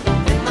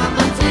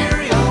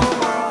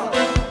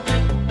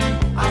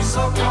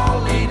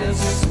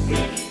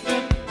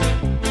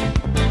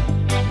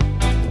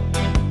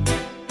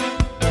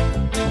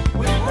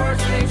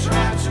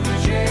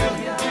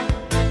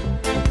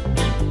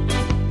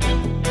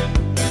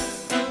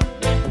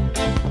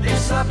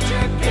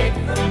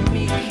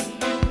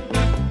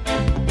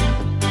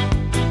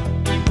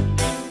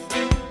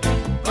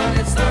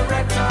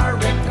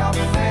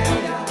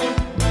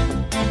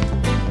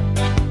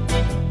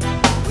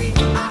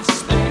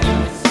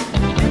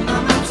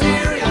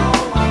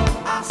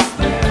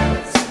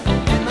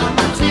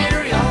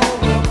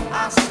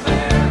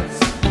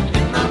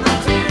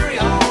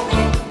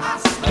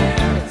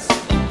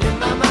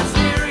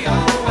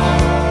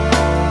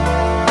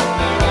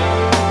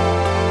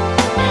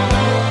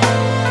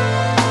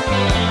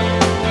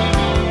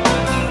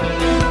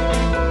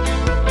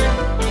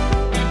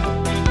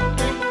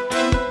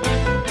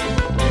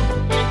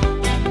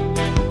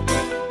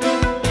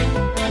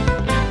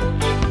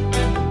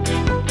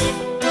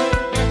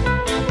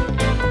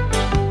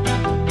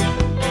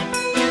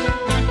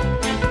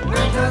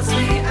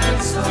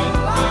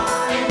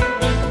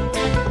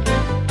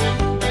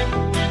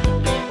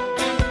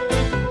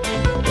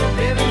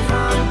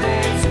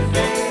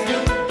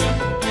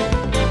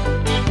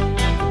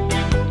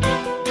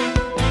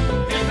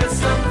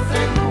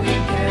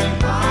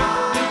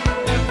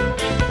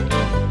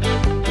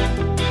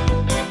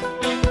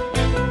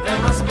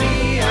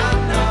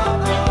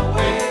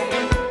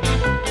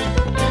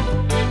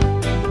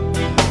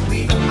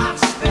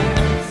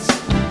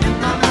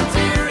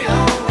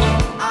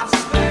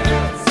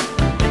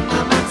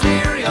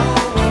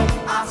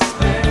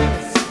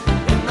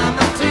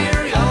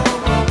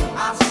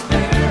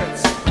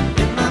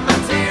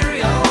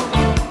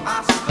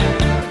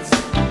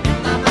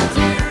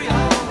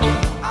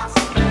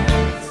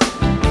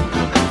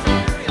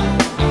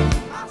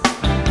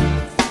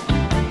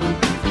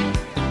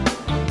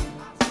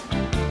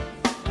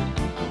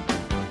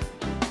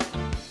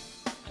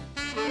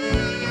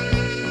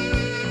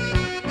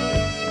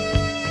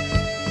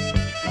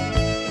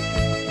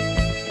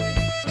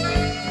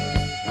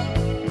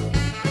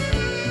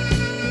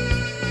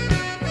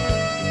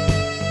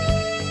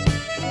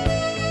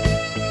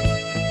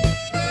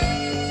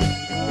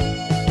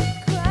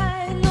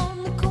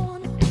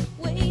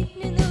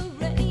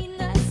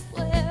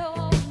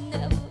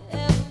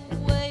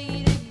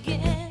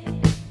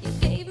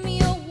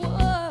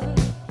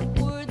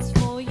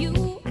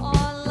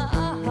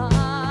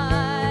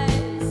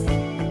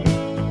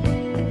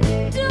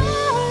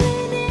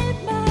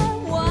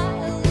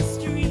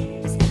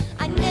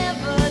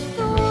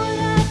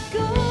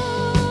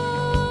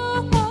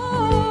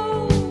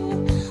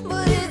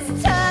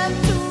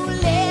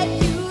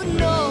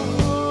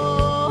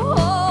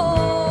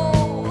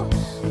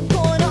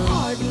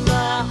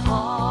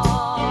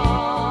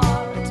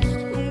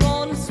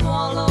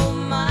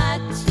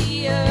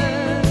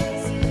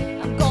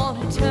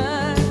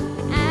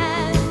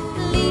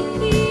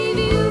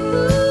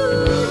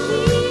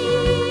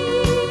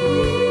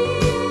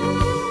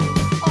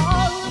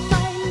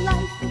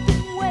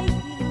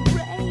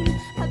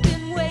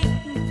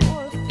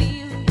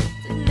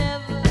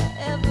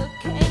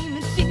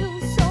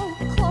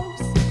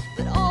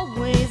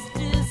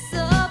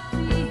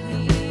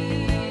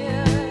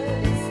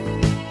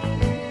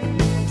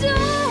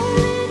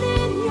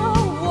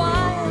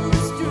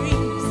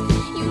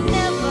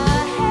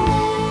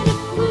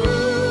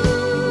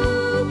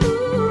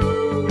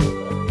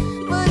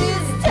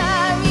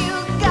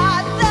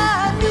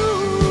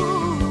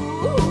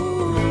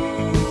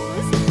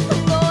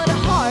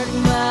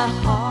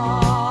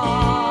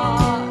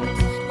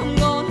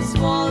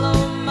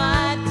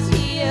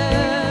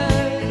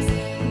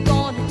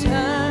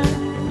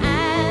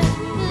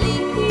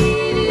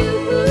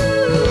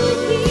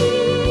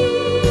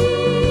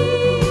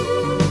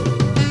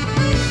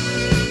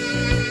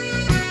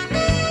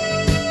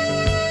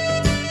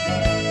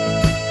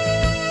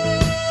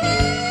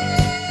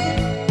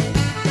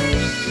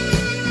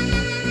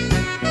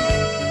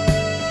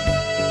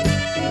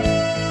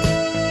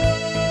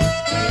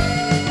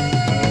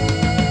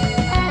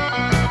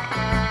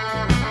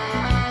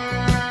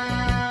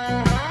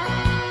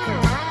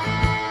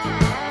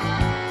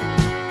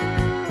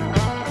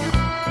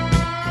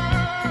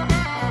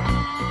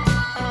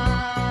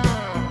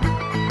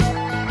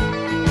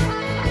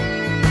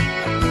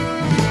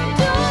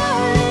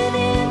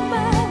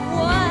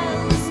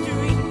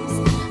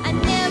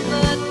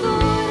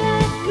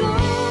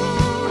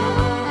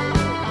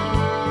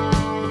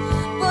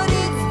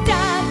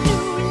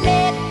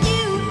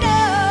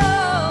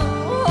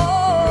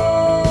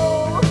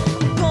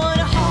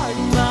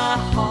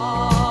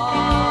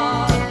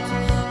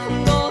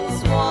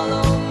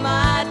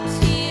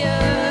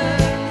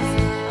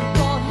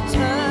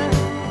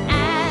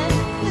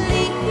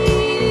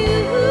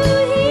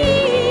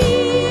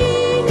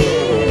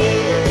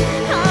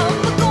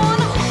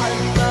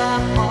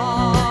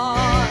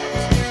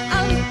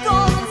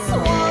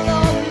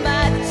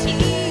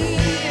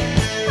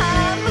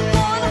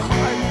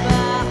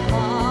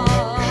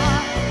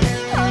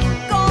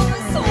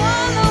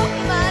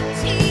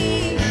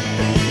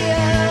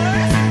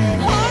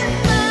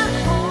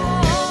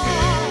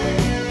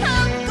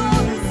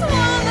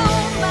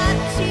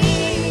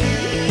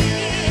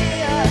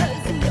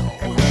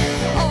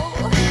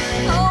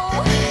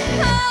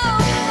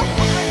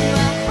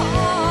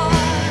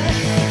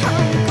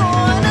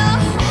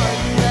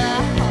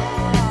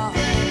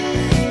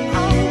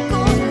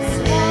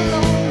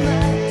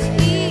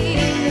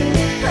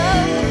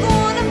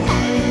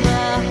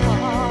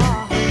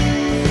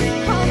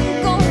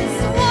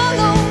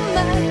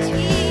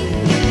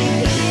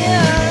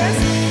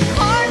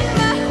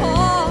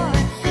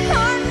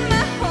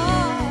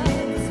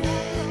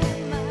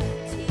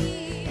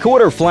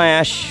Quarter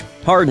Flash,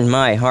 Pardon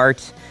My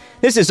Heart.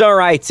 This is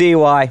RITY.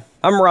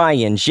 I'm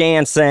Ryan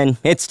Jansen.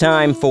 It's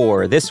time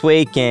for This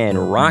Week in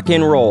Rock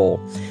and Roll.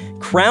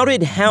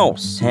 Crowded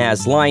House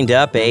has lined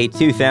up a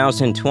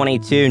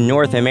 2022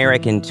 North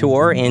American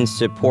tour in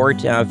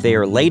support of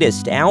their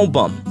latest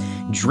album,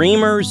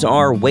 Dreamers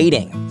Are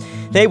Waiting.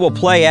 They will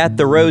play at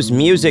the Rose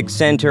Music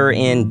Center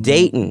in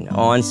Dayton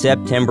on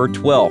September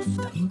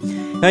 12th.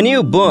 A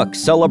new book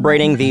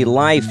celebrating the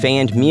life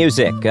and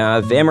music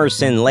of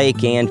Emerson,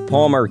 Lake and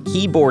Palmer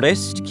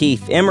keyboardist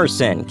Keith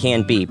Emerson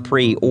can be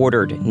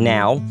pre-ordered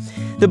now.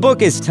 The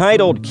book is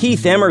titled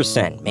Keith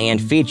Emerson and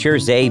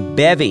features a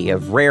bevy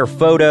of rare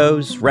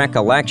photos,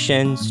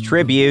 recollections,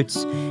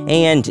 tributes,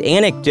 and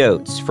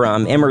anecdotes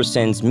from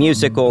Emerson's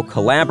musical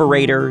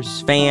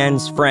collaborators,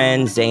 fans,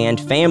 friends, and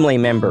family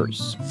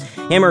members.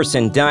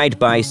 Emerson died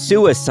by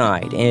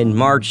suicide in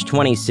March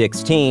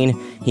 2016.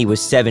 He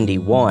was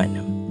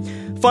 71.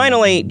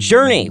 Finally,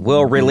 Journey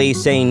will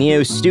release a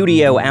new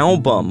studio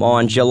album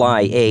on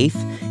July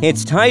 8th.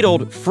 It's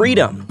titled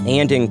Freedom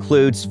and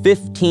includes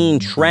 15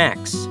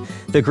 tracks.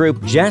 The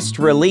group just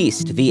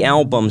released the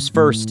album's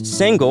first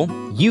single,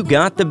 You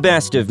Got the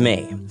Best of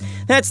Me.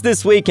 That's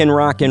This Week in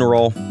Rock and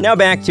Roll. Now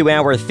back to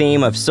our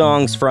theme of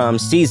songs from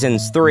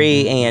Seasons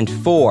 3 and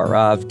 4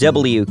 of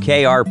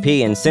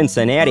WKRP in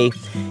Cincinnati.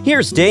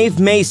 Here's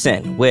Dave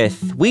Mason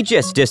with We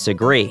Just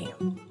Disagree.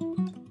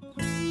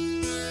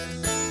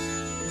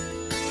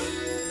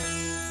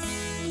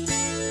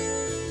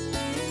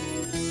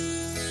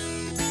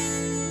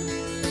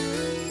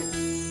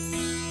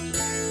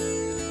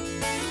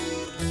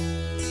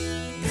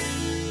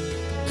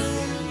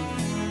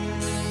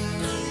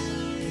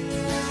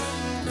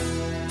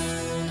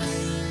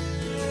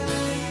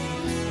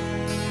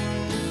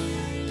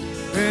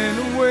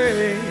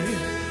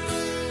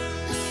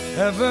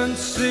 Haven't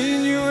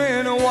seen you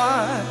in a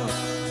while.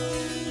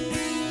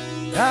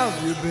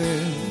 How've you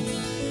been?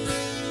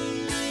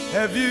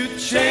 Have you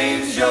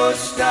changed your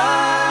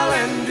style?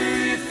 And do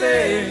you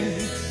think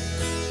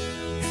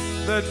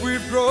that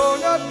we've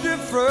grown up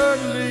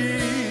differently?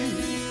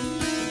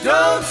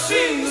 Don't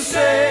seem the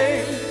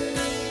same.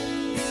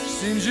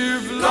 Seems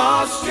you've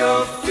lost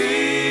your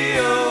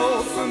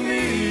feel for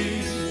me.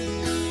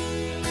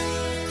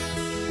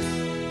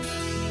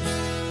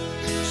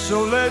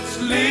 So let's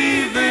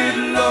leave it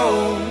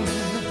alone,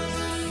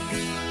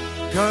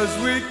 'cause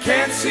we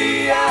can't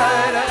see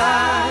eye to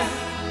eye.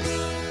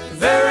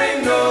 There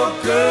ain't no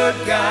good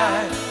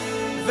guy,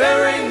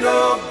 there ain't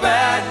no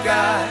bad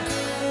guy.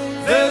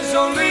 There's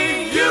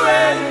only you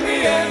and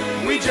me,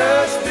 and we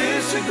just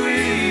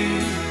disagree.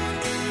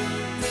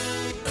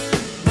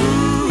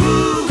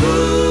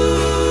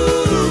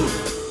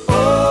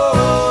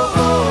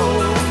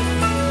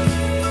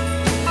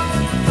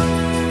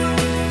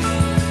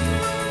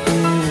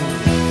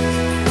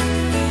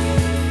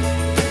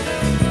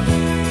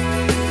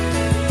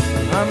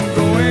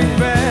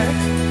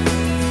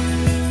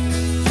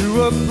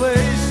 A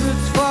place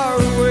that's far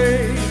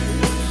away.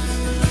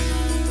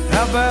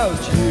 How about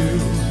you?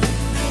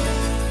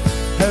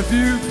 Have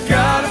you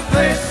got a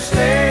place to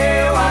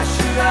stay? Why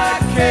should I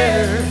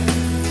care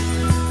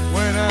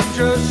when I'm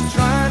just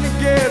trying to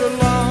get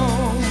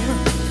along?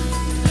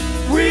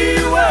 We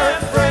were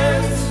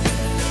friends,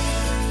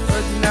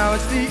 but now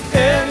it's the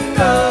end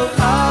of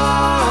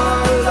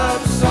our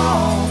love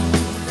song.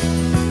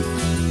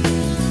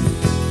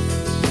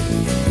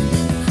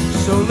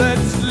 So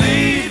let's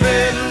leave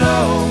it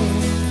alone,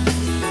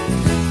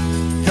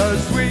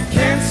 'cause we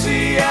can't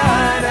see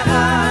eye to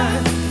eye.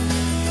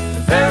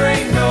 There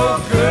ain't no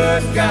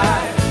good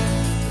guy,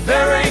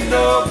 there ain't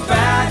no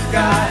bad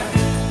guy.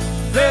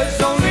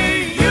 There's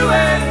only you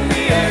and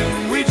me,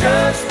 and we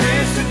just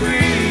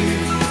disagree.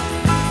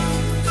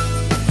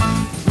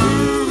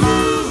 Ooh,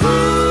 ooh,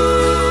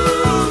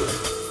 ooh.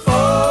 Oh,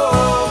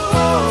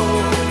 oh.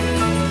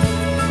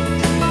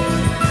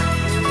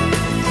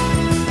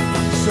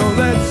 So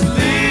let's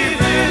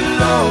leave it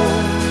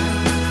alone,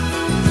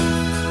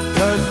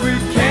 'cause we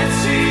can't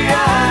see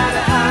eye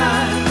to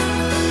eye.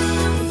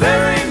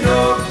 There ain't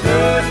no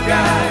good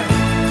guy,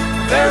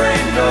 there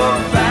ain't no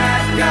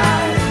bad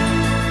guy.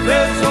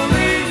 There's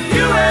only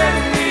you and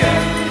me,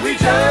 and we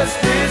just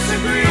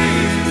disagree.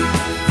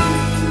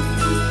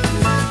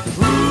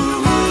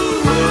 Ooh,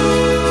 ooh,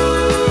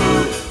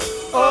 ooh.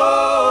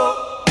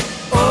 Oh,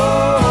 oh.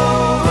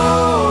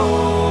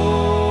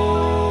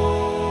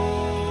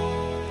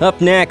 Up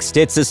next,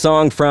 it's a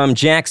song from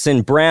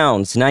Jackson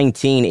Browne's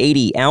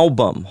 1980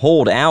 album,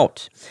 Hold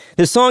Out.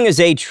 The song is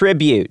a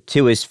tribute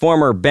to his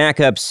former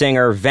backup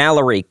singer,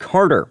 Valerie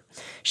Carter.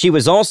 She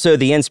was also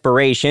the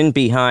inspiration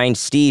behind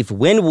Steve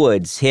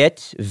Winwood's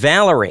hit,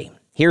 Valerie.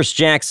 Here's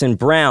Jackson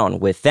Browne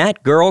with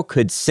That Girl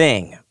Could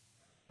Sing.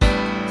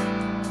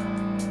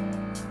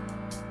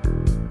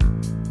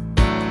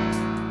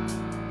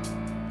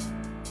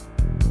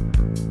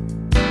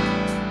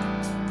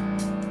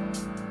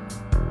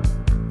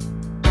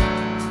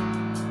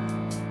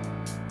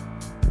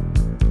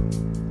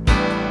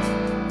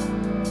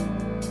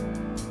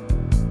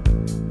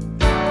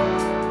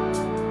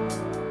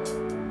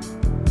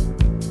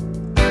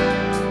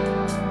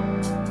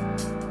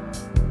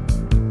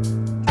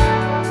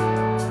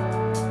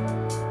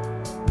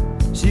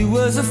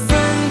 was a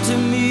friend to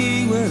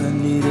me when I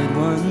needed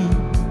one.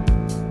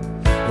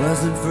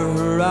 Wasn't for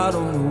her, I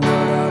don't know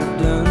what I'd have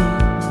done.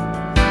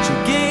 She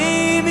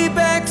gave me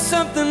back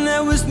something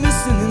that was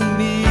missing in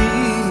me.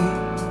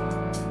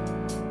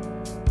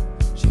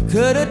 She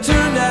could have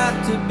turned out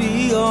to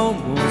be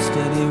almost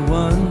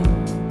anyone.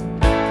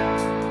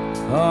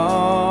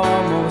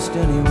 Almost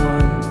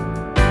anyone,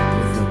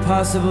 with the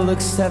possible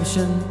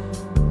exception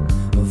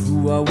of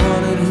who I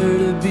wanted her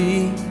to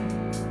be.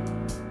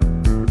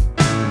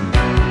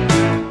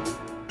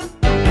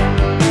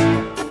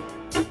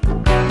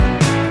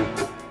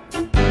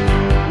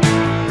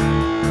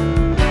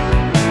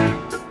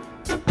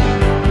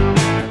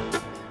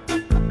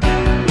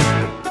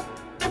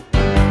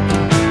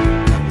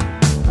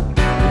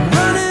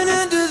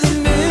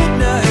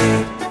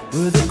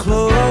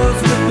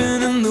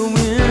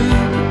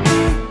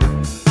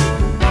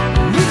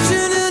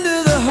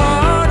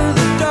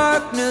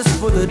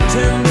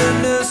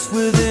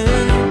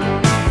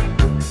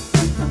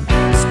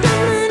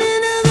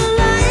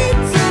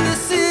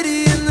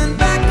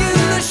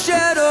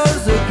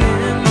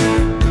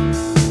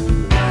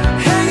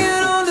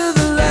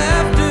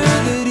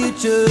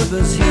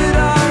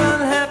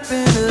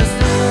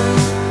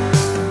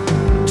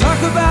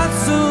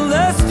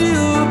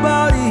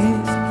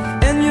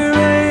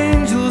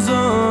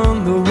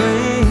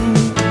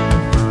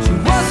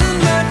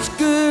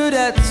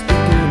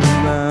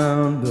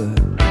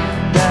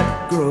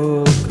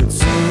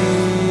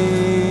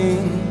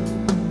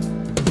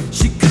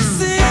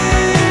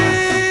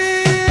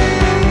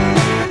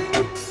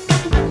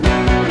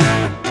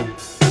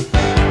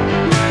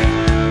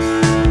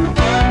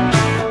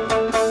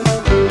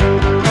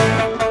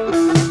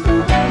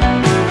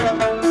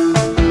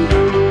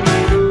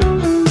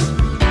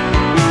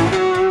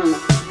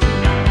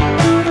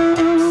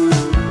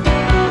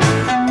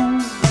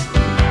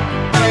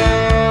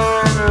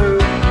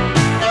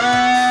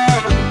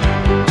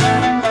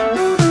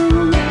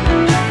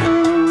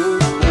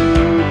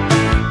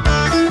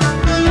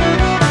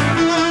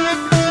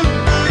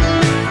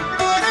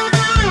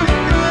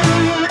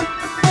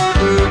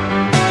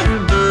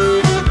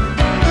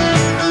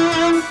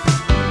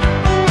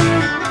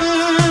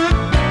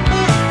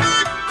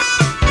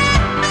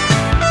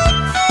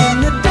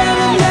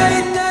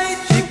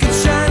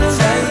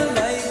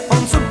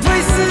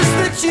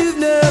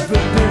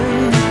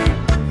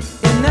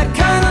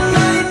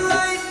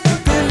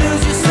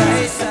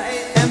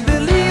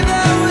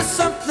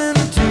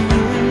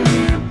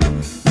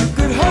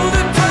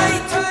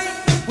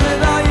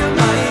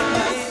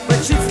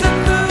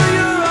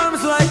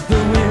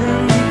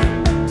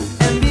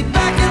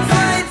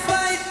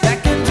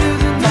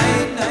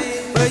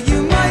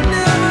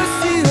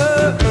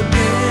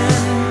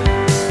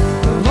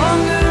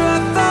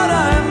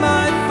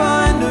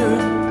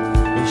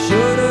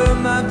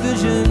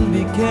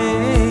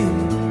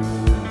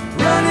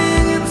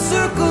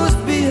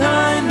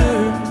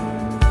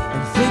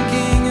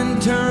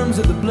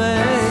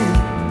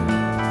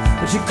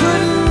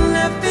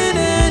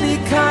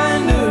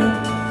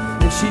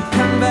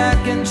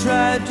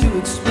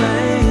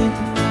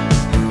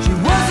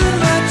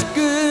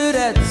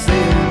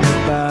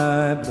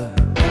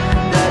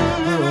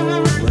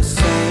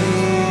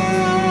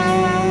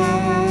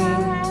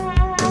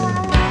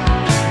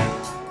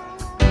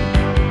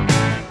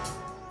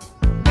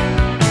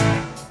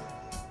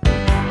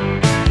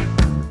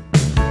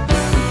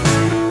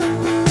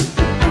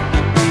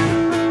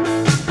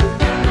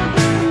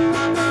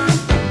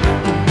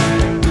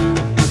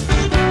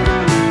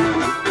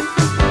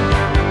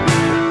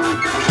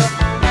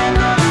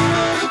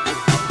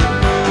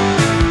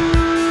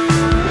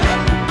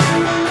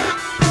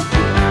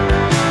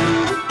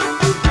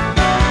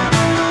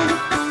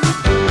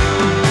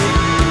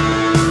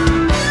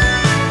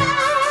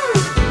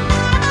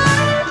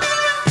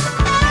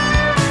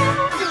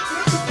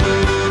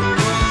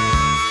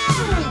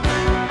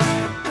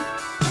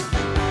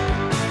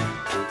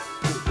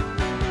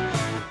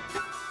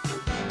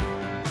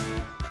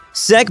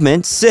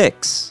 Segment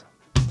 6.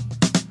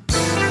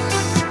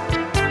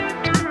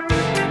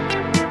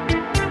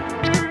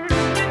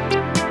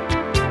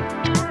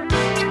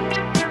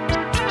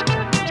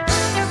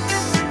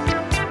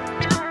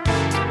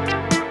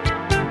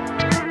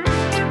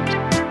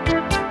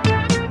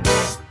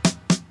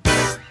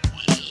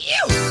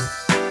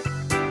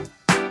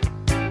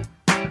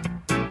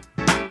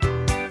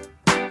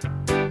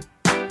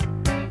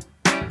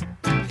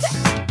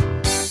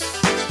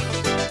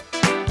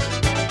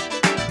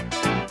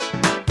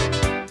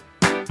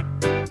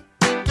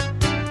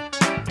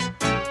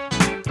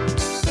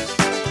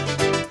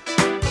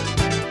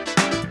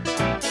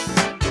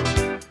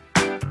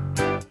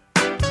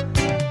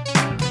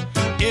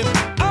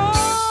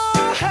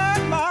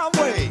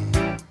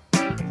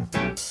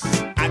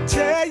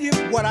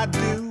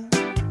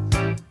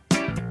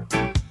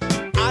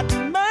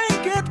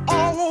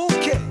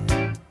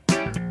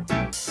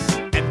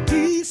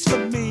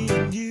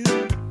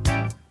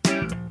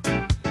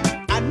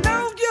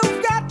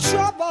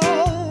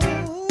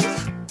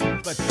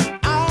 But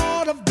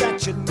out of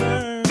that you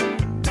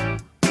learn.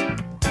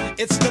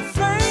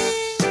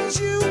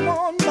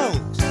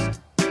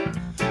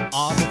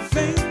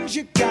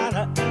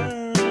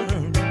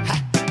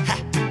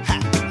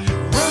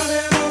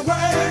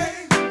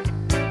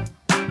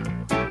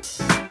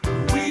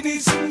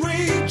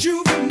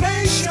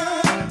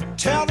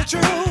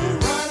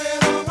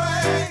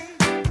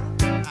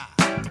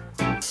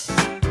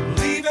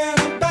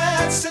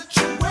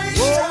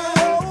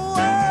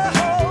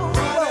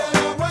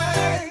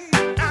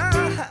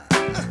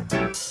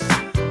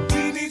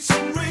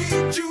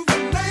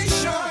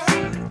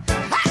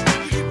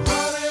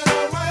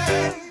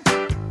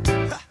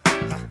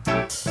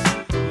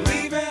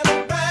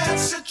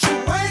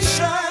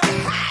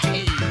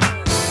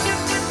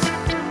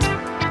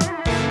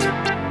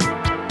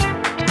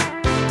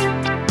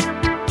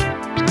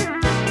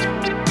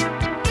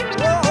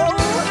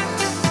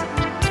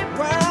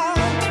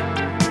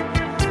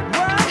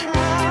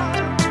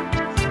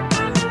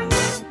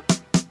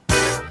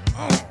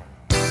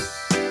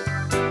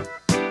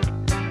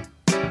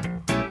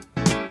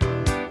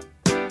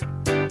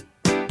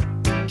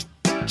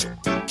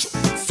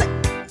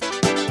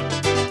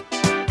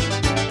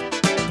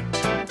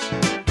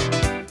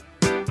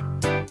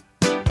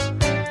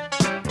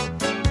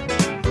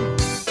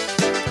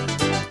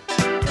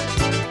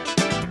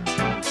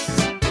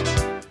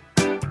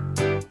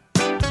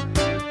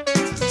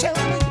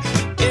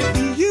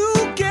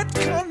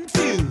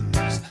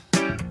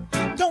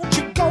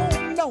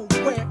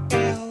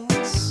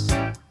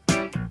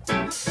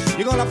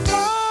 You're gonna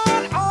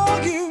find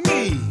all you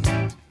need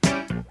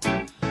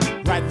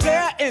right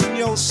there in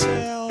your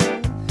cell.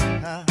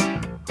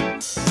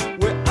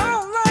 We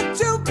all like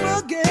to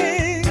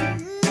boogie,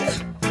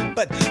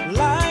 but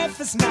life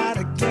is not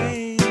a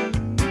game.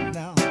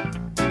 No,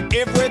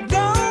 if we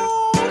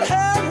don't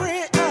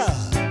hurry up,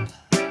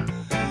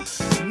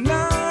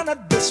 none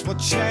of this will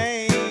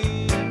change.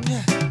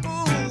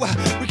 Ooh,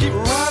 we keep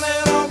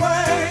running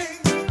away.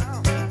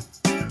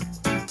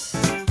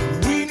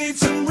 We need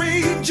some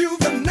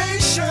rejuvenation.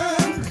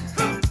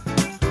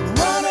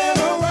 Running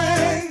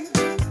away,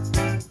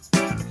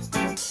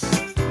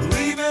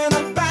 leaving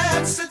a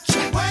bad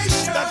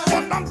situation. That's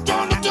what I'm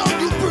gonna do,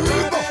 you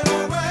people.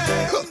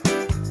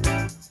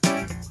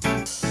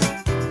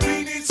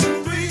 We need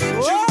some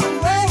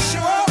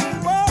rejuvenation.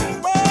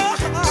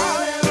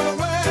 Running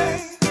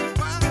away,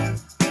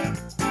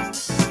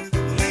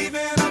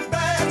 leaving a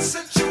bad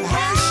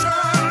situation.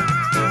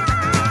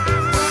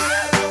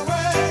 Running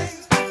away.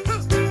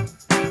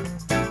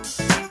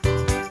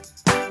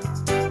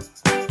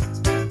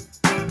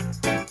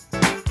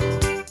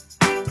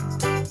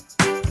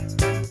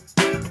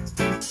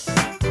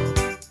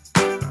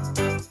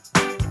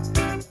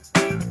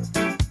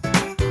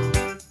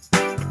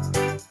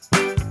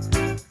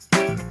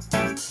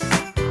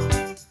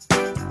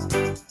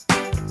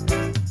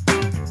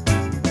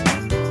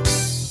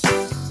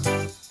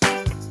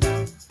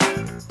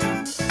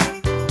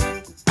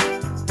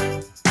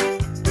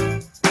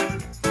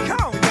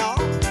 Come on, y'all.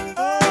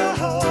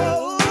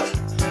 Oh,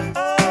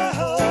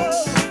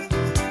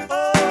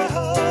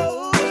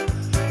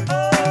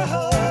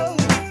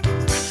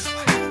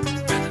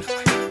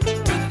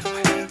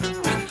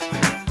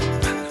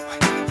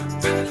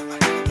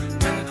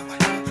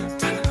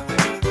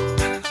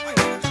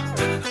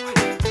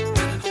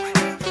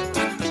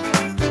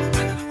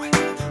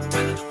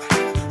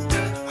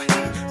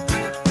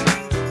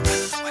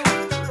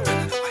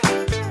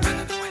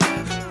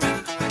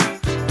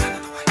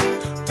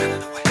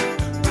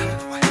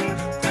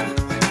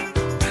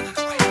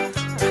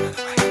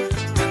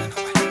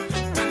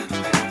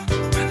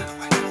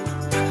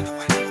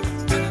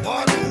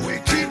 why do we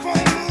keep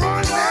on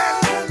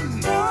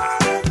running?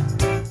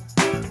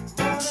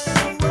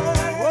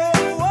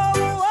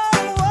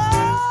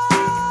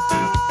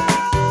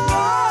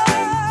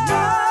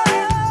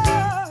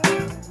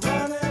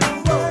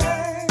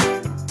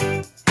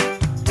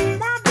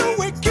 Why do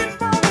we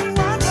keep on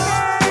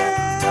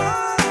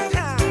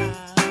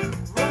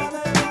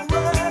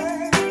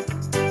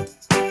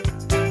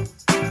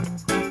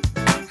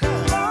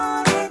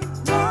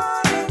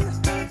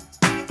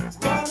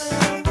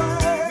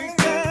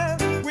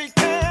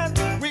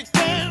We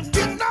can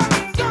get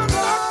nothing done.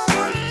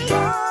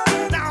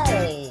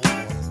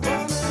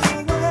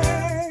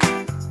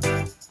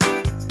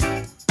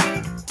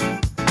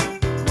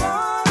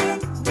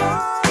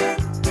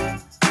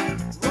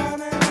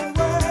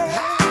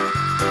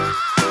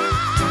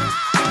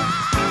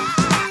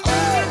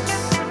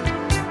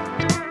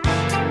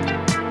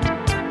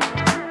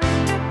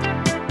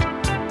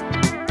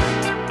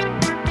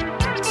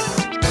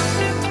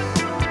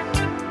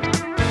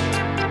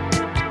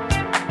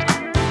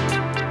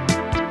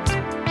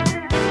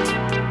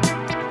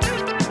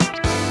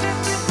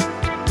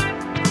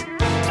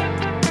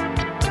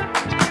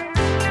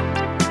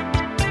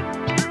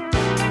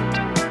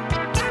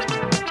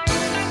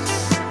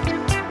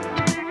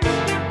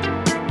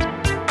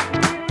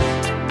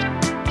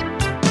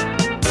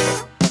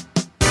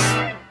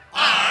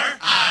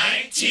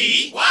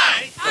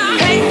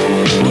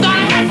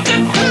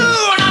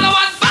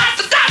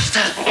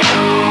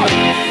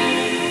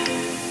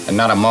 And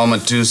not a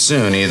moment too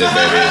soon either,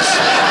 babies.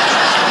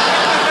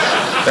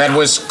 That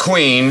was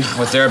Queen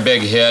with their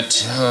big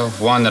hit,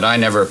 one that I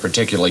never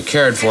particularly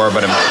cared for,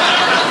 but am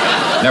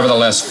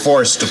nevertheless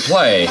forced to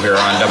play here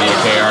on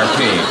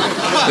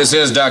WKRP. This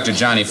is Dr.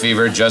 Johnny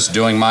Fever, just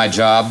doing my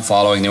job,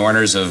 following the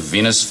orders of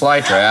Venus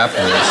Flytrap.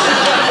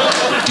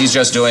 He's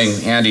just doing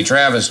Andy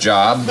Travis'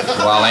 job,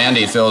 while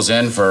Andy fills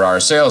in for our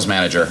sales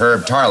manager,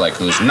 Herb Tarlick,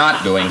 who's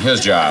not doing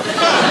his job.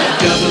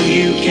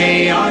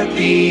 WKRP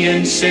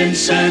in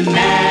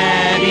Cincinnati.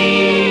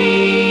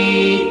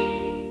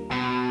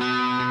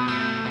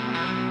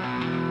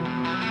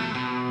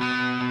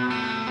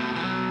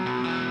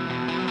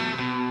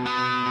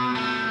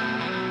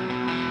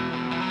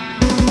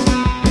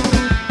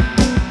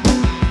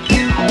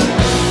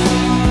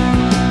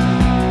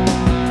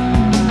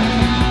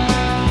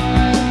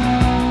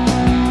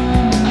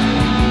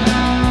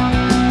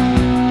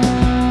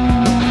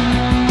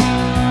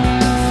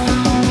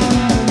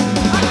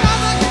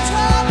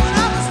 When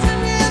I was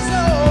 10 years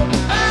old,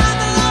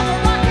 found the love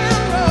of rock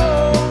and roll.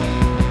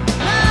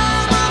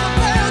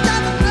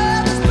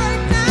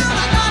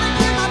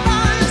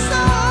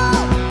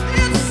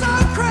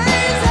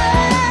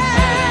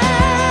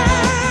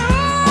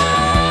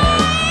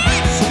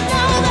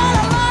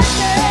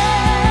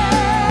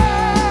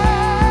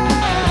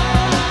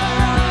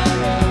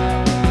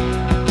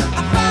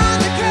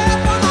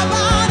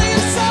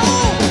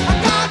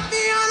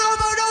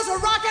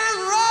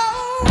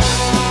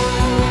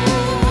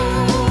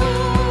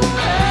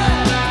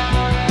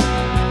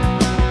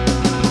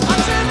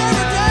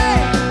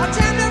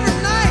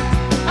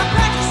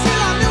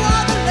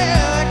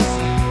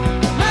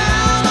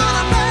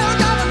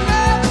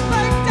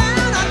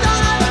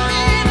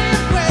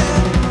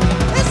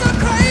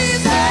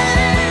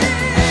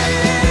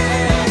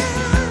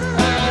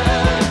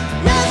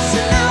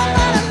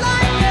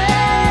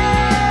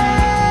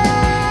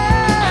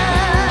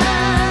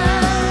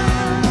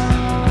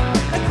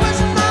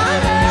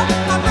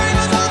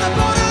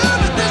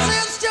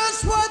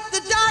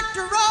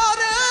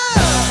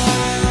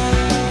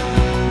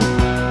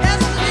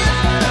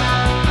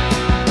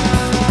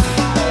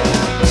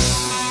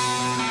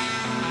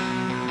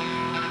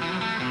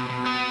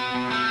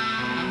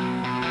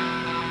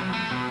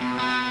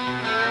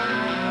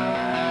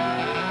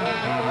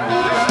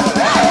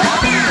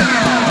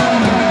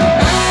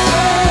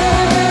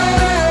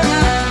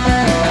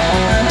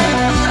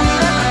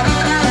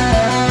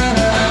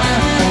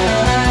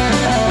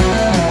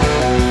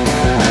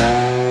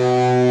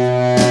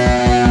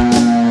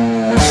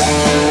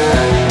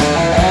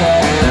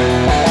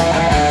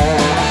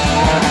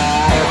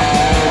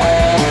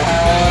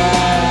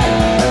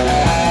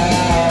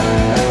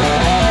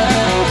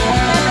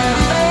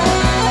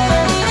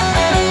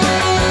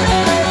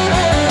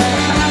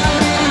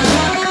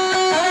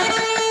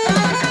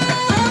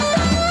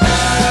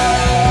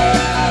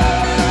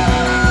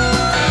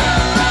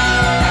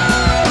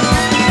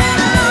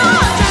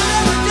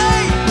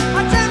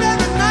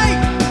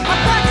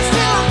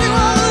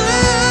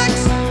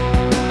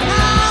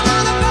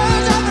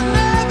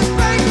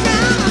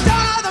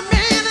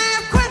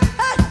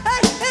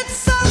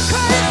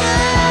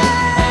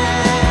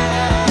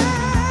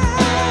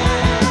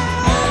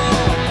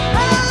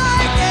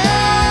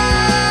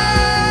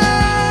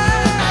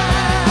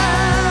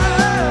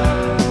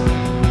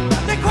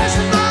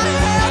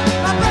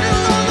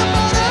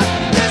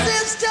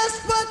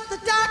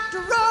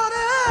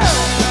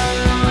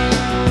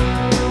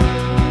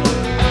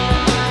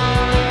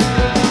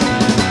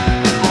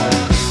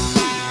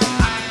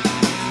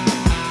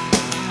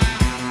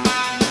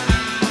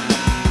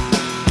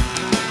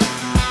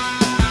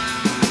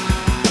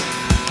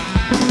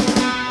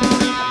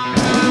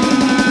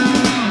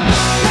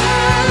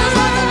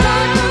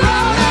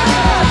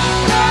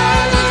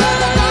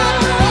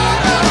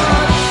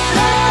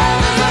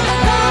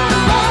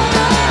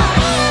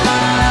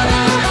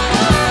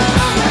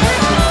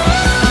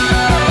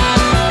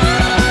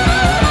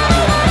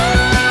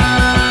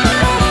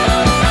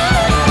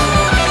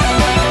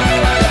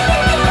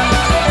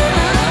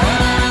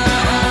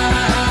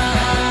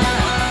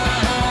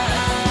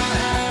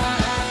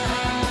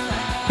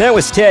 That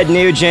was Ted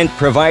Nugent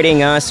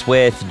providing us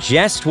with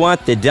Just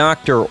What the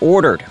Doctor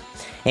Ordered.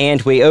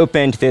 And we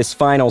opened this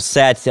final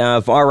set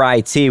of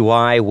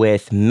RITY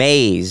with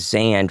Maze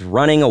and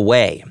Running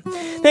Away.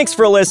 Thanks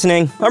for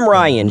listening. I'm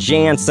Ryan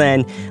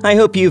Jansen. I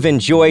hope you've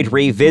enjoyed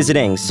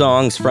revisiting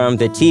songs from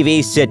the TV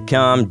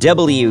sitcom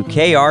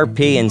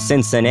WKRP in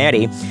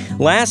Cincinnati.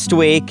 Last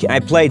week, I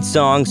played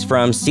songs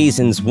from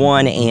seasons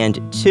 1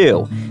 and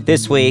 2.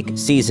 This week,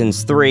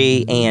 seasons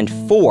 3 and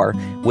 4,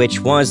 which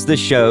was the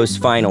show's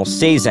final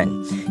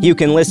season. You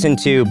can listen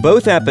to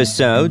both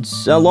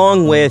episodes,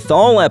 along with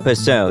all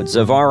episodes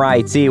of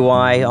RITY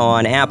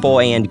on Apple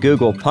and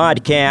Google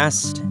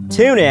Podcasts,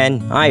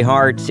 TuneIn,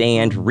 iHeart,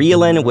 and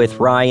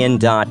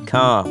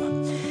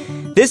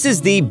ReelinWithRyan.com. This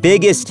is the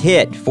biggest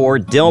hit for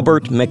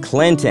Delbert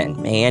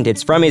McClinton, and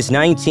it's from his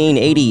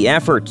 1980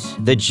 effort,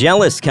 The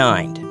Jealous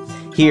Kind.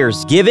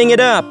 Here's Giving It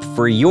Up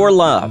for Your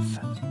Love.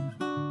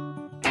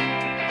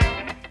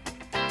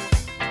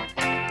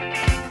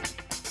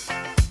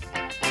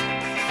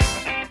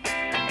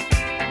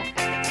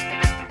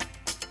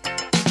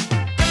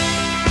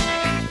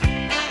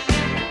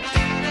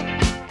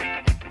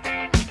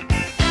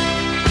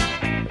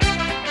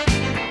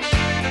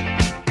 For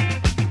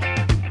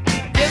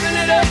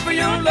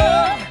your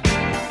love.